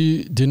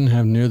 She didn't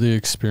have near the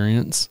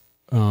experience.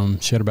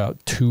 She had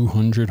about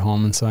 200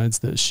 homicides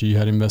that she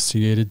had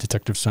investigated.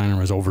 Detective Steiner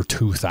was over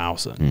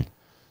 2,000.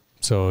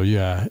 So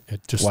yeah,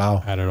 it just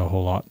added a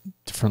whole lot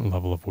different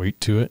level of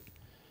weight to it.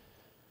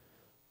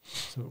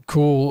 So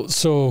cool.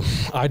 So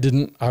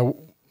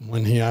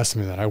when he asked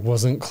me that, I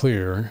wasn't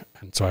clear.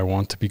 And so I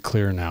want to be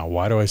clear now.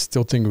 Why do I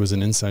still think it was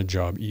an inside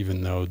job,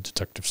 even though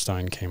Detective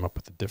Stein came up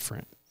with a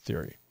different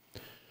theory?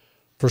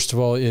 First of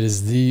all, it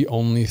is the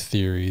only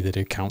theory that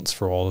accounts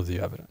for all of the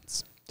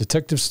evidence.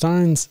 Detective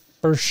Stein's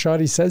first shot,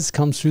 he says,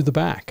 comes through the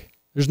back.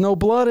 There's no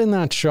blood in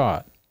that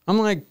shot. I'm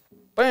like,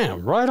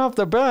 bam, right off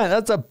the bat.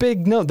 That's a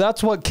big no.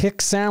 That's what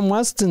kicked Sam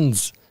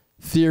Weston's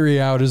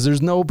theory out, is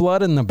there's no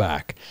blood in the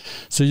back.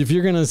 So if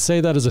you're going to say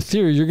that as a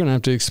theory, you're going to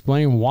have to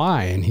explain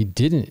why. And he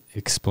didn't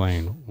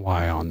explain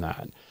why on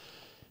that.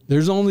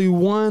 There's only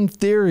one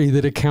theory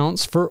that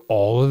accounts for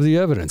all of the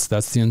evidence.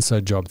 That's the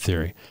inside job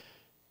theory.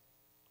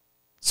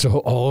 So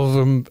all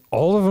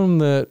of them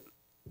that,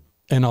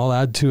 and I'll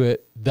add to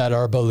it, that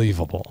are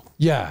believable.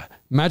 Yeah,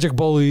 magic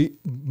bullet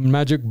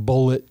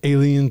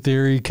alien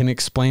theory can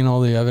explain all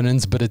the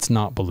evidence, but it's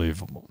not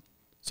believable.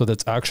 So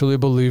that's actually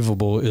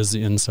believable is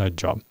the inside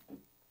job.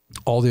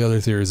 All the other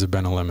theories have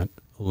been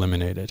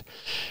eliminated.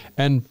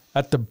 And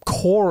at the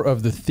core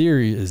of the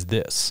theory is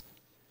this.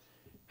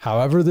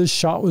 However this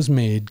shot was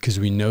made, because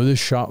we know this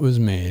shot was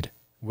made,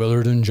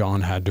 Willard and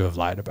John had to have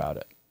lied about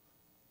it.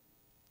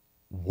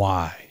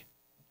 Why?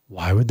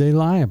 Why would they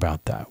lie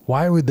about that?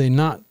 Why would they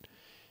not,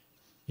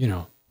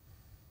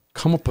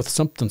 come up with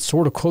something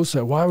sort of close to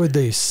that? Why would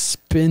they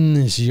spin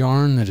this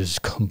yarn that is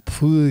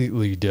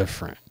completely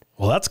different?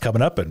 Well, that's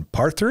coming up in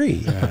part 3.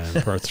 Yeah,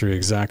 in part 3,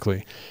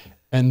 exactly.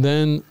 And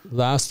then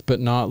last but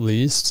not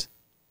least,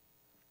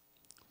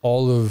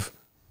 all of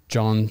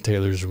John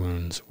Taylor's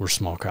wounds were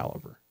small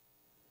caliber.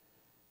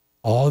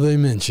 All they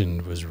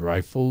mentioned was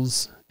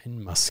rifles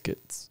and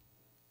muskets.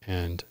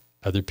 And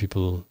other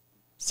people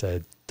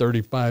said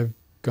 35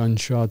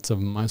 gunshots of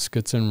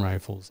muskets and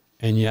rifles.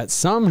 And yet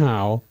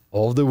somehow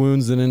all of the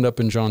wounds that end up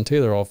in John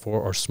Taylor, all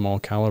 4 are small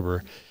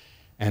caliber.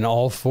 And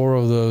all 4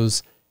 of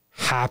those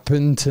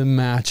happen to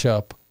match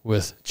up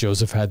with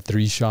Joseph had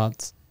 3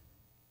 shots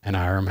and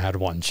Hiram had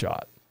 1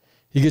 shot.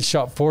 He gets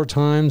shot 4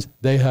 times.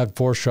 They had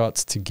 4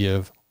 shots to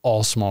give,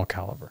 all small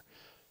caliber.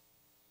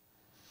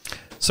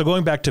 So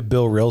going back to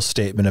Bill Reel's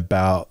statement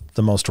about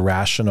the most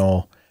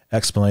rational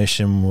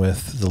explanation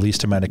with the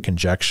least amount of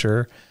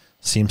conjecture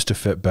seems to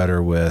fit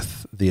better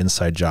with the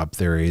inside job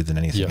theory than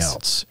anything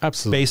else.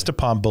 Absolutely. Based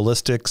upon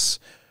ballistics,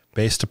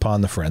 based upon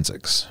the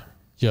forensics.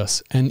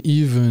 Yes. And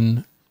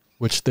even,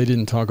 which they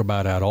didn't talk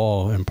about at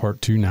all in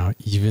part 2 now,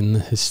 even the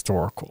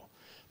historical.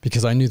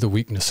 Because I knew the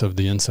weakness of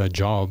the inside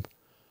job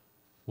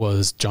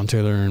was John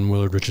Taylor and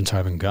Willard Richards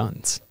having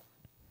guns.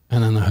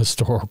 And then the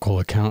historical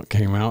account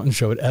came out and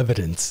showed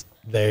evidence.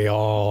 They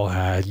all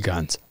had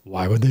guns.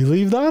 Why would they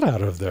leave that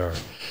out of their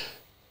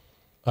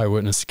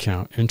eyewitness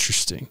account?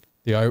 Interesting.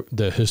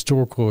 The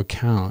historical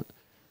account,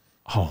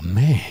 oh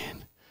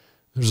man,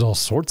 there's all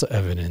sorts of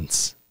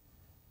evidence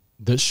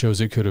that shows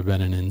it could have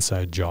been an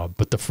inside job.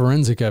 But the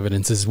forensic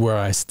evidence is where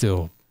I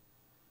still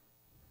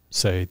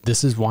say,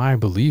 this is why I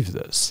believe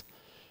this.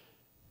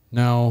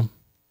 Now,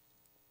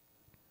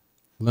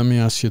 let me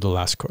ask you the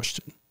last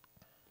question.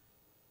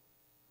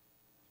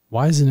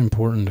 Why is it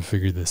important to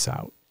figure this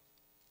out?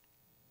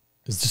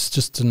 Is this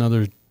just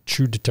another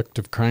True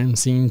Detective crime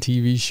scene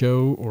TV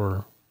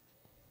show,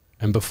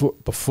 and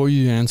before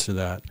you answer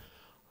that,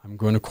 I'm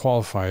going to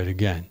qualify it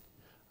again.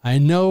 I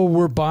know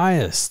we're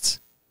biased.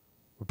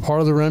 We're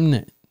part of the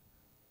remnant.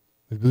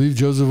 We believe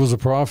Joseph was a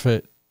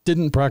prophet,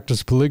 didn't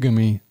practice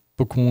polygamy.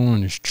 Book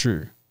 1 is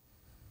true.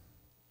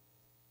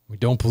 We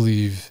don't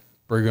believe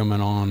Brigham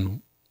and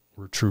On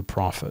were true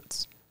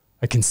prophets.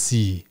 I can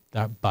see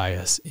that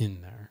bias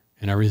in there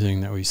in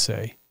everything that we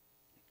say.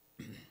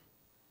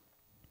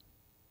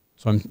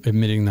 So I'm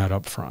admitting that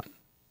up front.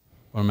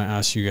 But I'm going to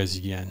ask you guys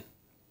again,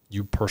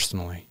 you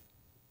personally,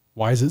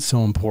 why is it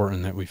so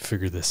important that we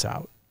figure this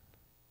out?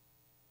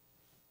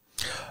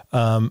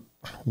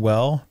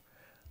 Well,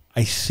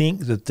 I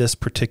think that this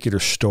particular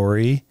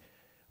story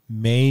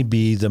may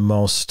be the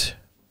most,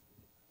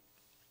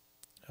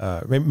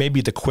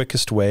 maybe the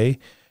quickest way,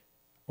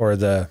 or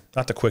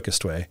not the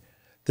quickest way.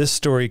 This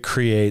story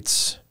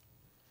creates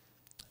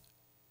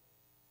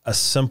a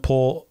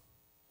simple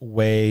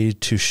way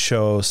to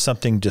show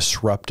something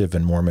disruptive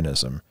in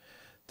Mormonism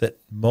that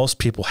most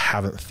people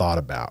haven't thought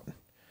about.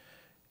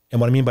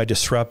 And what I mean by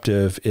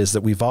disruptive is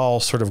that we've all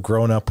sort of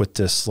grown up with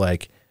this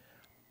like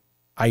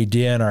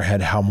idea in our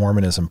head how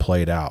Mormonism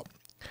played out.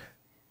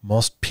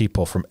 Most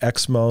people from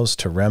EXMOs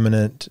to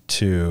Remnant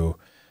to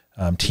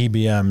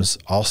TBMs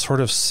all sort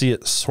of see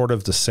it sort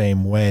of the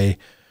same way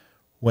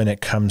when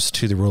it comes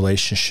to the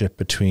relationship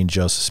between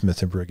Joseph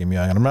Smith and Brigham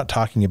Young. And I'm not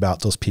talking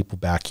about those people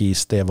back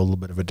east. They have a little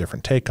bit of a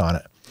different take on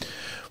it.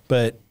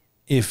 But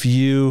if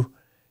you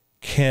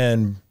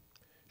can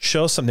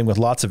show something with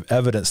lots of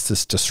evidence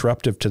that's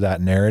disruptive to that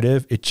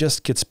narrative, it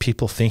just gets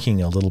people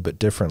thinking a little bit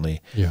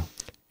differently. Yeah.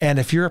 And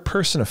if you're a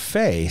person of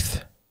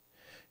faith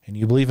and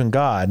you believe in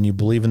God and you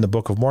believe in the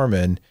Book of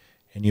Mormon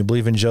and you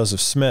believe in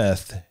Joseph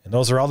Smith, and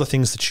those are all the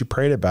things that you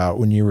prayed about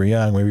when you were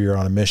young, maybe you were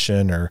on a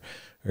mission or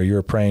you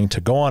were praying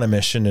to go on a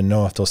mission and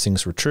know if those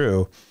things were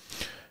true,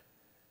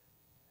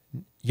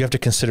 you have to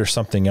consider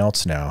something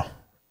else now.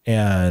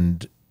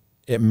 And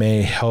it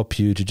may help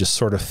you to just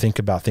sort of think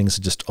about things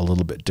just a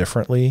little bit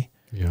differently.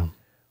 Yeah.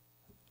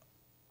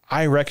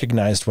 I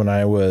recognized when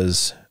I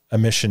was a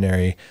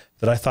missionary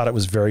that I thought it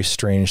was very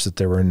strange that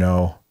there were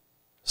no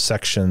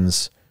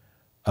sections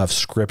of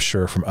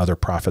scripture from other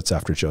prophets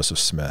after Joseph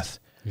Smith.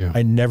 Yeah.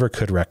 I never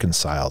could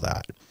reconcile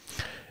that.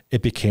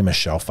 It became a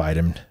shelf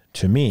item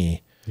to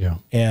me. Yeah.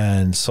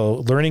 And so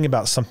learning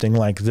about something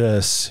like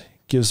this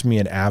gives me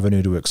an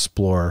avenue to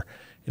explore.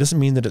 It doesn't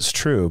mean that it's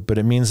true, but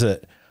it means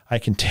that I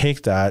can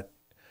take that.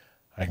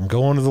 I can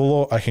go into the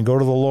Lord. I can go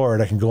to the Lord.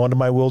 I can go into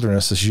my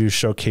wilderness, as you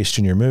showcased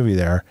in your movie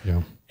there.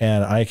 Yeah.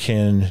 And I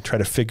can try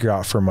to figure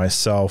out for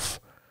myself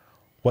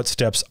what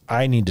steps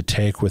I need to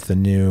take with the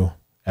new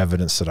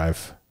evidence that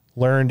I've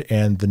learned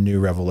and the new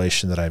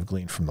revelation that I've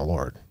gleaned from the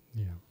Lord.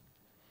 Yeah.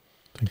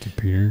 Thank you,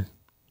 Peter.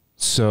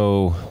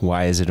 So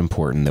why is it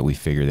important that we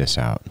figure this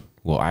out?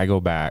 Well, I go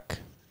back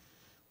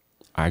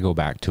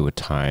to a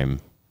time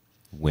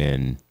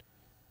when,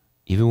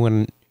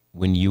 even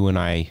when you and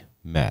I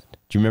met.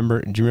 Do you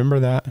remember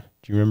that?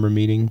 Do you remember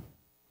meeting?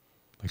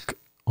 Like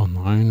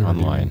online? Or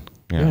online.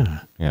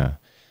 Yeah.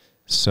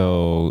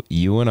 So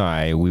you and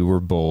I, we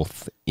were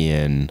both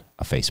in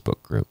a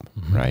Facebook group,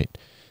 right?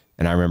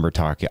 And I remember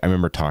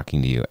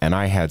talking to you, and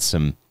I had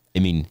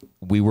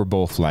we were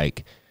both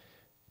like,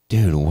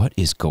 dude, what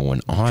is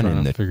going on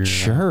in the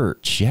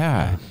church?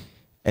 Yeah.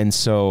 And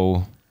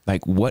so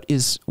like, why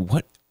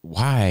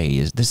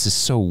is this is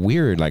so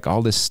weird? Like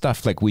all this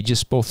stuff, like we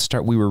just both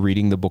we were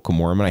reading the Book of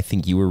Mormon. I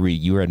think you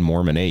read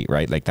Mormon 8,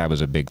 right? Like that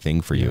was a big thing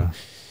for you. Yeah.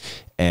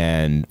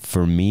 And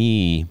for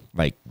me,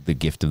 like the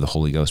gift of the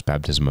Holy Ghost,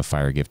 baptism of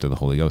fire, gift of the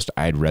Holy Ghost,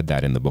 I had read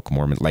that in the Book of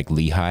Mormon, like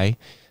Lehi,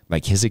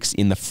 like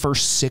in the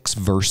first 6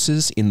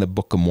 verses in the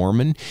Book of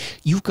Mormon,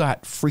 you've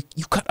got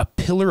a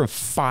pillar of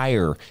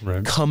fire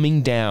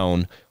coming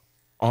down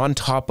on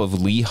top of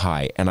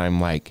Lehi. And I'm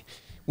like,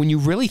 when you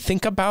really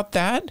think about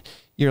that,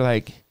 you're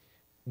like,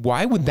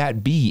 why would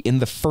that be in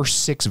the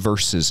first 6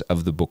 verses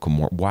of the Book of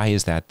Mormon? Why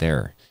is that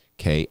there?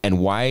 Okay. And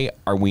why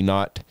are we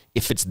not,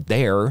 if it's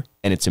there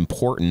and it's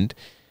important,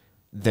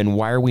 then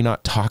why are we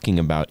not talking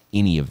about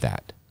any of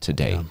that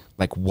today? Yeah.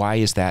 Like, why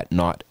is that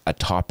not a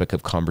topic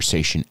of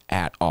conversation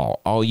at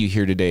all? All you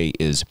hear today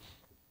is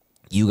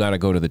you got to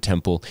go to the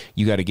temple.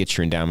 You got to get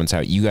your endowments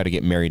out. You got to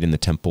get married in the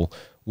temple.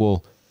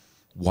 Well,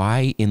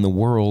 why in the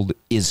world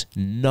is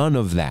none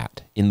of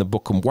that in the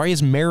Book of, why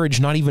is marriage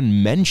not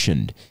even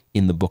mentioned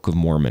in the Book of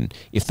Mormon?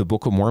 If the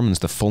Book of Mormon is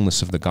the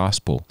fullness of the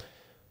gospel,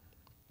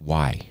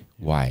 why?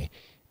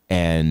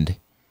 And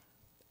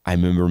I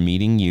remember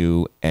meeting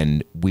you,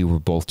 and we were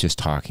both just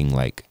talking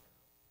like,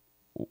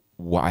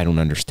 well, I don't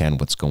understand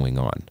what's going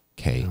on.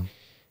 Okay. Yeah.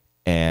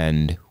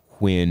 And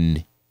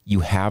when you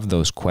have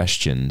those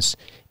questions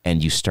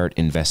and you start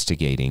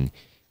investigating,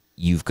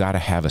 you've got to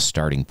have a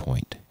starting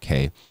point.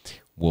 Okay.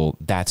 Well,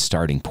 that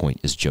starting point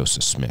is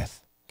Joseph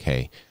Smith.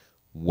 Okay.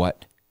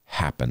 What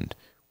happened?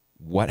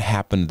 What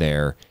happened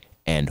there?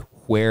 And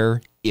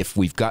where, if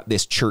we've got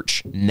this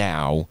church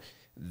now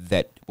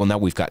now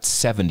we've got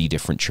 70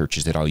 different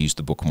churches that all use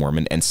the Book of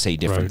Mormon and say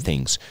different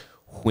things.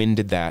 When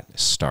did that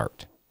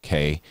start?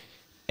 Okay.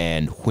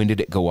 And when did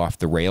it go off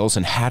the rails,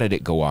 and how did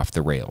it go off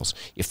the rails?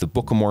 If the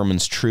Book of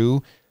Mormon's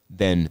true,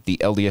 then the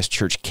LDS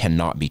Church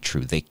cannot be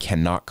true. They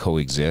cannot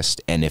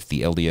coexist. And if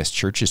the LDS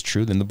Church is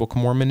true, then the Book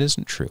of Mormon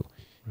isn't true.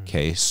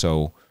 Okay,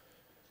 so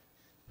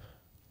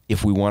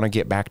if we want to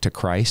get back to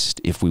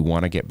Christ, if we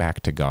want to get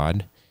back to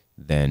God,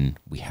 then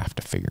we have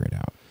to figure it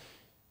out.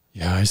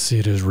 Yeah, I see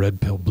it as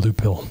red pill, blue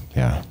pill.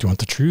 Yeah. Do you want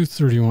the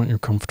truth, or do you want your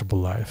comfortable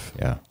life?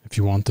 Yeah. If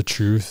you want the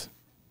truth,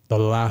 the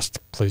last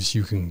place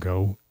you can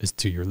go is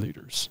to your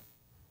leaders.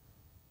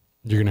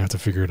 You're going to have to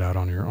figure it out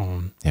on your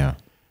own. Yeah.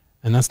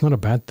 And that's not a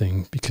bad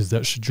thing, because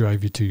that should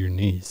drive you to your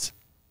knees.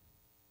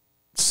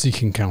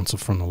 seeking counsel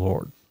from the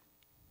Lord.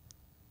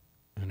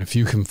 And if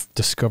you can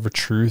discover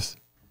truth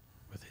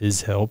with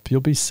his help,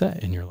 you'll be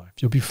set in your life.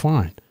 You'll be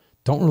fine.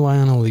 Don't rely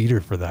on a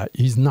leader for that.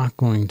 He's not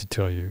going to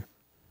tell you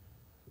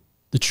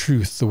the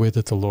truth the way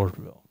that the Lord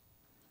will.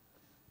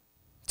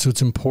 So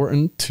it's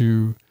important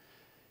to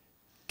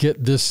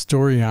get this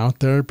story out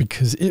there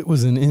because it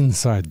was an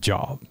inside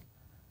job.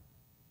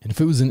 And if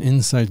it was an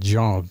inside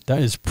job, that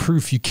is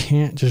proof you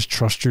can't just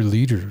trust your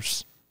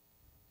leaders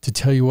to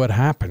tell you what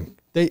happened.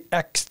 They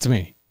X'd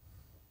me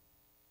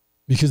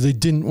because they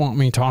didn't want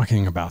me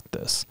talking about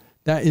this.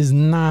 That is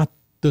not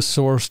the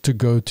source to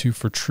go to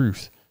for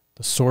truth.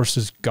 The source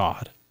is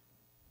God.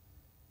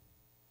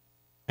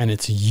 And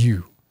it's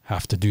you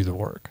have to do the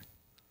work.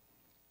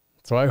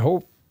 So I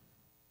hope,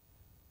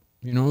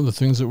 the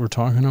things that we're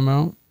talking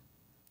about,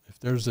 if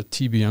there's a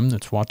TBM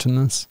that's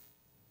watching this,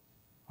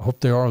 I hope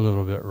they are a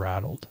little bit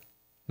rattled.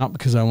 Not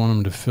because I want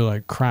them to feel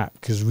like crap,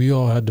 because we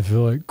all had to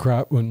feel like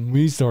crap when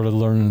we started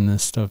learning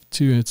this stuff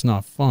too. It's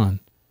not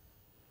fun.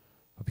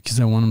 But because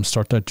I want them to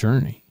start that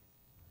journey.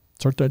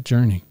 Start that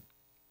journey.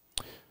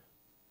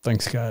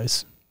 Thanks,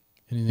 guys.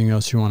 Anything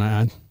else you want to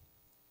add?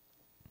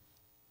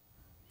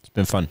 It's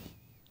been fun.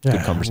 Yeah,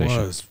 good conversation.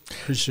 It was.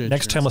 Appreciate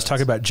Next time, let's talk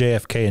about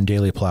JFK and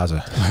Daly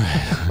Plaza.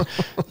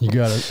 You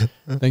got it.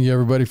 Thank you,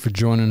 everybody, for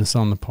joining us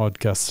on the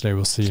podcast today.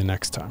 We'll see you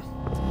next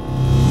time.